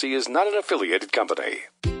 LLC is not an affiliated company.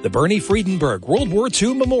 The Bernie Friedenberg World War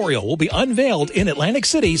II Memorial will be unveiled in Atlantic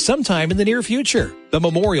City sometime in the near future. The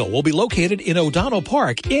memorial will be located in O'Donnell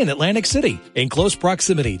Park in Atlantic City, in close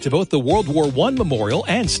proximity to both the World War I Memorial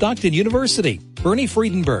and Stockton University. Bernie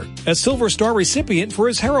Friedenberg, a Silver Star recipient for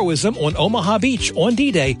his heroism on Omaha Beach on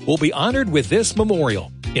D-Day, will be honored with this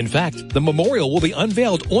memorial. In fact, the memorial will be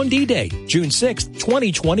unveiled on D-Day, June 6,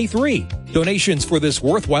 2023. Donations for this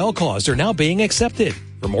worthwhile cause are now being accepted.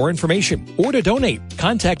 For more information or to donate,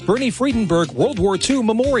 contact Bernie Friedenberg World War II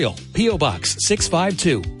Memorial, P.O. Box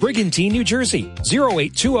 652, Brigantine, New Jersey,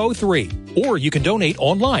 08203. Or you can donate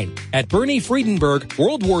online at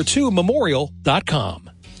BernieFriedenbergWorldWar2Memorial.com.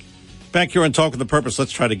 Back here on Talk with the Purpose,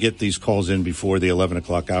 let's try to get these calls in before the 11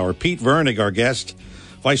 o'clock hour. Pete Vernig, our guest,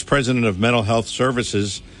 Vice President of Mental Health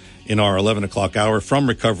Services in our 11 o'clock hour from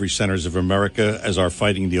Recovery Centers of America as our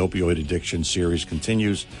Fighting the Opioid Addiction series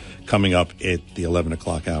continues, coming up at the 11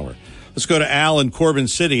 o'clock hour. Let's go to Al in Corbin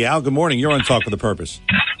City. Al, good morning. You're on Talk with a Purpose.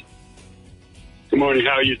 Good morning.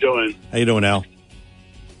 How are you doing? How you doing, Al?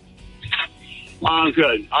 I'm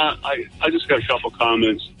good. I just got a couple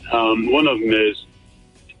comments. One of them is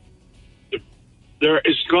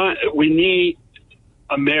we need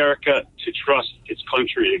America to trust its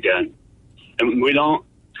country again. And we don't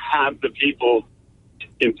have the people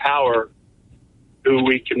in power who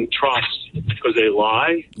we can trust because they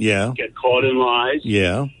lie, get caught in lies.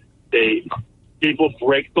 Yeah. People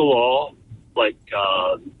break the law, like,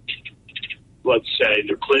 let's say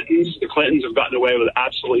the Clintons. The Clintons have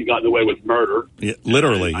absolutely gotten away with murder. Yeah,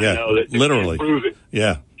 literally, I know that literally. Prove it.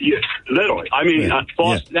 Yeah. Yeah, literally. I mean,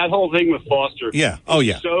 that whole thing with Foster. Yeah. Oh,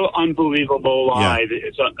 yeah. So unbelievable lie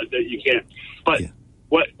that you can't. But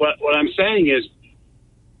what I'm saying is,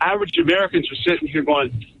 average Americans are sitting here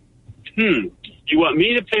going, you want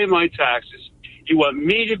me to pay my taxes? You want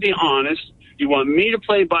me to be honest? You want me to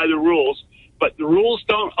play by the rules? But the rules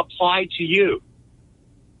don't apply to you.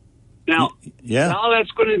 Now, all that's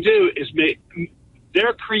going to do is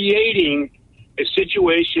they're creating a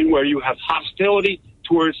situation where you have hostility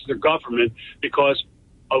towards the government because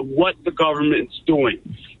of what the government's doing.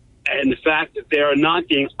 And the fact that they are not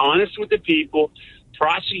being honest with the people,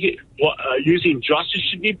 using justice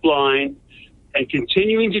should be blind, and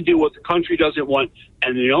continuing to do what the country doesn't want.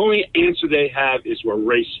 And the only answer they have is we're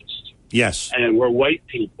racist. Yes. And we're white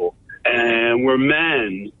people. And we're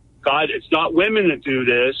men. God, it's not women that do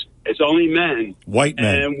this. It's only men. White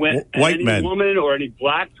men. And White men. Any woman or any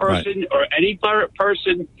black person or any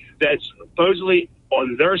person that's supposedly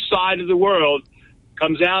on their side of the world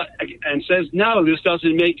comes out and says, no, this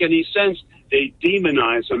doesn't make any sense. They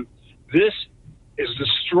demonize them. This is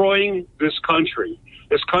destroying this country.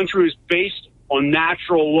 This country is based on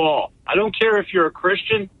natural law. I don't care if you're a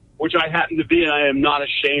Christian, which I happen to be and I am not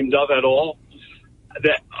ashamed of at all,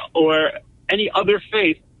 or any other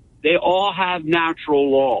faith. They all have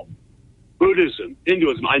natural law. Buddhism,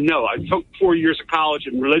 Hinduism, I know. I took 4 years of college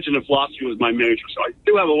and religion and philosophy was my major, so I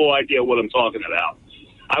do have a little idea what I'm talking about.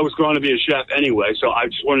 I was going to be a chef anyway, so I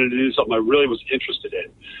just wanted to do something I really was interested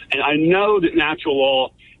in. And I know that natural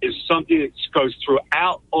law is something that goes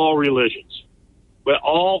throughout all religions, but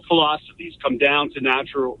all philosophies come down to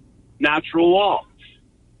natural law.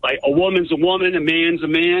 Like a woman's a woman, a man's a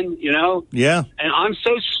man, you know? Yeah. And I'm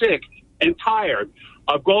so sick and tired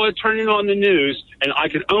of going turning on the news, and I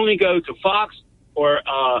can only go to Fox or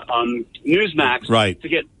Newsmax to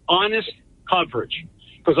get honest coverage.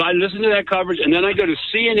 Because I listen to that coverage, and then I go to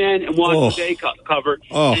CNN and watch the day cover,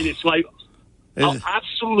 and it's like an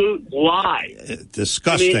absolute lie.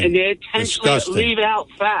 Disgusting. I mean, and they intentionally leave out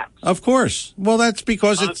facts. Of course. Well, that's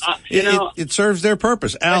because it serves their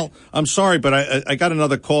purpose. Al, I'm sorry, but I got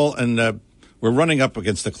another call, and we're running up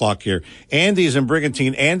against the clock here. Andy's in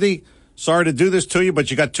Brigantine. Andy, sorry to do this to you,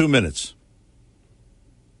 but you got 2 minutes.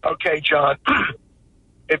 Okay, John.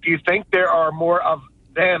 If you think there are more of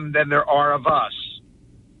them than there are of us,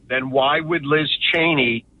 then why would Liz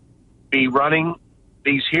Cheney be running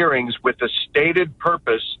these hearings with the stated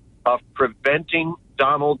purpose of preventing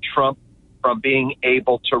Donald Trump from being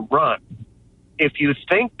able to run? If you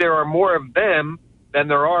think there are more of them than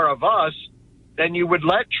there are of us, then you would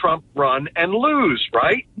let Trump run and lose,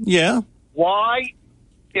 right? Yeah. Why?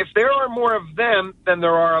 If there are more of them than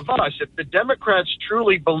there are of us, if the Democrats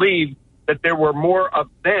truly believe that there were more of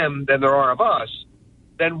them than there are of us,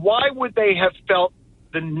 then why would they have felt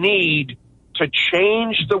the need to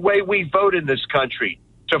change the way we vote in this country,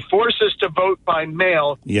 to force us to vote by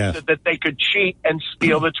mail so that they could cheat and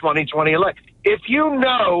steal the 2020 election? If you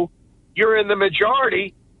know you're in the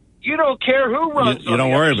majority, you don't care who runs. You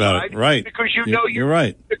don't worry about it, right? Because you know you're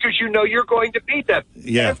right. Because you know you're going to beat them.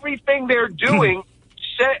 Yeah. Everything they're doing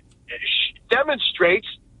demonstrates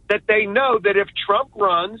that they know that if Trump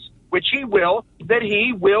runs, which he will, that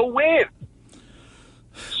he will win.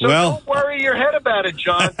 So don't worry your head about it,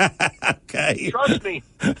 John. Okay. Trust me.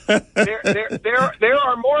 There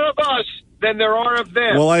are more of us than there are of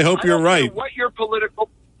them. Well, I hope you're right. What your political?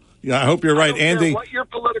 Yeah, I hope you're right, Andy. What your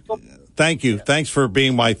political? Thank you. Thanks for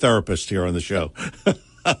being my therapist here on the show.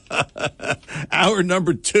 Hour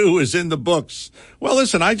number 2 is in the books. Well,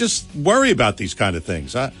 listen, I just worry about these kind of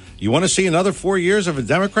things. You want to see another 4 years of a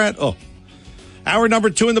Democrat? Oh. Hour number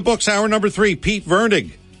 2 in the books. Hour number 3, Pete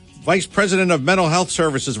Vernig, Vice President of Mental Health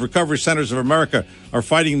Services, Recovery Centers of America, are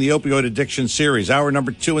fighting the opioid addiction series. Hour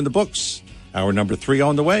number 2 in the books. Hour number 3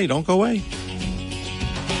 on the way. Don't go away.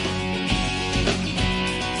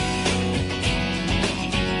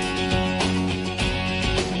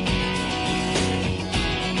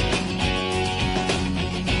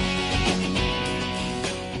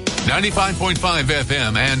 95.5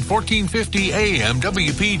 FM and 1450 AM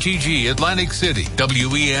WPTG Atlantic City.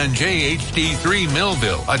 WENJ HD3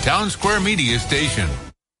 Millville, a Town Square media station.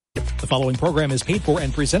 The following program is paid for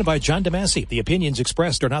and presented by John DeMasi. The opinions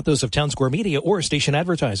expressed are not those of Town Square Media or station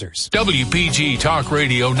advertisers. WPG Talk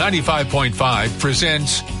Radio 95.5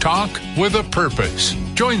 presents Talk with a Purpose.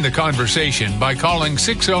 Join the conversation by calling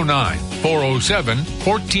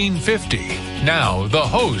 609-407-1450. Now, the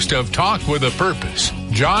host of Talk with a Purpose,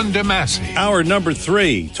 John DeMasi. Hour number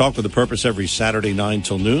 3, Talk with a Purpose every Saturday 9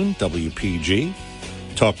 till noon, WPG.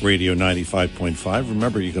 Talk Radio 95.5.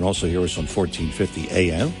 Remember, you can also hear us on 1450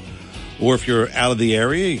 AM. Or if you're out of the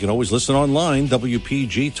area, you can always listen online,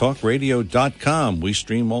 WPGTalkRadio.com. We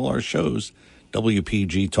stream all our shows,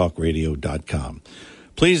 WPGTalkRadio.com.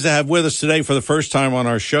 Pleased to have with us today for the first time on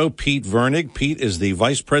our show, Pete Vernig. Pete is the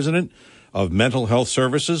Vice President of Mental Health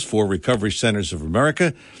Services for Recovery Centers of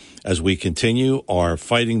America as we continue our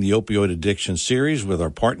Fighting the Opioid Addiction series with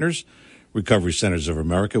our partners, Recovery Centers of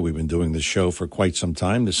America. We've been doing this show for quite some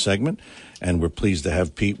time, this segment, and we're pleased to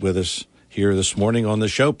have Pete with us here this morning on the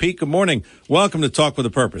show. Pete, good morning. Welcome to Talk with a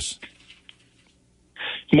Purpose.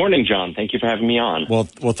 Good morning, John. Thank you for having me on. Well,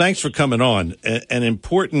 thanks for coming on. An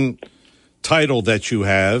important title that you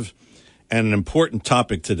have and an important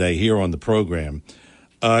topic today here on the program.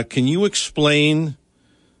 Can you explain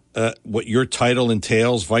what your title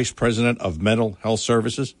entails, Vice President of Mental Health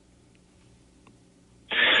Services?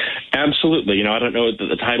 Absolutely. You know, I don't know that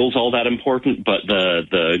the title's all that important, but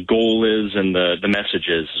the goal is and the message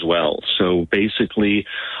is as well. So basically,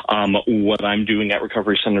 what I'm doing at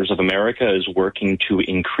Recovery Centers of America is working to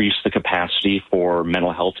increase the capacity for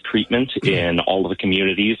mental health treatment in all of the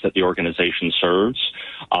communities that the organization serves.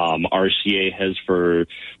 RCA has for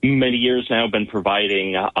many years now been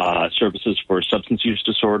providing services for substance use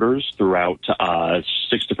disorders throughout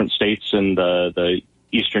 6 different states in the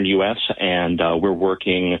Eastern U.S., and we're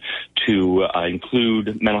working to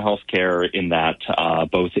include mental health care in that,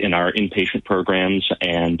 both in our inpatient programs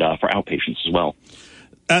and for outpatients as well.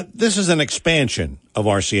 This is an expansion of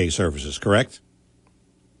RCA services, correct?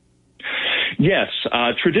 Yes.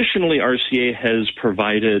 Traditionally, RCA has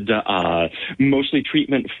provided mostly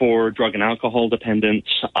treatment for drug and alcohol dependence.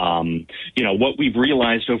 What we've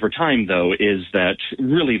realized over time, though, is that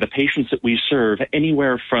really the patients that we serve,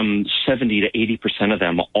 anywhere from 70 to 80% of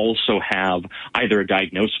them also have either a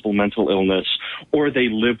diagnosable mental illness or they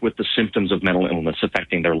live with the symptoms of mental illness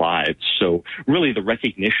affecting their lives. So really the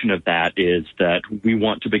recognition of that is that we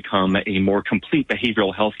want to become a more complete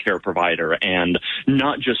behavioral health care provider and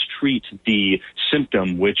not just treat the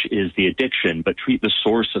symptom, which is the addiction, but treat the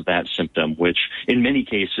source of that symptom, which in many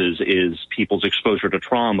cases is people's exposure to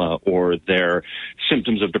trauma or their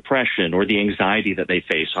symptoms of depression or the anxiety that they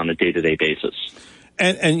face on a day-to-day basis.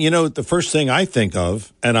 And the first thing I think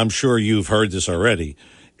of, and I'm sure you've heard this already,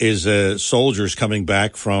 is soldiers coming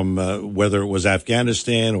back from whether it was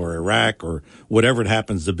Afghanistan or Iraq or whatever it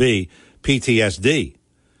happens to be, PTSD.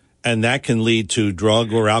 And that can lead to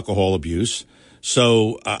drug or alcohol abuse.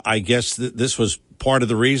 So I guess this was part of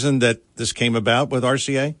the reason that this came about with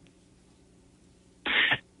RCA?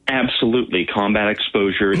 Absolutely. Combat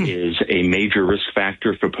exposure is a major risk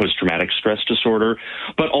factor for post-traumatic stress disorder,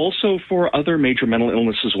 but also for other major mental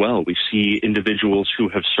illness as well. We see individuals who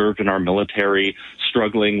have served in our military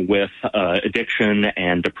struggling with addiction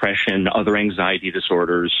and depression, other anxiety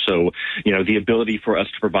disorders. So, the ability for us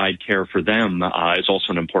to provide care for them is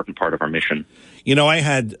also an important part of our mission.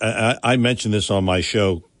 I mentioned this on my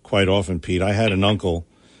show quite often, Pete. I had an uncle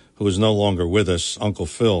who is no longer with us, Uncle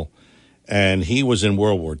Phil, and he was in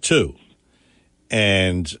World War II.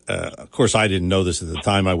 And, of course, I didn't know this at the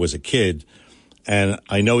time. I was a kid. And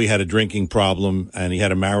I know he had a drinking problem, and he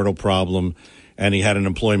had a marital problem, and he had an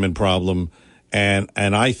employment problem. And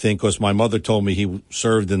I think, because my mother told me he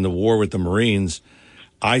served in the war with the Marines,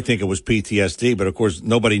 I think it was PTSD. But, of course,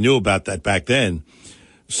 nobody knew about that back then.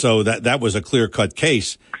 So that was a clear-cut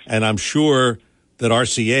case. And I'm sure that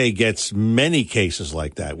RCA gets many cases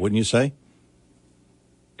like that, wouldn't you say?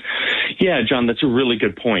 Yeah, John, that's a really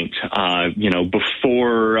good point.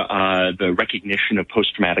 Before the recognition of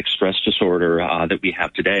post-traumatic stress disorder that we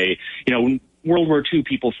have today, in World War II,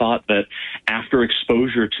 people thought that after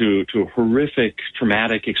exposure to horrific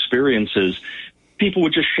traumatic experiences, people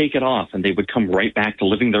would just shake it off and they would come right back to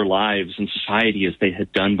living their lives in society as they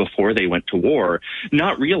had done before they went to war,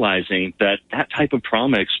 not realizing that that type of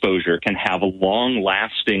trauma exposure can have a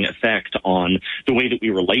long-lasting effect on the way that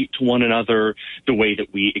we relate to one another, the way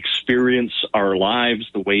that we experience our lives,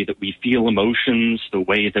 the way that we feel emotions, the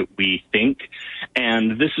way that we think.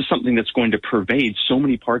 And this is something that's going to pervade so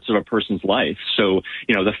many parts of a person's life. So,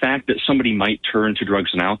 the fact that somebody might turn to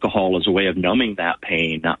drugs and alcohol as a way of numbing that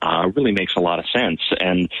pain really makes a lot of sense.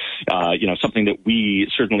 And, something that we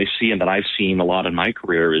certainly see and that I've seen a lot in my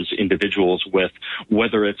career is individuals with,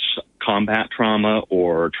 whether it's combat trauma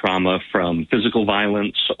or trauma from physical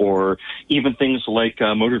violence or even things like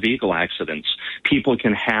motor vehicle accidents. People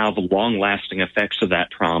can have long-lasting effects of that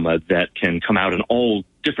trauma that can come out in all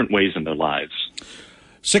different ways in their lives.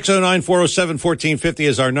 609-407-1450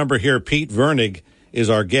 is our number here. Pete Vernig is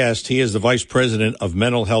our guest. He is the Vice President of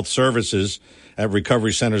Mental Health Services at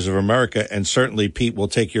Recovery Centers of America. And certainly, Pete, will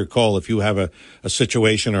take your call if you have a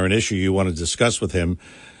situation or an issue you want to discuss with him.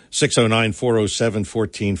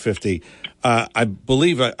 609-407-1450. I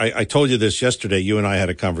believe I told you this yesterday. You and I had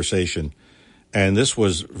a conversation, and this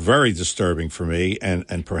was very disturbing for me,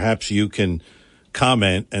 and perhaps you can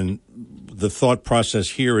comment. And the thought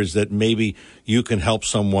process here is that maybe you can help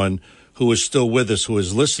someone who is still with us, who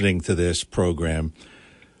is listening to this program.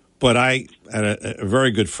 But I had a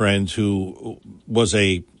very good friend who was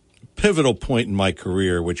a pivotal point in my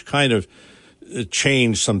career, which kind of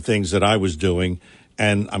changed some things that I was doing.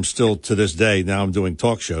 And I'm still, to this day, now I'm doing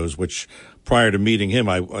talk shows, which prior to meeting him,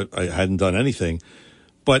 I hadn't done anything.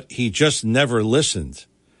 But he just never listened.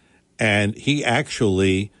 And he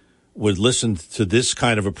actually would listen to this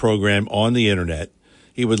kind of a program on the internet.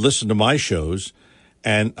 He would listen to my shows.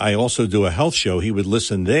 And I also do a health show. He would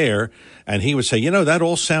listen there, and he would say, that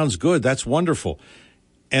all sounds good. That's wonderful.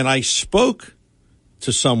 And I spoke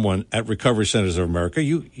to someone at Recovery Centers of America.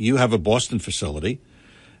 You have a Boston facility,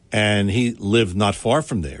 and he lived not far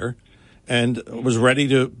from there and was ready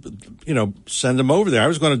to, send him over there. I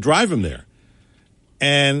was going to drive him there.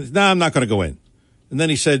 And, no, I'm not going to go in. And then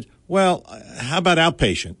he said, well, how about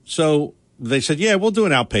outpatient? So they said, yeah, we'll do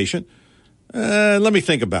an outpatient. Let me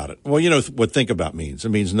think about it. Well, you know what think about means. It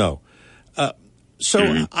means no.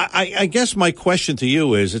 So I guess my question to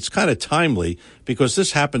you is, it's kind of timely because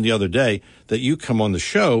this happened the other day that you come on the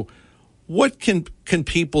show. What can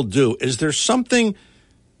people do? Is there something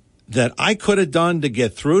that I could have done to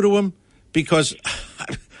get through to him? Because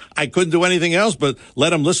I couldn't do anything else but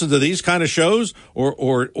let him listen to these kind of shows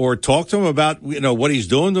or talk to him about, what he's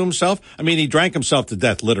doing to himself. I mean, he drank himself to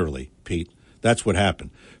death, literally, Pete. That's what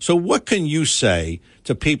happened. So what can you say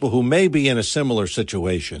to people who may be in a similar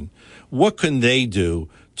situation? What can they do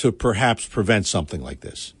to perhaps prevent something like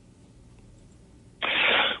this?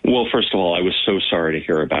 Well, first of all, I was so sorry to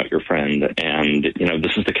hear about your friend. And,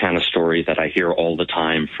 this is the kind of story that I hear all the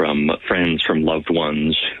time from friends, from loved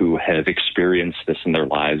ones who have experienced this in their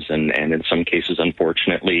lives and in some cases,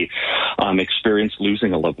 unfortunately, experienced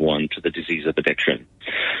losing a loved one to the disease of addiction.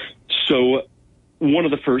 So one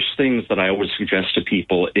of the first things that I always suggest to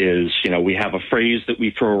people is, we have a phrase that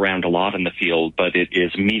we throw around a lot in the field, but it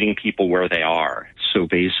is meeting people where they are. So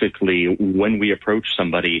basically, when we approach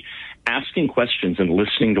somebody, asking questions and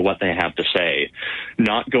listening to what they have to say,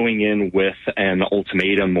 not going in with an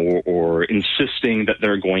ultimatum or insisting that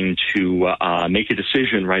they're going to make a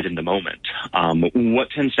decision right in the moment. What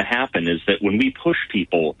tends to happen is that when we push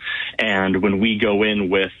people and when we go in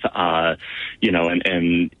with, an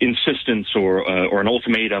insistence or an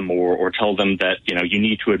ultimatum or tell them that, you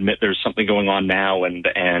need to admit there's something going on now and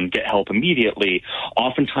get help immediately,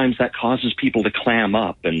 oftentimes that causes people to clam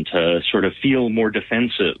up and to sort of feel more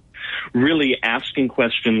defensive. Really asking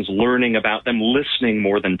questions, learning about them, listening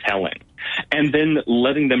more than telling, and then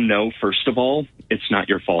letting them know, first of all, it's not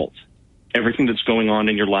your fault. Everything that's going on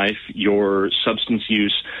in your life, your substance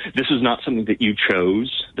use, this is not something that you chose.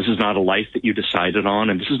 This is not a life that you decided on,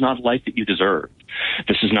 and this is not a life that you deserve.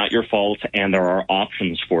 This is not your fault, and there are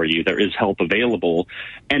options for you. There is help available.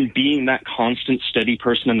 And being that constant, steady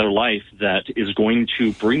person in their life that is going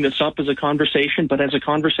to bring this up as a conversation, but as a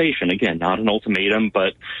conversation, again, not an ultimatum,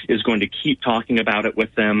 but is going to keep talking about it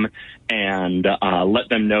with them and let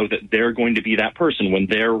them know that they're going to be that person when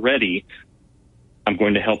they're ready. I'm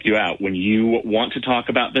going to help you out. When you want to talk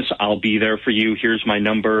about this, I'll be there for you. Here's my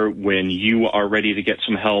number. When you are ready to get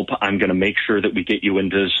some help, I'm going to make sure that we get you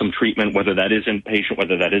into some treatment, whether that is inpatient,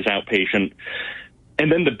 whether that is outpatient.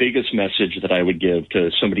 And then the biggest message that I would give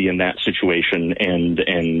to somebody in that situation and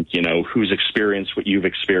who's experienced what you've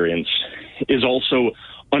experienced is also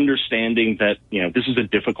understanding that, this is a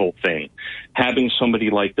difficult thing. Having somebody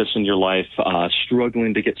like this in your life,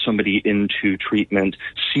 struggling to get somebody into treatment,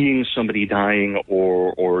 seeing somebody dying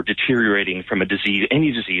or deteriorating from a disease,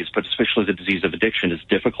 any disease, but especially the disease of addiction, is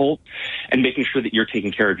difficult. And making sure that you're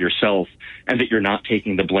taking care of yourself and that you're not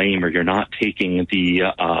taking the blame or you're not taking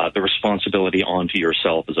the responsibility onto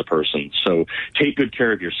yourself as a person. So take good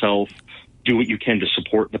care of yourself. Do what you can to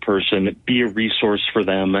support the person, be a resource for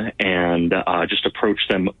them, and just approach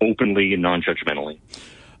them openly and non-judgmentally.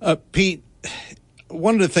 Pete,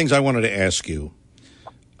 one of the things I wanted to ask you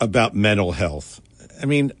about mental health, I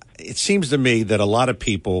mean, it seems to me that a lot of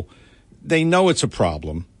people, they know it's a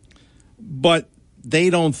problem, but they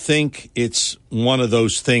don't think it's one of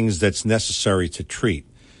those things that's necessary to treat.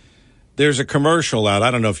 There's a commercial out, I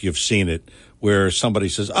don't know if you've seen it, where somebody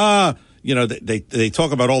says, they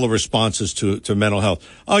talk about all the responses to mental health.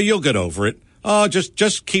 Oh, you'll get over it. Oh,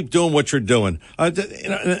 just keep doing what you're doing.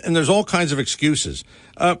 And there's all kinds of excuses.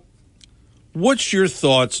 What's your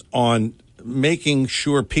thoughts on making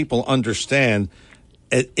sure people understand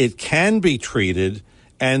it can be treated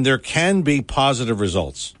and there can be positive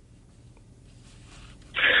results?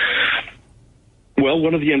 Well,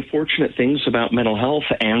 one of the unfortunate things about mental health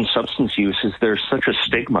and substance use is there's such a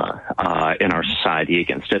stigma in our society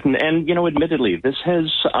against it. And admittedly, this has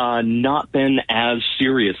not been as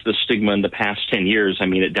serious, the stigma, in the past 10 years. I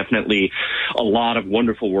mean, a lot of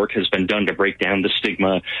wonderful work has been done to break down the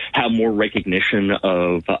stigma, have more recognition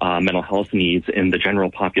of mental health needs in the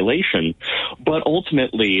general population. But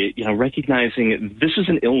ultimately, recognizing this is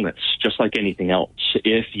an illness, just like anything else.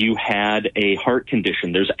 If you had a heart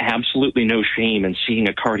condition, there's absolutely no shame in seeing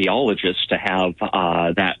a cardiologist to have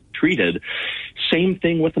that treated. Same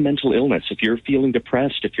thing with a mental illness. If you're feeling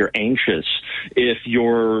depressed, if you're anxious, if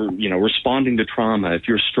you're, responding to trauma, if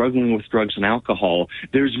you're struggling with drugs and alcohol,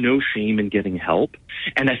 there's no shame in getting help.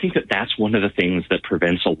 And I think that that's one of the things that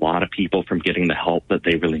prevents a lot of people from getting the help that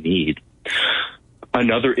they really need.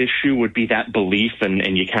 Another issue would be that belief,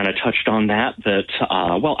 and you kind of touched on that,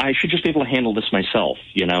 I should just be able to handle this myself.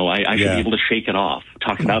 I should be able to shake it off.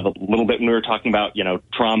 Talking about a little bit when we were talking about,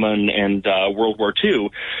 trauma and World War II.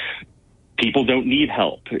 People don't need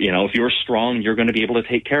help. If you're strong, you're going to be able to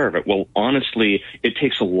take care of it. Well, honestly, it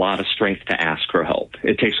takes a lot of strength to ask for help.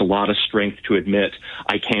 It takes a lot of strength to admit,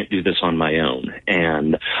 I can't do this on my own,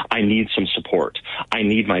 and I need some support. I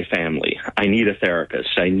need my family. I need a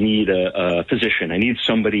therapist. I need a physician. I need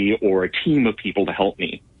somebody or a team of people to help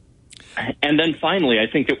me. And then finally,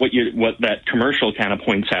 I think that what that commercial kind of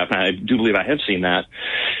points out, and I do believe I have seen that,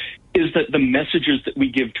 is that the messages that we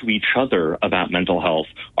give to each other about mental health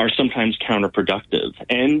are sometimes counterproductive.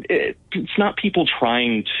 And it's not people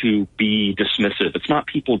trying to be dismissive. It's not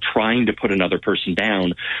people trying to put another person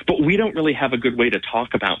down. But we don't really have a good way to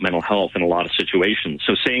talk about mental health in a lot of situations.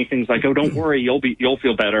 So saying things like, oh, don't worry, you'll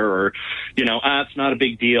feel better, or, it's not a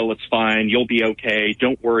big deal, it's fine, you'll be okay,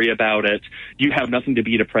 don't worry about it, you have nothing to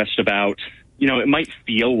be depressed about. It might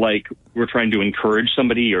feel like we're trying to encourage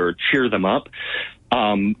somebody or cheer them up.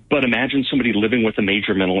 But imagine somebody living with a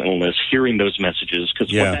major mental illness, hearing those messages,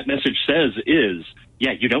 because what that message says is,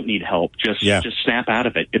 you don't need help. Just snap out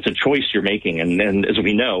of it. It's a choice you're making. And as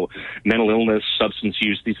we know, mental illness, substance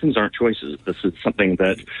use, these things aren't choices. This is something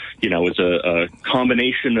that, is a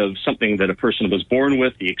combination of something that a person was born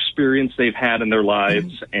with, the experience they've had in their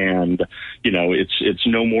lives, and, it's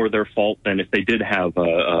no more their fault than if they did have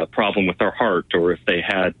a problem with their heart or if they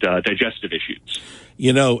had digestive issues.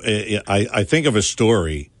 I think of a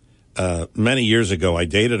story. Many years ago, I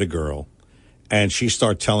dated a girl, and she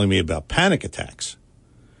started telling me about panic attacks.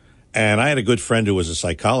 And I had a good friend who was a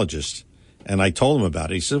psychologist, and I told him about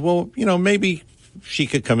it. He said, well, maybe she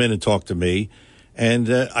could come in and talk to me. And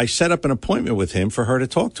I set up an appointment with him for her to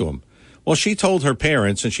talk to him. Well, she told her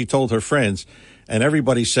parents and she told her friends, and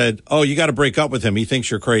everybody said, oh, you got to break up with him. He thinks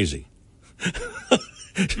you're crazy.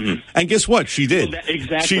 And guess what? She did. Well,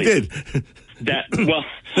 exactly. She did.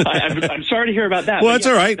 I'm sorry to hear about that. Well, that's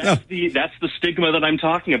all right. That's the stigma that I'm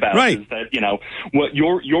talking about. Right. Is that, what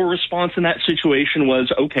your response in that situation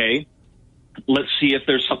was, okay, let's see if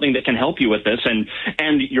there's something that can help you with this.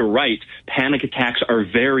 And you're right. Panic attacks are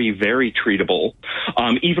very, very treatable.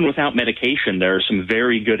 Even without medication, there are some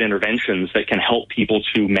very good interventions that can help people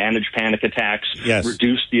to manage panic attacks,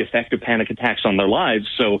 reduce the effect of panic attacks on their lives.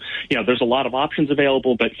 So, there's a lot of options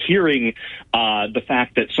available, but hearing the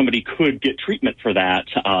fact that somebody could get treatment for that,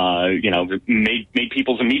 made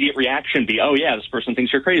people's immediate reaction be, oh, yeah, this person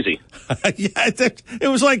thinks you're crazy. It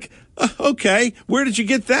was like, okay, where did you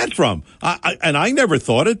get that from? And I never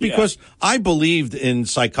thought it because I believed in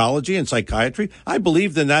psychology and psychiatry. I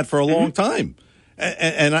believed in that for a long time.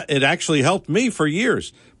 and it actually helped me for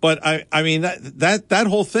years. But I mean, that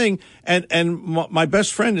whole thing, and my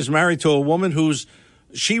best friend is married to a woman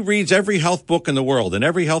she reads every health book in the world and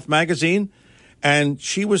every health magazine. And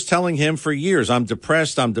she was telling him for years, I'm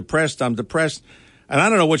depressed. And I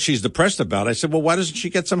don't know what she's depressed about. I said, well, why doesn't she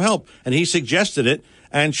get some help? And he suggested it.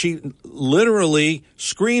 And she literally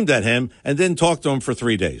screamed at him and didn't talk to him for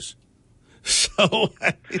 3 days. So,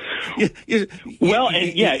 even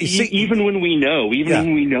when we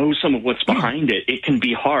know some of what's behind it, it can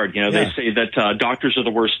be hard. They say that doctors are the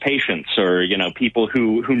worst patients, or people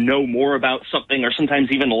who know more about something are sometimes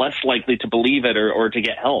even less likely to believe it or to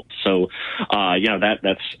get help. So,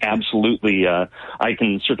 that's absolutely. I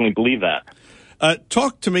can certainly believe that.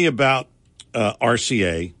 Talk to me about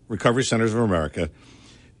RCA, Recovery Centers of America.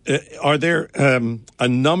 Are there a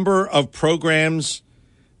number of programs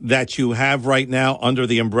that you have right now under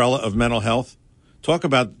the umbrella of mental health? Talk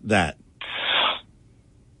about that.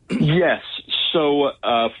 Yes. So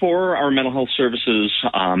for our mental health services,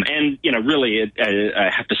 and, really, I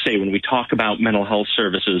have to say, when we talk about mental health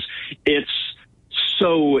services, it's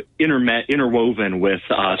so interwoven with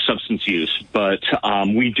substance use. But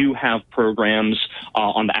we do have programs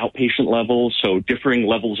on the outpatient level, so differing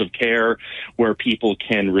levels of care where people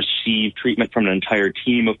can receive treatment from an entire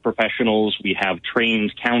team of professionals. We have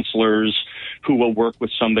trained counselors who will work with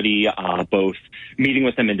somebody, both meeting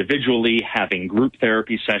with them individually, having group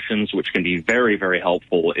therapy sessions, which can be very, very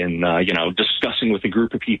helpful in, discussing with a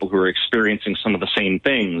group of people who are experiencing some of the same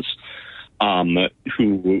things,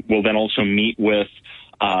 who will then also meet with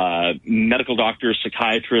medical doctors,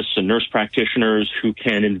 psychiatrists, and nurse practitioners who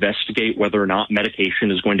can investigate whether or not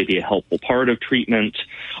medication is going to be a helpful part of treatment,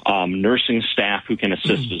 nursing staff who can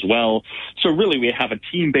assist as well. So really, we have a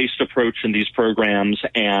team-based approach in these programs,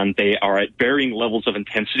 and they are at varying levels of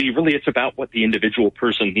intensity. Really, it's about what the individual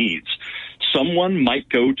person needs. Someone might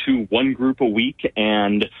go to one group a week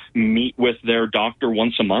and meet with their doctor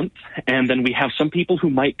once a month, and then we have some people who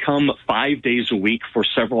might come 5 days a week for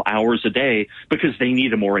several hours a day because they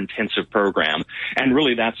need a more intensive program. And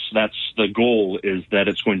really, that's the goal, is that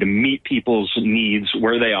it's going to meet people's needs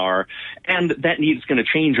where they are, and that need is going to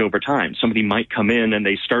change over time. Somebody might come in and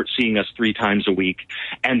they start seeing us 3 times a week,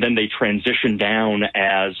 and then they transition down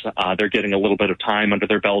as they're getting a little bit of time under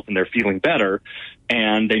their belt and they're feeling better,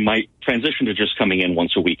 and they might transition to just coming in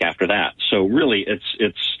once a week after that. So really, it's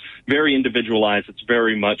very individualized. It's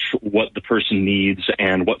very much what the person needs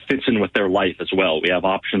and what fits in with their life as well. We have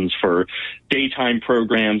options for daytime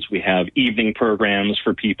programs. We have evening programs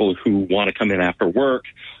for people who want to come in after work.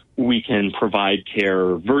 We can provide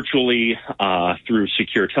care virtually through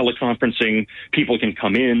secure teleconferencing. People can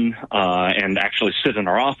come in and actually sit in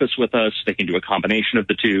our office with us. They can do a combination of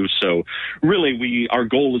the two. So really, our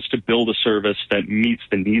goal is to build a service that meets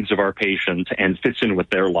the needs of our patient and fits in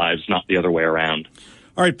with their lives, not the other way around.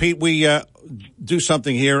 All right, Pete, we do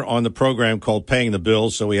something here on the program called Paying the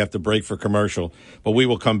Bills, so we have to break for commercial. But we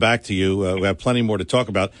will come back to you. We have plenty more to talk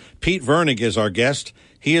about. Pete Vernig is our guest.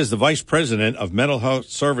 He is the Vice President of Mental Health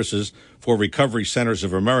Services for Recovery Centers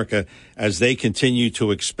of America as they continue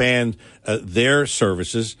to expand their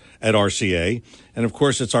services at RCA. And, of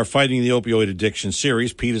course, it's our Fighting the Opioid Addiction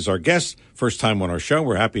series. Pete is our guest, first time on our show.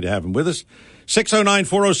 We're happy to have him with us.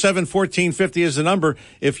 609-407-1450 is the number.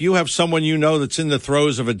 If you have someone you know that's in the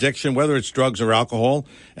throes of addiction, whether it's drugs or alcohol,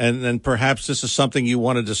 and then perhaps this is something you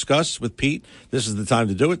want to discuss with Pete, this is the time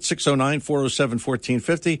to do it.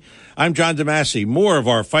 609-407-1450. I'm John DeMasi. More of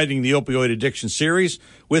our Fighting the Opioid Addiction series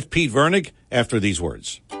with Pete Vernig after these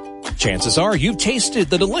words. Chances are you've tasted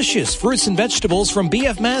the delicious fruits and vegetables from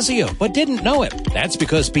B.F. Mazzio, but didn't know it. That's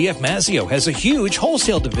because B.F. Mazzio has a huge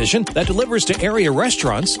wholesale division that delivers to area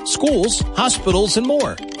restaurants, schools, hospitals, and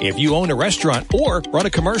more. If you own a restaurant or run a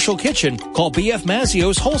commercial kitchen, call B.F.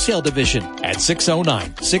 Mazzio's wholesale division at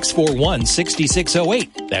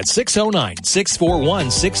 609-641-6608. That's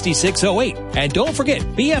 609-641-6608. And don't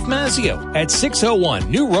forget B.F. Mazzio at 601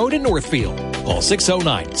 New Road in Northfield. Call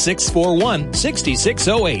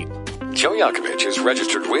 609-641-6608. Joe Yakovich is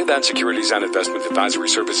registered with, and securities and investment advisory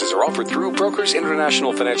services are offered through Brokers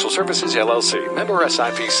International Financial Services, LLC, member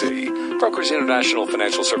SIPC. Brokers International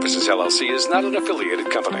Financial Services, LLC is not an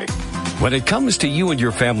affiliated company. When it comes to you and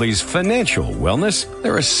your family's financial wellness,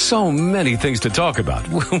 there are so many things to talk about.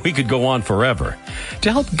 We could go on forever.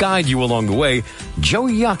 To help guide you along the way, Joe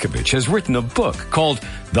Yakovich has written a book called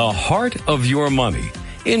The Heart of Your Money,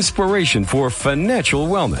 Inspiration for Financial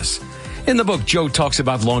Wellness. In the book, Joe talks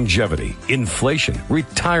about longevity, inflation,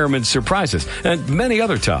 retirement surprises, and many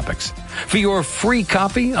other topics. For your free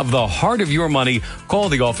copy of The Heart of Your Money, call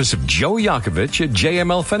the office of Joe Yakovich at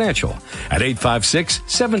JML Financial at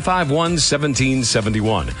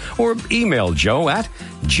 856-751-1771 or email Joe at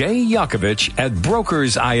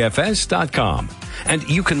jyakovich@brokersifs.com. And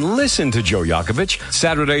you can listen to Joe Yakovich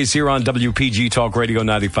Saturdays here on WPG Talk Radio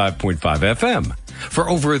 95.5 FM. For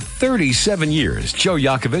over 37 years, Joe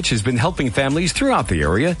Yakovich has been helping families throughout the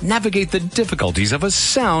area navigate the difficulties of a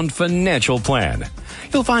sound financial plan.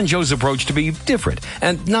 You'll find Joe's approach to be different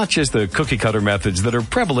and not just the cookie-cutter methods that are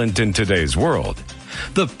prevalent in today's world.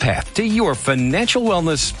 The path to your financial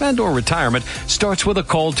wellness and or retirement starts with a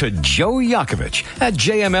call to Joe Yakovich at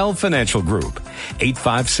JML Financial Group.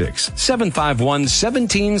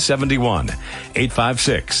 856-751-1771.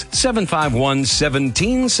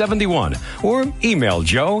 856-751-1771. Or email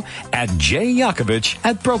Joe at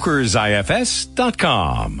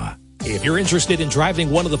jyakovich@brokersifs.com. If you're interested in driving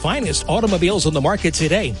one of the finest automobiles on the market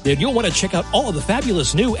today, then you'll want to check out all of the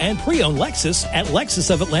fabulous new and pre-owned Lexus at Lexus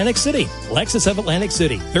of Atlantic City. Lexus of Atlantic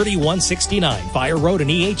City, 3169 Fire Road in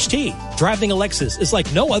EHT. Driving a Lexus is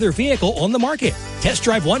like no other vehicle on the market. Test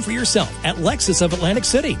drive one for yourself at Lexus of Atlantic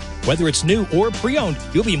City. Whether it's new or pre-owned,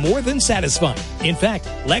 you'll be more than satisfied. In fact,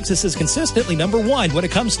 Lexus is consistently #1 when it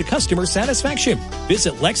comes to customer satisfaction.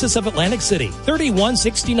 Visit Lexus of Atlantic City,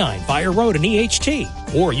 3169 Fire Road in EHT.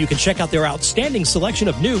 Or you can check out their outstanding selection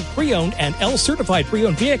of new, pre-owned, and L-certified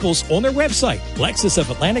pre-owned vehicles on their website,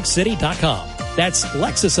 LexusOfAtlanticCity.com. That's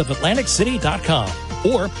LexusOfAtlanticCity.com.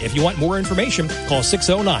 Or, if you want more information, call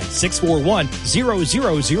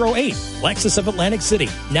 609-641-0008. Lexus of Atlantic City,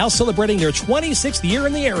 now celebrating their 26th year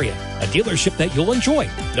in the area. A dealership that you'll enjoy.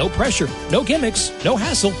 No pressure, no gimmicks, no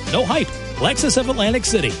hassle, no hype. Lexus of Atlantic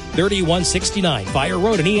City, 3169 Fire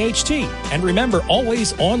Road in EHT. And remember,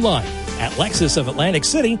 always online at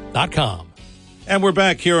LexusOfAtlanticCity.com. And we're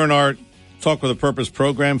back here on our Talk with a Purpose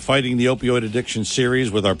program, fighting the opioid addiction series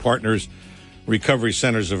with our partners, Recovery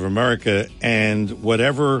Centers of America. And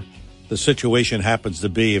whatever the situation happens to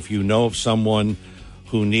be, if you know of someone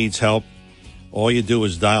who needs help, all you do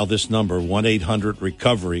is dial this number,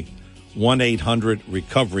 1-800-RECOVERY,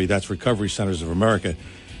 1-800-RECOVERY. That's Recovery Centers of America.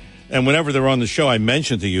 And whenever they're on the show, I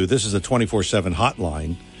mention to you, this is a 24/7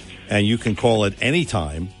 hotline, and you can call at any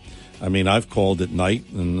time. I mean, I've called at night,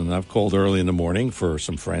 and I've called early in the morning for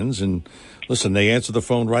some friends, and listen, they answer the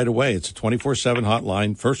phone right away. It's a 24/7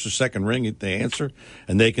 hotline. First or second ring, they answer,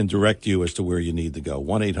 and they can direct you as to where you need to go.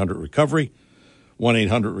 1-800-RECOVERY,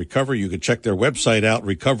 1-800-RECOVERY. You can check their website out,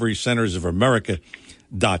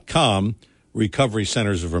 recoverycentersofamerica.com,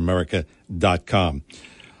 recoverycentersofamerica.com.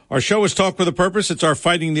 Our show is Talk with a Purpose. It's our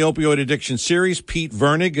Fighting the Opioid Addiction series. Pete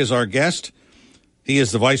Vernig is our guest. He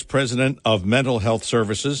is the Vice President of Mental Health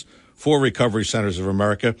Services for Recovery Centers of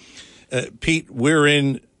America. Pete, we're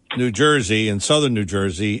in New Jersey, in southern New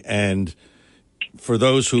Jersey, and for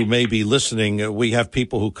those who may be listening, we have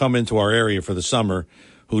people who come into our area for the summer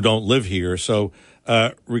who don't live here. So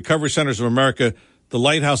Recovery Centers of America, the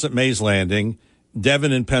Lighthouse at Mays Landing,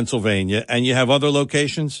 Devon in Pennsylvania, and you have other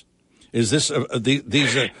locations? Is this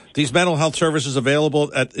these mental health services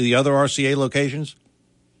available at the other RCA locations?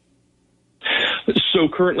 So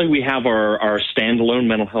currently we have our standalone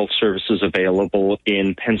mental health services available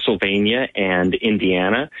in Pennsylvania and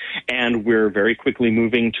Indiana, and we're very quickly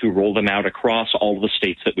moving to roll them out across all of the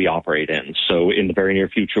states that we operate in. So in the very near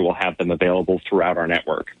future, we'll have them available throughout our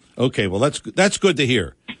network. Okay, well, that's good to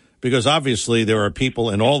hear, because obviously there are people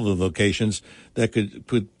in all the locations that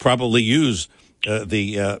could probably use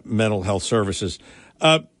the mental health services.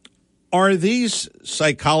 Are these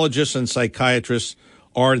psychologists and psychiatrists,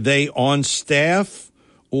 are they on staff,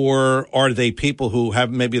 or are they people who have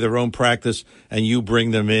maybe their own practice and you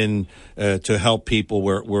bring them in to help people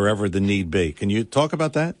wherever the need be? Can you talk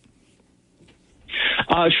about that?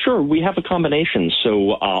 Sure. We have a combination.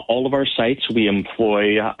 So all of our sites, we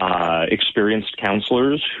employ experienced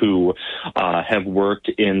counselors who have worked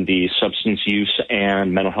in the substance use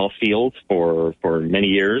and mental health field for many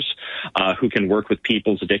years, who can work with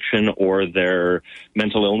people's addiction or their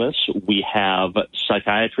mental illness. We have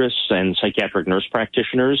psychiatrists and psychiatric nurse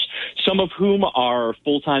practitioners, some of whom are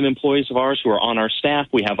full-time employees of ours who are on our staff.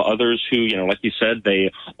 We have others who, like you said,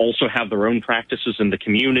 they also have their own practices in the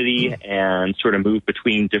community and sort of move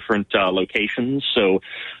between different locations. So,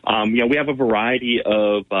 we have a variety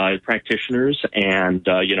of practitioners, and,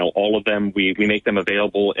 all of them, we make them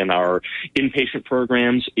available in our inpatient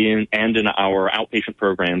programs and in our outpatient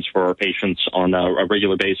programs for our patients on a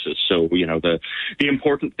regular basis. So, the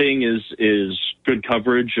important thing is good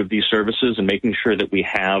coverage of these services and making sure that we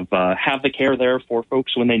have the care there for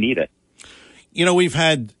folks when they need it. You know, we've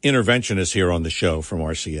had interventionists here on the show from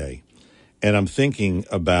RCA, and I'm thinking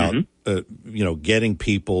about, getting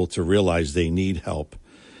people to realize they need help.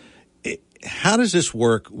 How does this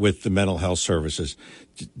work with the mental health services?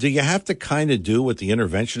 Do you have to kind of do what the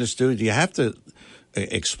interventionists do? Do you have to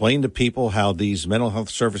explain to people how these mental health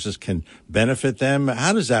services can benefit them?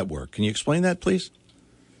 How does that work? Can you explain that, please?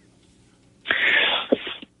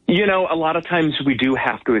 You know, a lot of times we do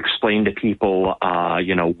have to explain to people,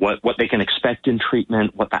 what they can expect in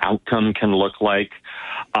treatment, what the outcome can look like.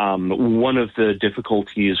 One of the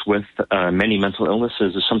difficulties with many mental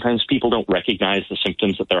illnesses is sometimes people don't recognize the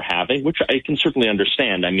symptoms that they're having, which I can certainly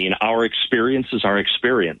understand. I mean, our experience is our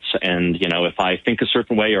experience. And, if I think a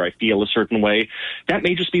certain way or I feel a certain way, that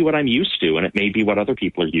may just be what I'm used to, and it may be what other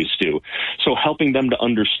people are used to. So helping them to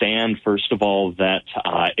understand, first of all, that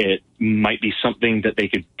it might be something that they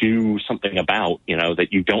could do something about, that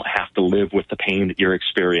you don't have to live with the pain that you're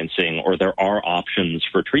experiencing, or there are options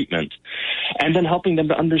for treatment. And then helping them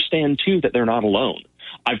to understand, too, that they're not alone.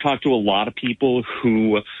 I've talked to a lot of people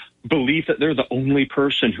who believe that they're the only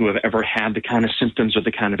person who have ever had the kind of symptoms or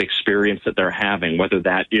the kind of experience that they're having, whether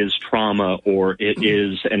that is trauma or it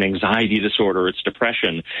is an anxiety disorder, it's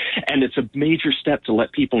depression. And it's a major step to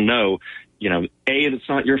let people know, A, it's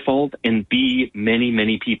not your fault, and B, many,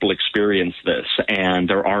 many people experience this, and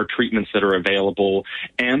there are treatments that are available,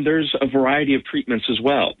 and there's a variety of treatments as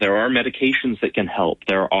well. There are medications that can help.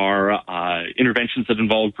 There are interventions that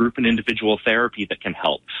involve group and individual therapy that can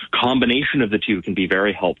help. Combination of the two can be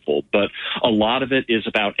very helpful, but a lot of it is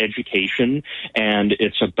about education, and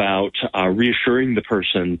it's about reassuring the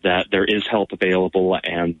person that there is help available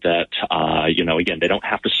and that, again, they don't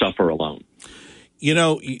have to suffer alone.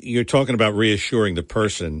 You're talking about reassuring the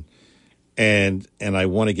person, and I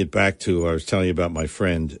want to get back to, I was telling you about my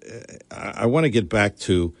friend, I want to get back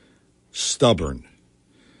to stubborn.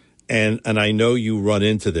 And I know you run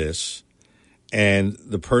into this, and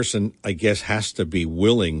the person, I guess, has to be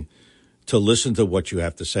willing to listen to what you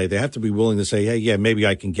have to say. They have to be willing to say, hey, yeah, maybe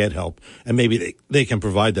I can get help, and maybe they can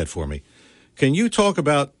provide that for me. Can you talk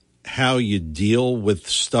about how you deal with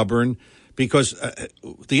stubborn? Because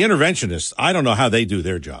the interventionists, I don't know how they do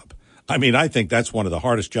their job. I mean, I think that's one of the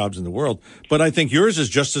hardest jobs in the world, but I think yours is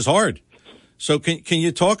just as hard. So can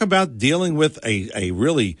you talk about dealing with a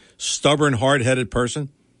really stubborn, hard-headed person?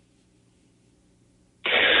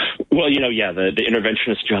 Well, the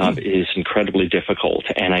interventionist job is incredibly difficult.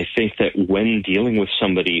 And I think that when dealing with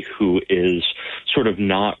somebody who is sort of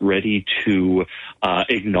not ready to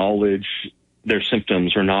acknowledge their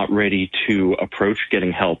symptoms or not ready to approach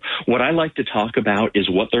getting help, what I like to talk about is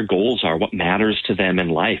what their goals are, what matters to them in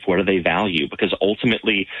life, what do they value? Because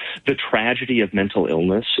ultimately, the tragedy of mental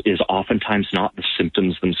illness is oftentimes not the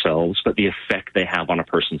symptoms themselves, but the effect they have on a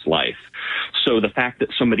person's life. So the fact that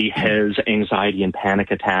somebody has anxiety and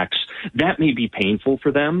panic attacks, that may be painful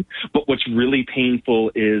for them, but what's really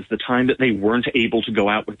painful is the time that they weren't able to go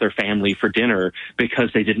out with their family for dinner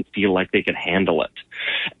because they didn't feel like they could handle it.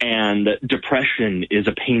 And depression is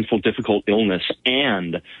a painful, difficult illness,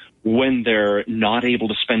 and when they're not able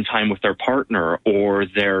to spend time with their partner, or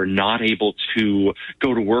they're not able to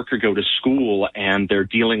go to work or go to school, and they're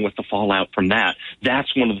dealing with the fallout from that,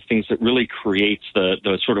 that's one of the things that really creates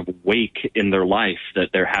the sort of wake in their life that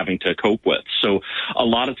they're having to cope with. So a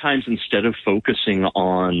lot of times, instead of focusing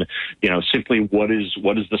on, simply what is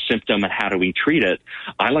the symptom and how do we treat it,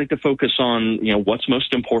 I like to focus on, what's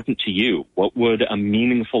most important to you. What would a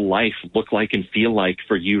meaningful life look like and feel like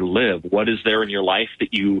for you to live? What is there in your life that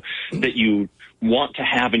you want to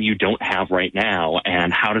have and you don't have right now,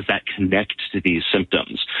 and how does that connect to these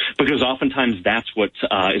symptoms? Because oftentimes that's what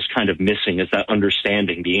is kind of missing, is that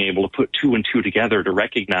understanding, being able to put two and two together to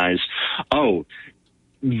recognize, oh,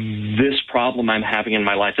 this problem I'm having in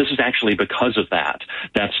my life, this is actually because of that.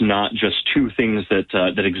 That's not just two things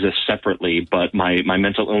that exist separately, but my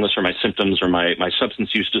mental illness or my symptoms or my substance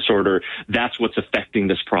use disorder, that's what's affecting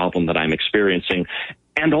this problem that I'm experiencing.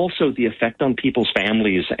 And also the effect on people's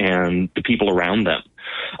families and the people around them.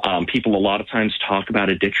 People a lot of times talk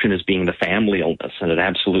about addiction as being the family illness, and it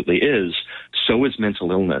absolutely is. So is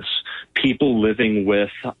mental illness. People living with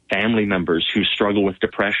family members who struggle with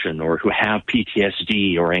depression or who have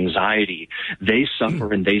PTSD or anxiety, they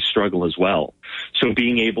suffer and they struggle as well. So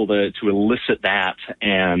being able to elicit that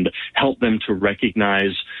and help them to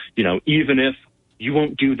recognize, even if you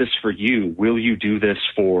won't do this for you, will you do this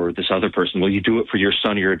for this other person? Will you do it for your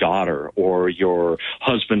son or your daughter or your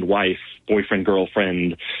husband, wife, boyfriend,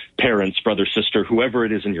 girlfriend, parents, brother, sister, whoever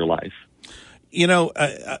it is in your life?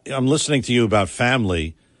 I'm listening to you about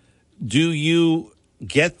family. Do you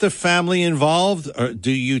get the family involved, or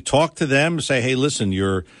do you talk to them, say, hey, listen,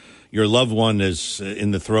 you're your loved one is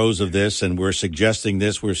in the throes of this, and we're suggesting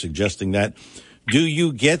this, we're suggesting that. Do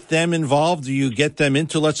you get them involved? Do you get them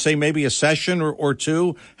into, let's say, maybe a session or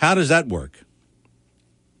two? How does that work?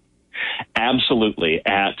 Absolutely.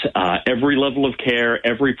 At every level of care,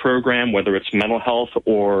 every program, whether it's mental health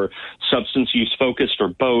or substance use focused or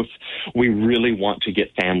both, we really want to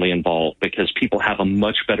get family involved because people have a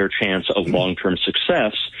much better chance of long-term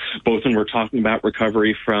success, both when we're talking about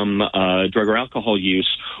recovery from drug or alcohol use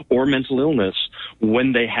or mental illness,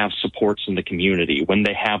 when they have supports in the community, when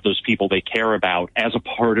they have those people they care about as a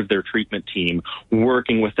part of their treatment team,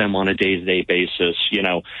 working with them on a day-to-day basis. You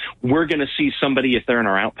know, we're going to see somebody if they're in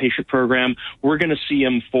our outpatient program, we're going to see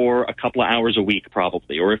them for a couple of hours a week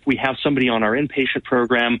probably. Or if we have somebody on our inpatient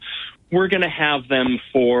program, we're going to have them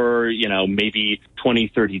for, you know, maybe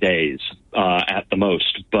 20, 30 days at the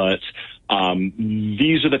most. But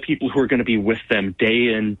these are the people who are going to be with them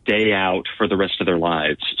day in, day out for the rest of their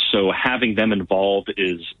lives. So having them involved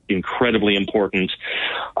is incredibly important.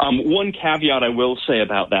 One caveat I will say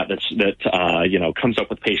about that comes up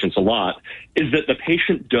with patients a lot is that the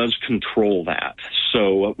patient does control that.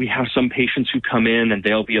 So we have some patients who come in and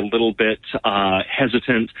they'll be a little bit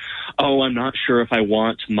hesitant. Oh, I'm not sure if I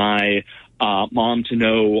want my mom to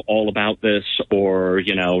know all about this, or,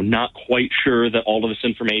 you know, not quite sure that all of this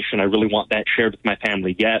information, I really want that shared with my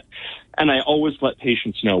family yet. And I always let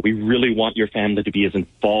patients know, we really want your family to be as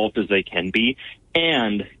involved as they can be,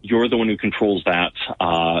 and you're the one who controls that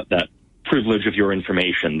privilege of your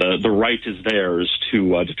information. The right is theirs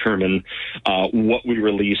to determine what we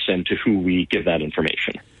release and to who we give that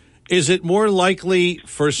information. Is it more likely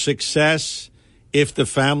for success if the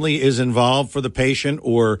family is involved for the patient,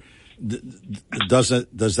 or does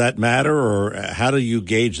that matter, or how do you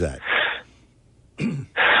gauge that?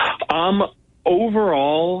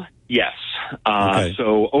 Overall, yes. Okay.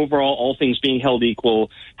 So overall, all things being held equal,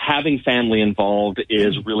 having family involved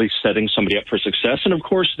is really setting somebody up for success. And of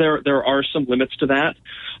course, there are some limits to that.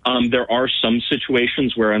 There are some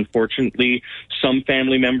situations where, unfortunately, some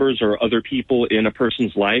family members or other people in a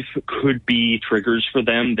person's life could be triggers for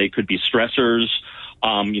them. They could be stressors.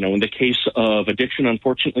 In the case of addiction,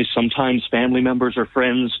 unfortunately, sometimes family members or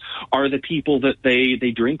friends are the people that they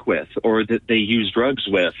drink with or that they use drugs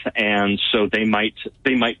with. And so they might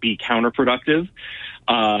be counterproductive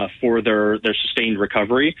for their sustained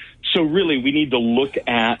recovery. So really, we need to look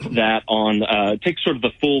at that take sort of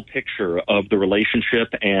the full picture of the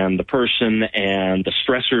relationship and the person and the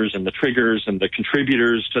stressors and the triggers and the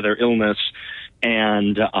contributors to their illness,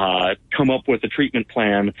 and come up with a treatment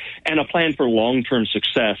plan and a plan for long-term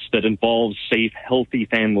success that involves safe, healthy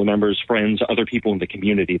family members, friends, other people in the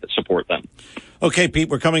community that support them. Okay, Pete,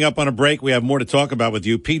 we're coming up on a break. We have more to talk about with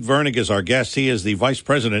you. Pete Vernig is our guest. He is the Vice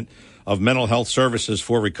President of Mental Health Services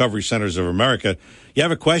for Recovery Centers of America. You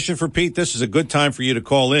have a question for Pete? This is a good time for you to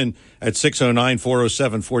call in at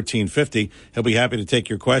 609-407-1450. He'll be happy to take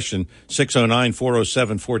your question,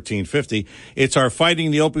 609-407-1450. It's our Fighting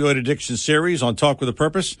the Opioid Addiction series on Talk with a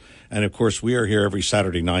Purpose. And, of course, we are here every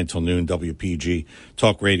Saturday, 9 till noon, WPG,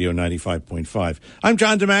 Talk Radio 95.5. I'm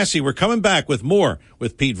John DeMasi. We're coming back with more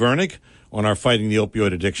with Pete Vernig on our Fighting the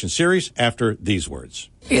Opioid Addiction series after these words.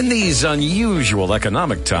 In these unusual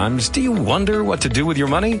economic times, do you wonder what to do with your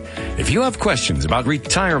money? If you have questions about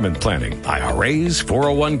retirement planning, IRAs,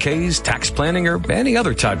 401ks, tax planning, or any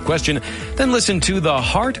other type question, then listen to The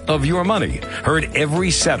Heart of Your Money, heard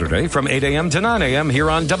every Saturday from 8 a.m. to 9 a.m.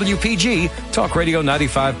 here on WPG, Talk Radio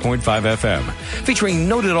 95.5 FM, featuring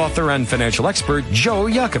noted author and financial expert Joe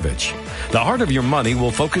Yakovich. The Heart of Your Money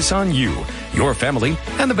will focus on you, your family,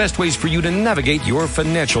 and the best ways for you to navigate your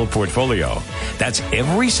financial portfolio. That's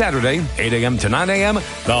every Saturday, 8 a.m. to 9 a.m.,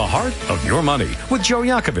 The Heart of Your Money with Joe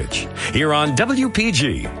Yakovich, here on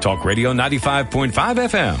WPG, Talk Radio 95.5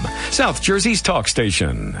 FM, South Jersey's talk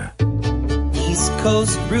station. East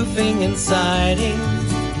Coast Roofing and Siding.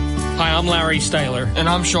 Hi, I'm Larry Styler. And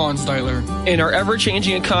I'm Sean Styler. In our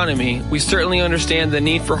ever-changing economy, we certainly understand the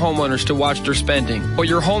need for homeowners to watch their spending. But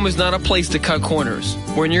your home is not a place to cut corners.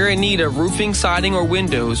 When you're in need of roofing, siding, or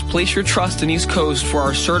windows, place your trust in East Coast for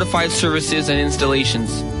our certified services and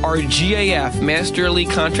installations. Our GAF Master Elite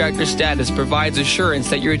Contractor status provides assurance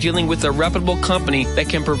that you're dealing with a reputable company that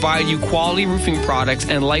can provide you quality roofing products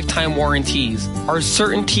and lifetime warranties. Our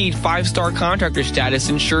CertainTeed 5-star contractor status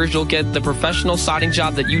ensures you'll get the professional siding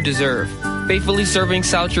job that you deserve. Faithfully serving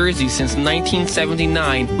South Jersey since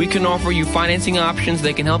 1979, we can offer you financing options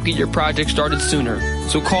that can help get your project started sooner.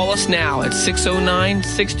 So call us now at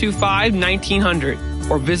 609-625-1900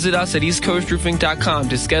 or visit us at eastcoastroofing.com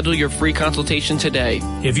to schedule your free consultation today.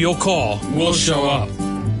 If you'll call, we'll show up.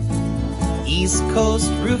 East Coast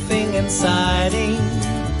Roofing and Siding.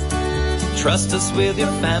 Trust us with your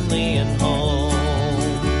family and home.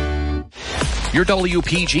 Your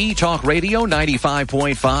WPG Talk Radio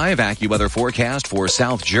 95.5 AccuWeather forecast for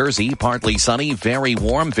South Jersey. Partly sunny, very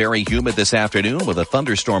warm, very humid this afternoon with a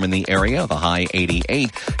thunderstorm in the area. The high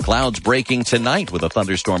 88. Clouds breaking tonight with a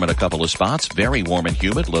thunderstorm in a couple of spots. Very warm and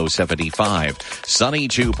humid, low 75. Sunny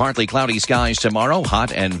to partly cloudy skies tomorrow.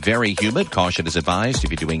 Hot and very humid. Caution is advised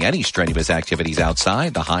if you're doing any strenuous activities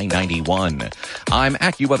outside. The high 91. I'm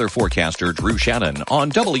AccuWeather forecaster Drew Shannon on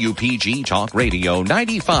WPG Talk Radio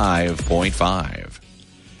 95.5.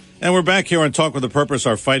 And we're back here on Talk with a Purpose,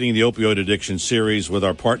 our Fighting the Opioid Addiction series with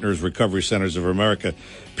our partners, Recovery Centers of America.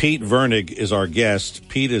 Pete Vernig is our guest.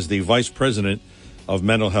 Pete is the Vice President of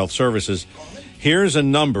Mental Health Services. Here's a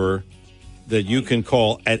number that you can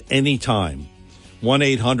call at any time.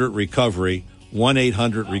 1-800-RECOVERY,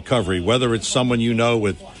 1-800-RECOVERY. Whether it's someone you know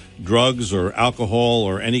with drugs or alcohol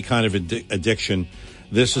or any kind of addiction,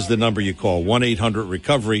 this is the number you call.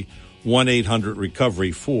 1-800-RECOVERY,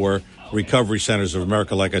 1-800-RECOVERY for Recovery Centers of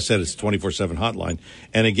America. Like I said, it's a 24/7 hotline.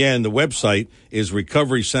 And again, the website is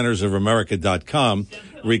recoverycentersofamerica.com.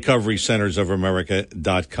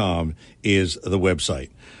 recoverycentersofamerica.com is the website.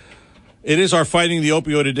 It is our Fighting the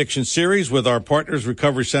Opioid Addiction series with our partners,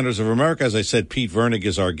 Recovery Centers of America. As I said, Pete Vernig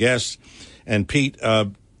is our guest. And Pete,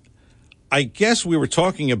 I guess we were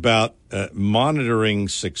talking about monitoring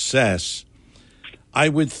success. I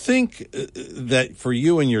would think that for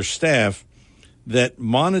you and your staff, that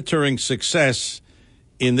monitoring success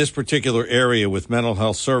in this particular area with mental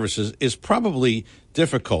health services is probably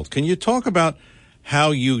difficult. Can you talk about how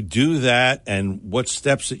you do that and what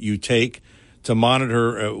steps that you take to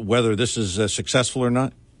monitor whether this is successful or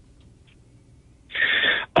not?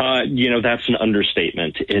 That's an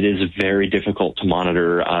understatement. It is very difficult to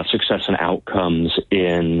monitor success and outcomes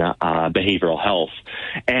in behavioral health.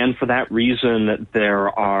 And for that reason, there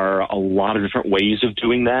are a lot of different ways of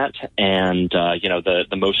doing that. And,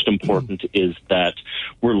 the most important is that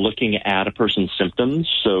we're looking at a person's symptoms,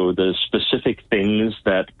 so the specific things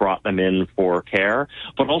that brought them in for care,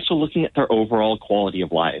 but also looking at their overall quality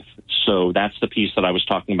of life. So that's the piece that I was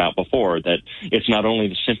talking about before, that it's not only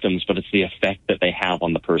the symptoms, but it's the effect that they have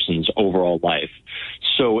on the person's overall life.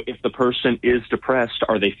 So if the person is depressed,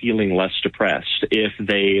 are they feeling less depressed? If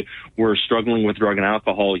they were struggling with drug and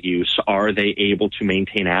alcohol use, are they able to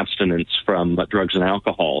maintain abstinence from drugs and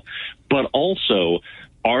alcohol? But also,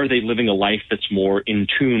 are they living a life that's more in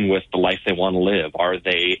tune with the life they want to live? Are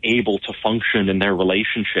they able to function in their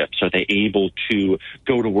relationships? Are they able to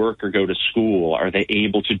go to work or go to school? Are they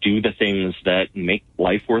able to do the things that make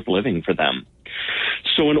life worth living for them?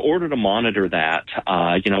 So in order to monitor that,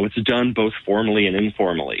 it's done both formally and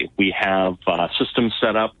informally. We have systems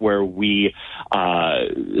set up where we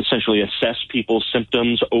essentially assess people's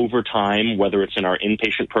symptoms over time, whether it's in our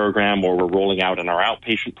inpatient program or we're rolling out in our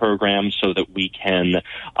outpatient program, so that we can,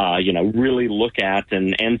 really look at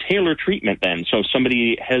and tailor treatment then. So if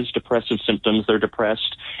somebody has depressive symptoms, they're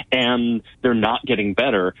depressed, and they're not getting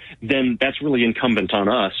better, then that's really incumbent on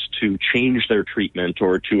us to change their treatment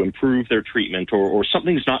or to improve their treatment, or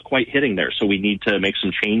something's not quite hitting there, so we need to make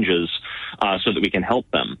some changes so that we can help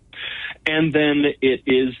them. And then it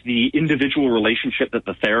is the individual relationship that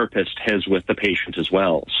the therapist has with the patient as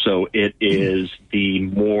well. So it is the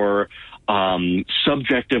more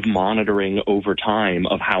subjective monitoring over time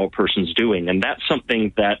of how a person's doing. And that's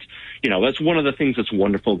something that, that's one of the things that's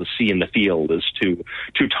wonderful to see in the field, is to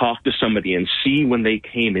talk to somebody and see when they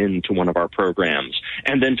came into one of our programs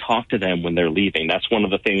and then talk to them when they're leaving. That's one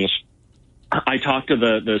of the things. I talk to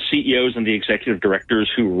the CEOs and the executive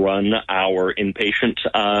directors who run our inpatient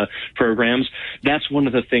programs. That's one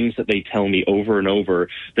of the things that they tell me over and over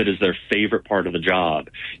that is their favorite part of the job,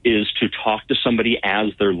 is to talk to somebody as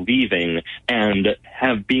they're leaving and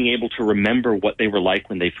being able to remember what they were like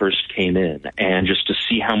when they first came in, and just to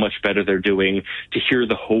see how much better they're doing, to hear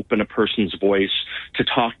the hope in a person's voice, to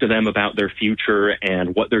talk to them about their future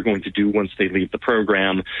and what they're going to do once they leave the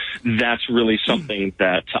program. That's really something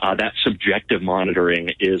that that subjective monitoring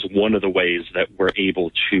is one of the ways that we're able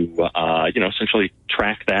to, essentially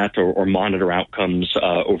track that or monitor outcomes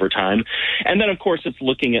over time. And then, of course, it's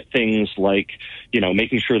looking at things like,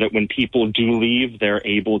 making sure that when people do leave, they're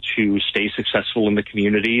able to stay successful in the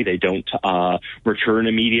community. They don't return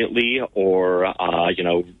immediately, or,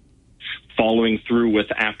 following through with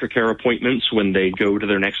aftercare appointments when they go to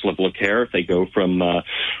their next level of care. If they go from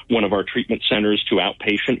one of our treatment centers to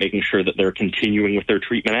outpatient, making sure that they're continuing with their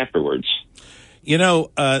treatment afterwards.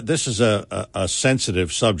 This is a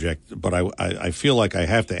sensitive subject, but I feel like I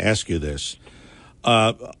have to ask you this.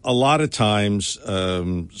 A lot of times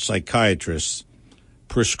psychiatrists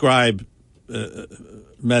prescribe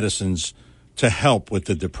medicines to help with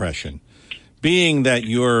the depression. Being that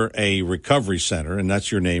you're a recovery center, and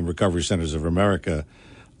that's your name, Recovery Centers of America,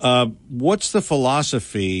 what's the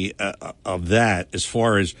philosophy of that as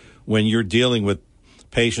far as when you're dealing with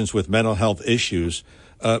patients with mental health issues?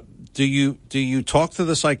 Do you talk to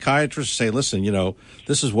the psychiatrist and say, listen,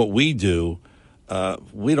 this is what we do.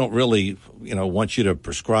 We don't really, want you to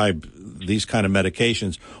prescribe these kind of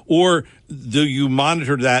medications? Or do you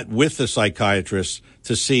monitor that with the psychiatrist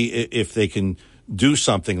to see if they can do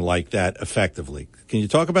something like that effectively? Can you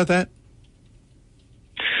talk about that?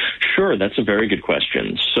 Sure, that's a very good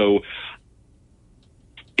question. So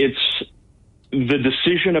it's the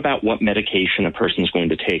decision about what medication a person is going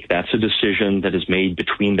to take. That's a decision that is made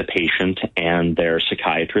between the patient and their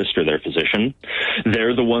psychiatrist or their physician.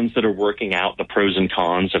 They're the ones that are working out the pros and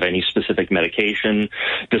cons of any specific medication,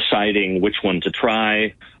 deciding which one to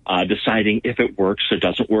try, deciding if it works or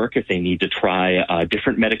doesn't work, if they need to try a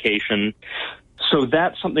different medication. So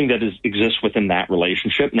that's something that exists within that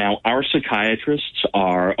relationship. Now, our psychiatrists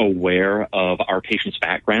are aware of our patients'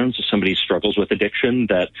 backgrounds. If somebody struggles with addiction,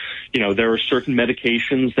 that, there are certain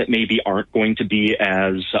medications that maybe aren't going to be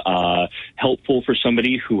as helpful for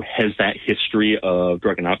somebody who has that history of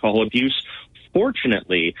drug and alcohol abuse.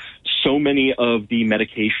 Fortunately, so many of the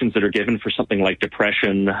medications that are given for something like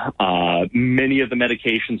depression, many of the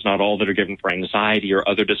medications, not all that are given for anxiety or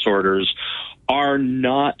other disorders, are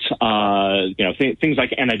not, things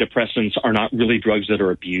like antidepressants are not really drugs that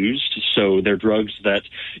are abused. So they're drugs that,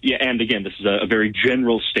 and again, this is a very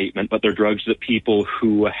general statement, but they're drugs that people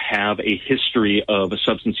who have a history of a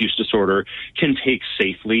substance use disorder can take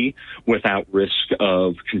safely without risk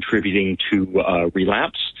of contributing to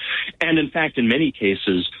relapse. And in fact, in many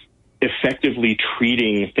cases, effectively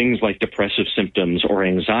treating things like depressive symptoms or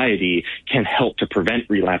anxiety can help to prevent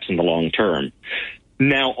relapse in the long term.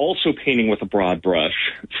 Now, also painting with a broad brush,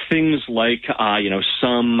 things like,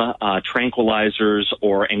 some tranquilizers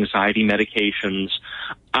or anxiety medications,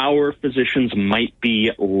 our physicians might be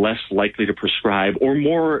less likely to prescribe, or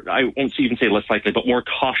more, I won't even say less likely, but more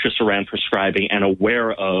cautious around prescribing and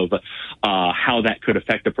aware of how that could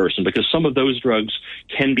affect a person, because some of those drugs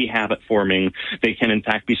can be habit-forming. They can, in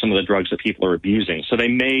fact, be some of the drugs that people are abusing. So they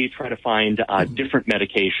may try to find a different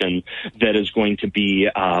medication that is going to be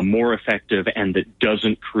more effective and that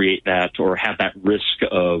doesn't create that or have that risk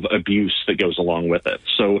of abuse that goes along with it.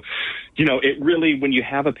 So, it really, when you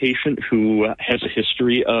have a patient who has a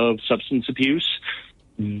history of substance abuse,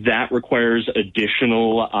 that requires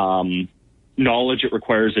additional knowledge. It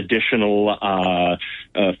requires additional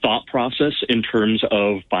thought process in terms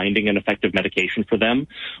of finding an effective medication for them.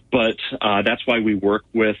 But that's why we work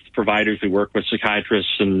with providers, we work with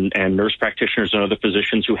psychiatrists and nurse practitioners and other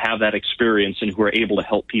physicians who have that experience and who are able to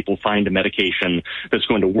help people find a medication that's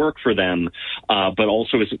going to work for them, but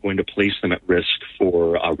also isn't going to place them at risk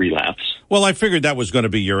for relapse. Well, I figured that was going to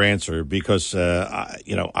be your answer because,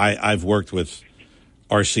 I've worked with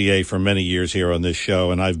RCA for many years here on this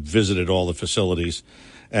show, and I've visited all the facilities.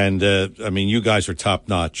 And, you guys are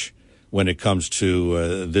top-notch when it comes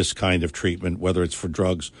to this kind of treatment, whether it's for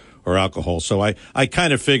drugs or alcohol. So I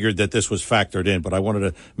kind of figured that this was factored in, but I wanted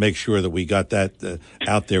to make sure that we got that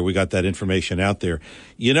out there. We got that information out there.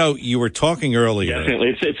 You were talking earlier.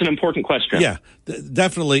 Definitely. It's an important question. Yeah,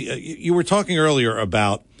 definitely. You were talking earlier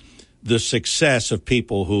about the success of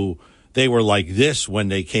people who they were like this when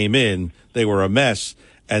they came in. They were a mess,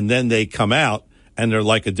 and then they come out, and they're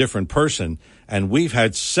like a different person. And we've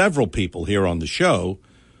had several people here on the show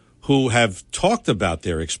who have talked about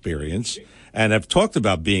their experience and have talked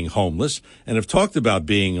about being homeless and have talked about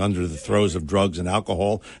being under the throes of drugs and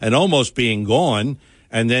alcohol and almost being gone,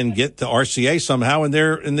 and then get to RCA somehow, and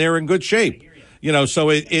they're in good shape. So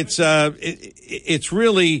it's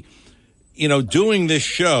really, doing this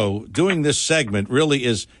show, doing this segment really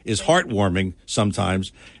is heartwarming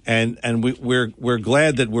sometimes, and we're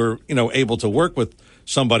glad that we're able to work with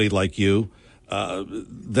somebody like you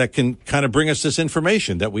that can kind of bring us this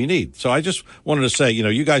information that we need. So I just wanted to say,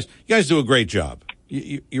 you guys do a great job.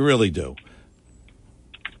 You really do.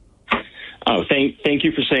 Oh, thank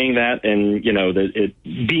you for saying that. And,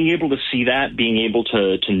 being able to see that, being able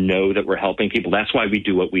to know that we're helping people, that's why we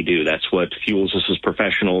do what we do. That's what fuels us as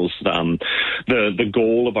professionals. The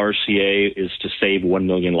goal of RCA is to save 1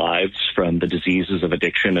 million lives from the diseases of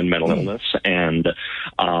addiction and mental illness. And,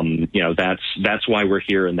 that's why we're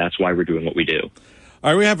here, and that's why we're doing what we do.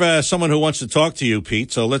 All right, we have someone who wants to talk to you,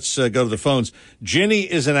 Pete, so let's go to the phones. Jenny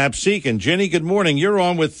is in Absecon. Jenny, good morning. You're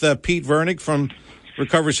on with Pete Vernick from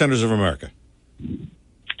Recovery Centers of America.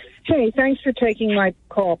 Hey, thanks for taking my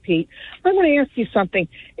call, Pete. I want to ask you something.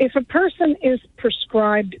 If a person is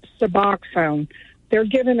prescribed Suboxone, they're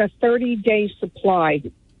given a 30-day supply,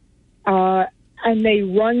 and they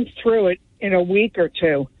run through it in a week or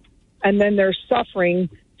two, and then they're suffering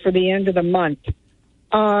for the end of the month.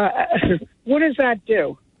 What does that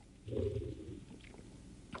do?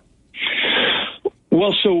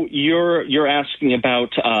 Well, so you're asking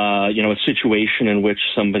about a situation in which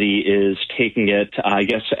somebody is taking it, I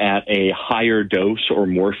guess, at a higher dose or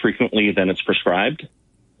more frequently than it's prescribed?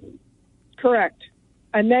 Correct.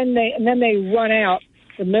 And then they run out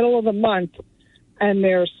the middle of the month, and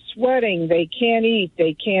they're sweating. They can't eat.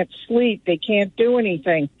 They can't sleep. They can't do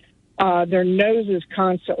anything. Their nose is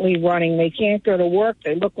constantly running. They can't go to work.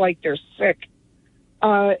 They look like they're sick.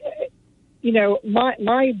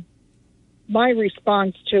 My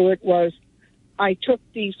response to it was I took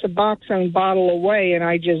the Suboxone bottle away and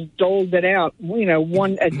I just doled it out,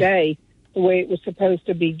 one a day, the way it was supposed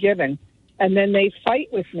to be given. And then they fight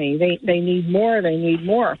with me. They need more. They need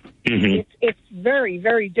more. Mm-hmm. It's very,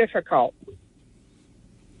 very difficult.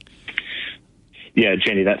 Yeah,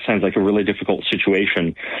 Jenny, that sounds like a really difficult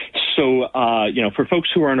situation. So, for folks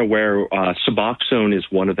who aren't aware, Suboxone is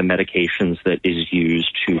one of the medications that is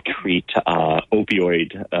used to treat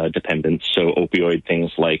opioid dependence. So opioid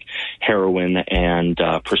things like heroin and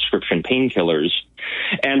prescription painkillers.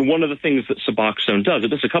 And one of the things that Suboxone does, it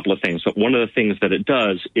does a couple of things, but one of the things that it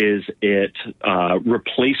does is it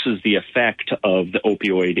replaces the effect of the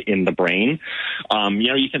opioid in the brain.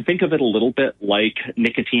 You can think of it a little bit like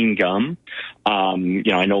nicotine gum.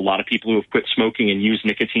 I know a lot of people who have quit smoking and use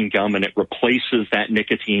nicotine gum, and it replaces that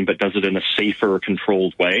nicotine, but does it in a safer,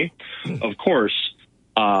 controlled way. Of course,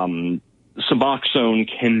 Suboxone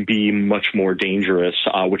can be much more dangerous,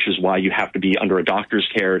 which is why you have to be under a doctor's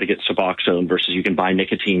care to get Suboxone versus you can buy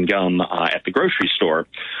nicotine gum at the grocery store.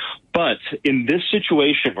 But in this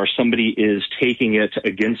situation where somebody is taking it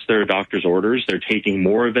against their doctor's orders, they're taking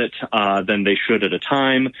more of it than they should at a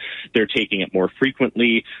time, they're taking it more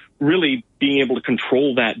frequently, really being able to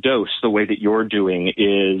control that dose the way that you're doing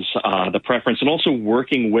is the preference, and also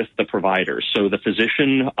working with the provider. So the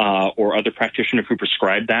physician or other practitioner who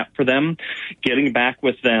prescribed that for them, getting back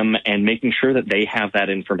with them and making sure that they have that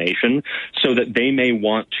information so that they may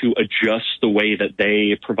want to adjust the way that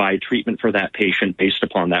they provide treatment for that patient based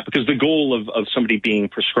upon that. Because the goal of somebody being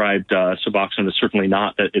prescribed Suboxone is certainly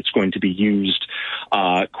not that it's going to be used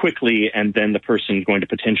quickly and then the person is going to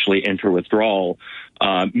potentially enter withdrawal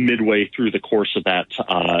midway through the course of that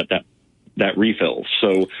refill.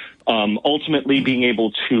 So ultimately being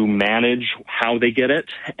able to manage how they get it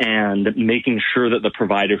and making sure that the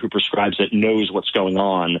provider who prescribes it knows what's going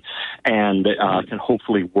on and can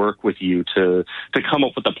hopefully work with you to come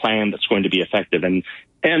up with a plan that's going to be effective.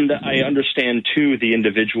 And I understand, too, the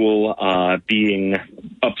individual being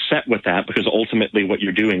upset with that, because ultimately what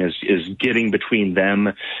you're doing is getting between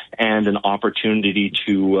them and an opportunity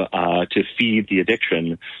to feed the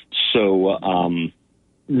addiction. So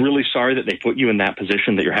really sorry that they put you in that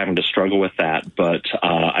position, that you're having to struggle with that. But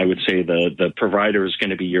I would say the provider is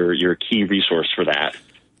going to be your key resource for that.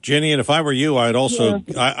 Jenny, and if I were you, I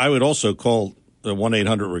would also call the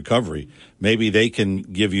 1-800-RECOVERY. Maybe they can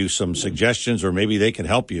give you some suggestions, or maybe they can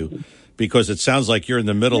help you, because it sounds like you're in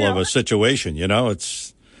the middle of a situation.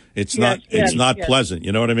 It's not pleasant.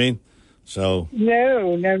 You know what I mean? So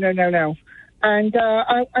no. And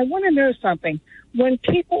I want to know something. When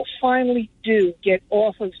people finally do get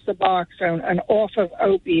off of Suboxone and off of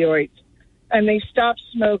opioids, and they stop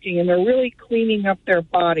smoking and they're really cleaning up their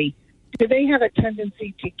body, do they have a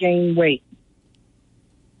tendency to gain weight?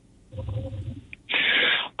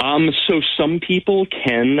 So some people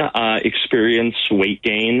can experience weight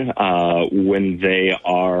gain when they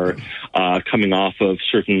are coming off of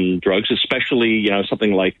certain drugs, especially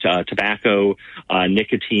something like tobacco.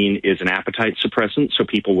 Nicotine is an appetite suppressant, so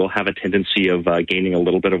people will have a tendency of gaining a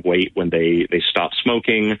little bit of weight when they stop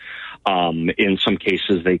smoking. In some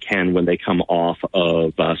cases, they can when they come off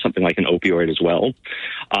of something like an opioid as well.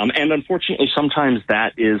 And unfortunately, sometimes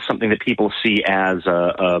that is something that people see as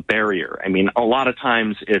a barrier. I mean, a lot of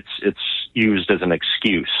times it's used as an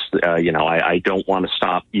excuse. I don't want to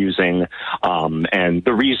stop using. And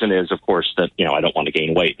the reason is, of course, that, I don't want to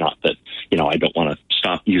gain weight, not that, I don't want to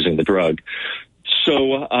stop using the drug.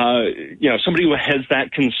 So, somebody who has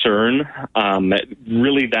that concern,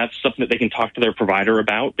 really that's something that they can talk to their provider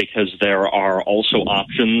about, because there are also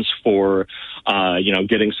options for,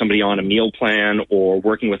 getting somebody on a meal plan or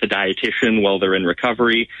working with a dietitian while they're in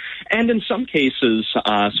recovery. And in some cases,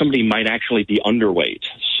 somebody might actually be underweight.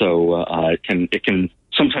 So, it can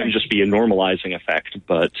sometimes just be a normalizing effect.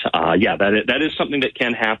 But, that is something that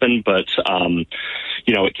can happen. But,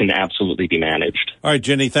 it can absolutely be managed. All right,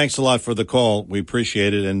 Ginny, thanks a lot for the call. We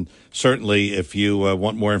appreciate it. And certainly if you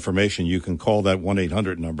want more information, you can call that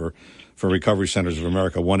 1-800 number for Recovery Centers of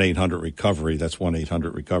America, 1-800-RECOVERY. That's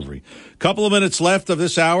 1-800-RECOVERY. Couple of minutes left of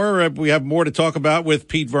this hour. We have more to talk about with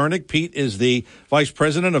Pete Vernick. Pete is the Vice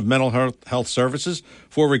President of Mental Health Services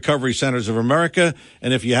for Recovery Centers of America.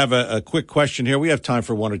 And if you have a quick question here, we have time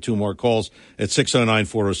for one or two more calls at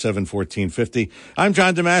 609-407-1450. I'm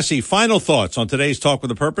John DeMasi. Final thoughts on today's Talk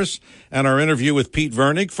with a Purpose and our interview with Pete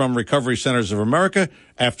Vernick from Recovery Centers of America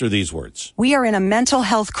after these words. We are in a mental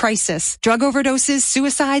health crisis. Drug overdoses,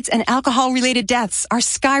 suicides, and alcohol-related deaths are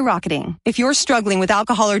skyrocketing. If you're struggling with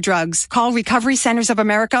alcohol or drugs, call Recovery Centers of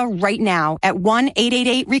America right now at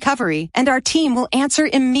 1-888-RECOVERY, and our team will answer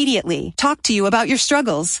immediately, talk to you about your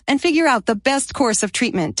struggles, and figure out the best course of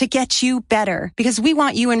treatment to get you better, because we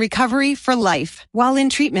want you in recovery for life. While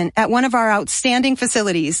in treatment at one of our outstanding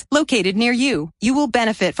facilities located near you, you will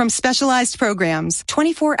benefit from specialized programs,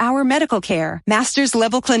 24-hour medical care, master's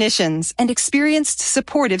level clinicians, and experienced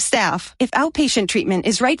supportive staff. If outpatient treatment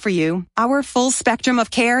is right for you, our full spectrum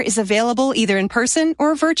of care is available either in person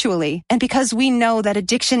or virtually. And because we know that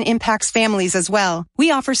addiction impacts families as well,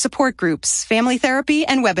 we offer support groups, family therapy,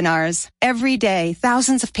 and webinars. Every day,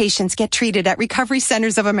 thousands of patients get treated at Recovery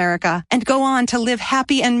Centers of America and go on to live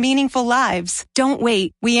happy and meaningful lives. Don't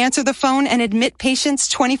wait. We answer the phone and admit patients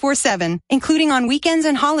 24/7, including on weekends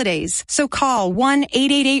and holidays. So call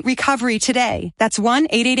 1-888-RECOVERY today. That's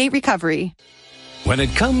 1-888-RECOVERY. When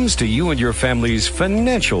it comes to you and your family's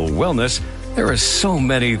financial wellness, there are so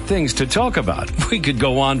many things to talk about. We could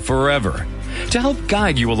go on forever. To help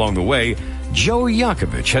guide you along the way, Joe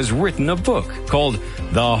Yakovich has written a book called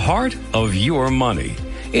The Heart of Your Money,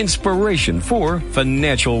 Inspiration for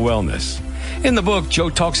Financial Wellness. In the book, Joe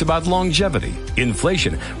talks about longevity,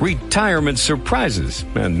 inflation, retirement surprises,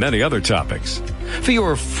 and many other topics. For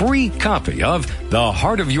your free copy of The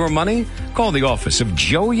Heart of Your Money, call the office of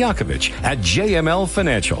Joe Yakovich at JML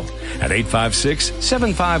Financial at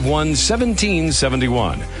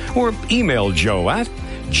 856-751-1771 or email Joe at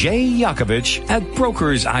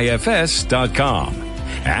jyakovich@brokersifs.com.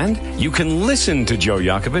 And you can listen to Joe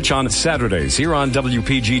Yakovich on Saturdays here on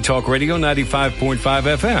WPG Talk Radio 95.5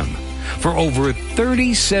 FM. For over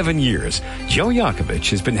 37 years, Joe Yakovich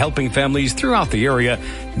has been helping families throughout the area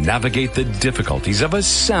navigate the difficulties of a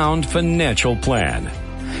sound financial plan.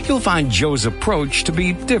 You'll find Joe's approach to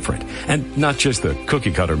be different and not just the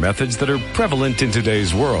cookie-cutter methods that are prevalent in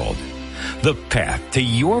today's world. The path to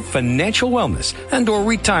your financial wellness and or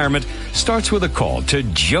retirement starts with a call to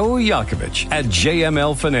Joe Yakovich at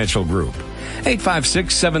JML Financial Group.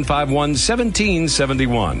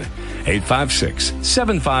 856-751-1771.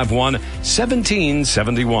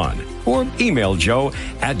 856-751-1771. Or email Joe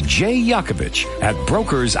at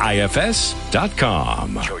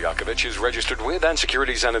jyakovich@brokersifs.com. Joe Yakovich is registered with, and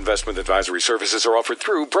securities and investment advisory services are offered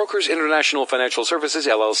through Brokers International Financial Services,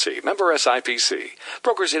 LLC. Member SIPC.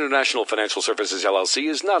 Brokers International Financial Services, LLC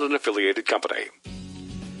is not an affiliated company.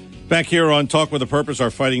 Back here on Talk with a Purpose, our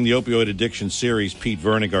Fighting the Opioid Addiction series, Pete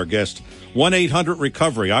Vernick, our guest.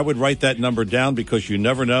 1-800-RECOVERY. I would write that number down because you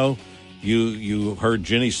never know. You heard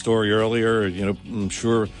Ginny's story earlier. I'm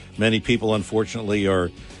sure many people, unfortunately,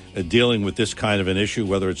 are dealing with this kind of an issue,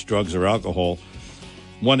 whether it's drugs or alcohol.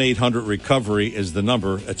 1-800-RECOVERY is the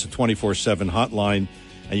number. It's a 24/7 hotline.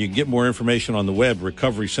 And you can get more information on the web,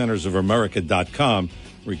 recoverycentersofamerica.com.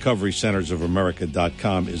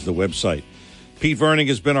 recoverycentersofamerica.com is the website. Pete Vernick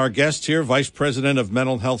has been our guest here, Vice President of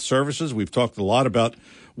Mental Health Services. We've talked a lot about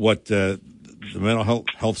what the mental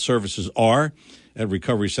health services are at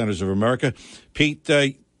Recovery Centers of America. Pete,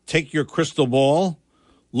 take your crystal ball,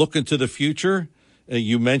 look into the future.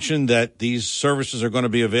 You mentioned that these services are going to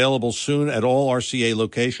be available soon at all RCA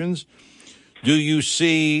locations. Do you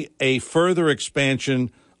see a further expansion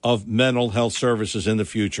of mental health services in the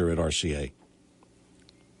future at RCA?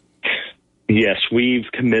 Yes,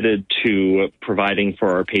 we've committed to providing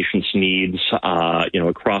for our patients' needs,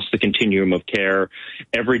 across the continuum of care.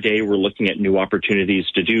 Every day we're looking at new opportunities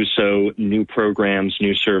to do so, new programs,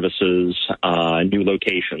 new services, new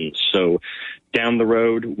locations. So down the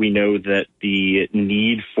road, we know that the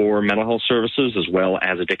need for mental health services as well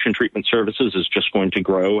as addiction treatment services is just going to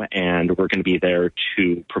grow, and we're going to be there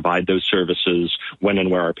to provide those services when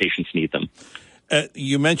and where our patients need them.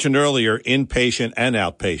 You mentioned earlier inpatient and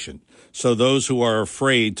outpatient. So those who are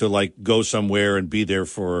afraid to go somewhere and be there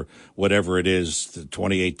for whatever it is,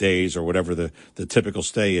 28 days or whatever the typical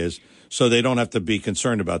stay is, so they don't have to be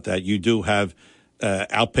concerned about that. You do have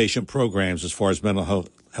outpatient programs as far as mental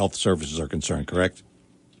health services are concerned, correct?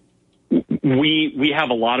 We have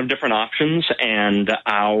a lot of different options, and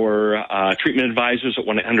our treatment advisors at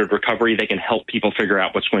 1-800-RECOVERY, they can help people figure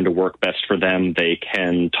out what's going to work best for them. They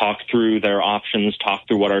can talk through their options, talk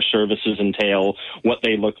through what our services entail, what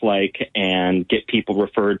they look like, and get people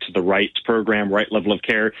referred to the right program, right level of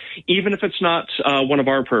care, even if it's not one of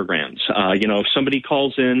our programs. If somebody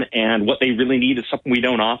calls in and what they really need is something we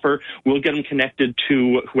don't offer, we'll get them connected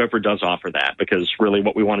to whoever does offer that, because really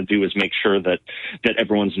what we want to do is make sure that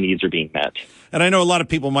everyone's needs are being met. And I know a lot of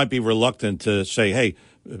people might be reluctant to say, hey,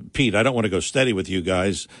 Pete, I don't want to go steady with you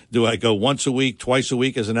guys. Do I go once a week, twice a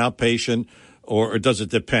week as an outpatient, or does it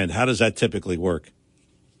depend? How does that typically work?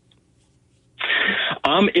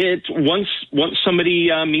 Once somebody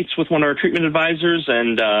meets with one of our treatment advisors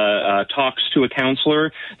and talks to a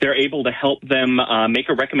counselor, they're able to help them make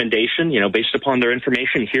a recommendation, based upon their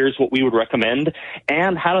information. Here's what we would recommend,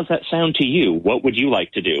 and how does that sound to you? What would you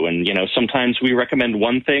like to do? And sometimes we recommend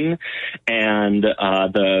one thing, and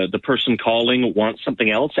the person calling wants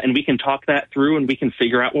something else, and we can talk that through, and we can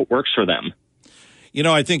figure out what works for them.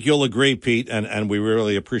 I think you'll agree, Pete, and we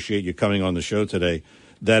really appreciate you coming on the show today,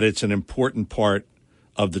 that it's an important part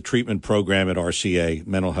of the treatment program at RCA,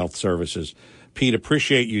 Mental Health Services. Pete,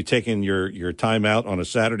 appreciate you taking your time out on a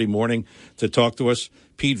Saturday morning to talk to us.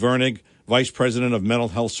 Pete Vernig, Vice President of Mental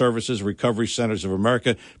Health Services, Recovery Centers of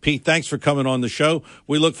America. Pete, thanks for coming on the show.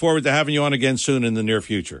 We look forward to having you on again soon in the near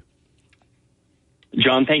future.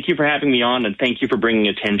 John, thank you for having me on, and thank you for bringing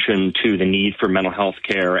attention to the need for mental health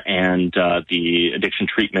care and the addiction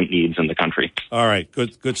treatment needs in the country. All right.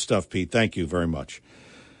 Good stuff, Pete. Thank you very much.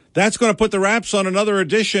 That's going to put the wraps on another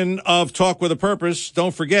edition of Talk with a Purpose.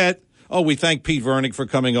 Don't forget, we thank Pete Vernig for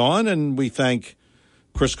coming on, and we thank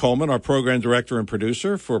Chris Coleman, our program director and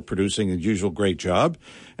producer, for producing his usual great job.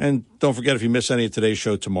 And don't forget, if you miss any of today's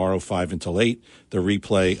show tomorrow, 5 until 8, the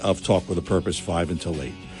replay of Talk with a Purpose, 5 until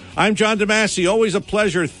 8. I'm John DeMasi. Always a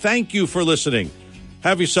pleasure. Thank you for listening.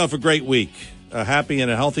 Have yourself a great week, a happy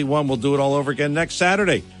and a healthy one. We'll do it all over again next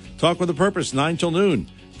Saturday. Talk with a Purpose, 9 till noon.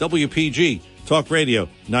 WPG Talk Radio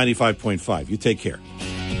 95.5. You take care.